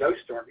have a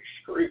snowstorm, you're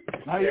screwed.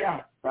 Oh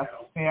yeah,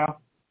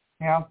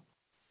 yeah.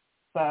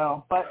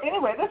 So, but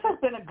anyway, this has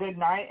been a good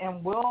night,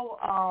 and we'll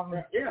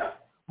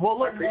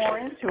look more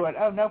into it.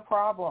 Oh, no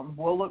problem.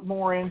 We'll look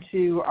more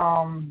into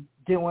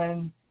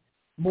doing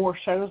more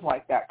shows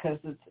like that because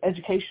it's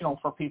educational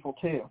for people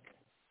too.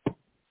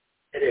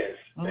 It is.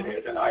 Mm-hmm. It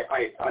is, and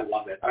I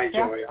love it. I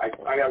enjoy it.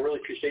 I really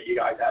appreciate you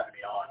guys having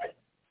me on.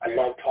 I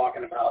love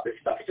talking about this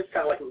stuff. It's just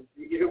kind of like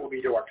even when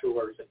we do our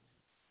tours and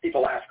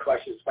people ask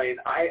questions.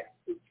 I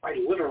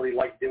literally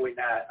like doing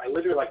that. I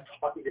literally like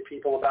talking to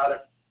people about it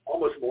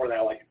almost more than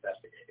I like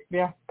investigating.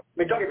 Yeah. I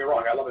mean, don't get me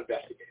wrong. I love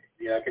investigating.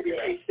 It can be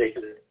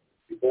painstaking and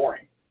be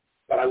boring,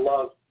 but I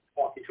love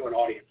talking to an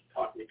audience,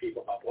 talking to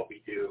people about what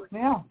we do.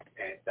 And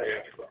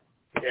that's fun.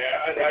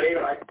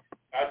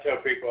 I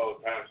tell people all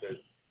the time, to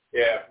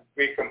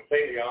be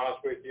completely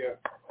honest with you,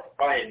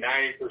 probably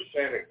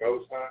 90% of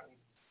ghost hunting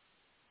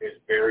is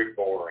very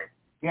boring.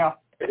 Yeah.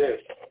 It is.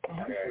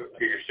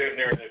 You're sitting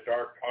there in the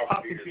dark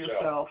talking to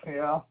yourself.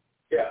 Yeah.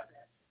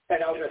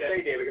 And I was going to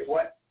say, David,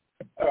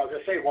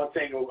 one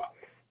thing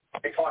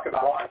I talk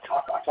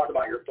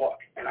about your book,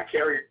 and I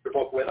carry your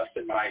book with us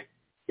in my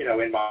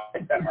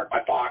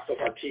box with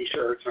our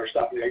T-shirts and our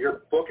stuff.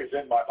 Your book is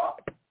in my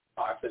box,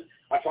 and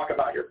I talk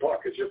about your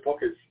book because your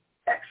book is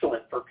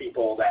excellent for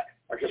people that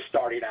are just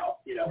starting out,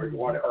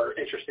 or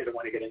interested and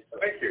want to get into it.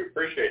 Thank you.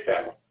 Appreciate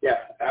that. Yeah,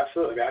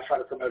 absolutely. I try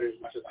to promote it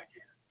as much as I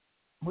can.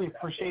 We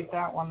appreciate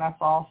that one.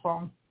 That's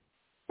awesome.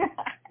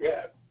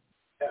 Yeah.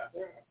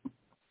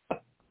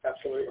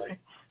 Absolutely.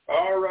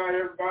 All right,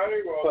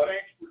 everybody. Well,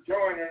 thanks for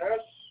joining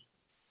us.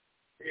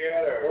 We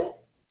had a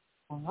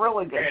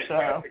really good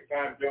fantastic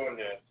time doing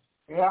this.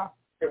 Yeah.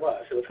 It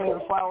was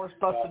cool. Flowers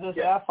busted his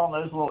ass on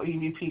those little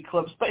EVP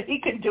clips, but he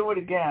can do it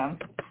again.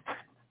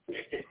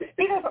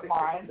 He doesn't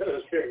mind.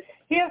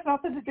 He has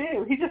nothing to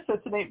do. He just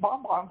sits and eats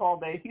bonbons all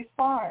day. He's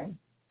fine.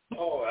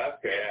 Oh,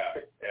 okay.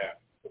 Yeah.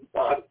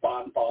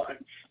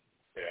 Bonbons.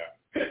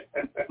 Yeah.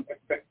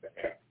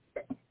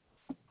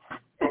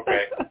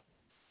 Okay.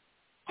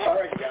 All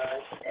right,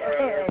 guys. All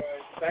right, everybody.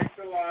 Thanks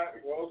a lot.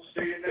 We'll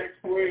see you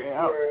next week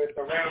at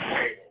the round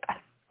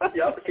table.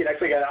 Yep. See you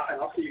next week, and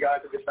I'll see you guys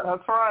at this time.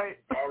 That's right.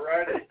 All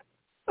righty.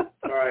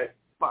 All right.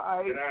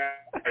 Bye. Good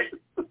night.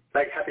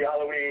 Thanks. Happy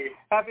Halloween.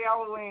 Happy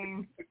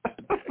Halloween.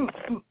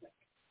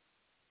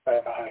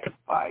 Bye.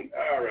 Bye.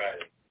 All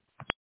right.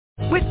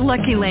 With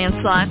Lucky Land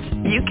Slots,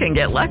 you can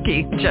get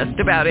lucky just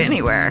about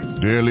anywhere.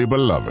 Dearly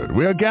beloved,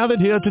 we are gathered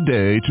here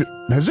today to...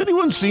 Has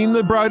anyone seen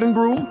the bride and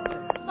groom?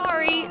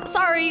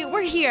 Sorry,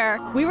 we're here.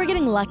 We were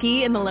getting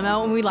lucky in the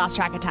limo and we lost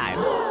track of time.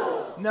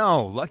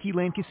 No, Lucky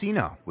Land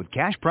Casino, with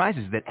cash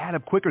prizes that add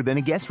up quicker than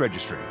a guest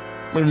registry.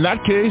 In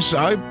that case,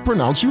 I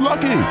pronounce you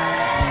lucky.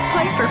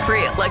 Play for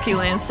free at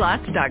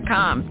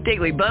LuckyLandSlots.com.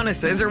 Daily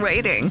bonuses are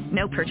waiting.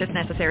 No purchase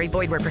necessary.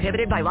 Void where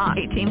prohibited by law.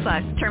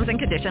 18+. Terms and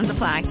conditions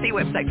apply. See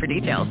website for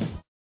details.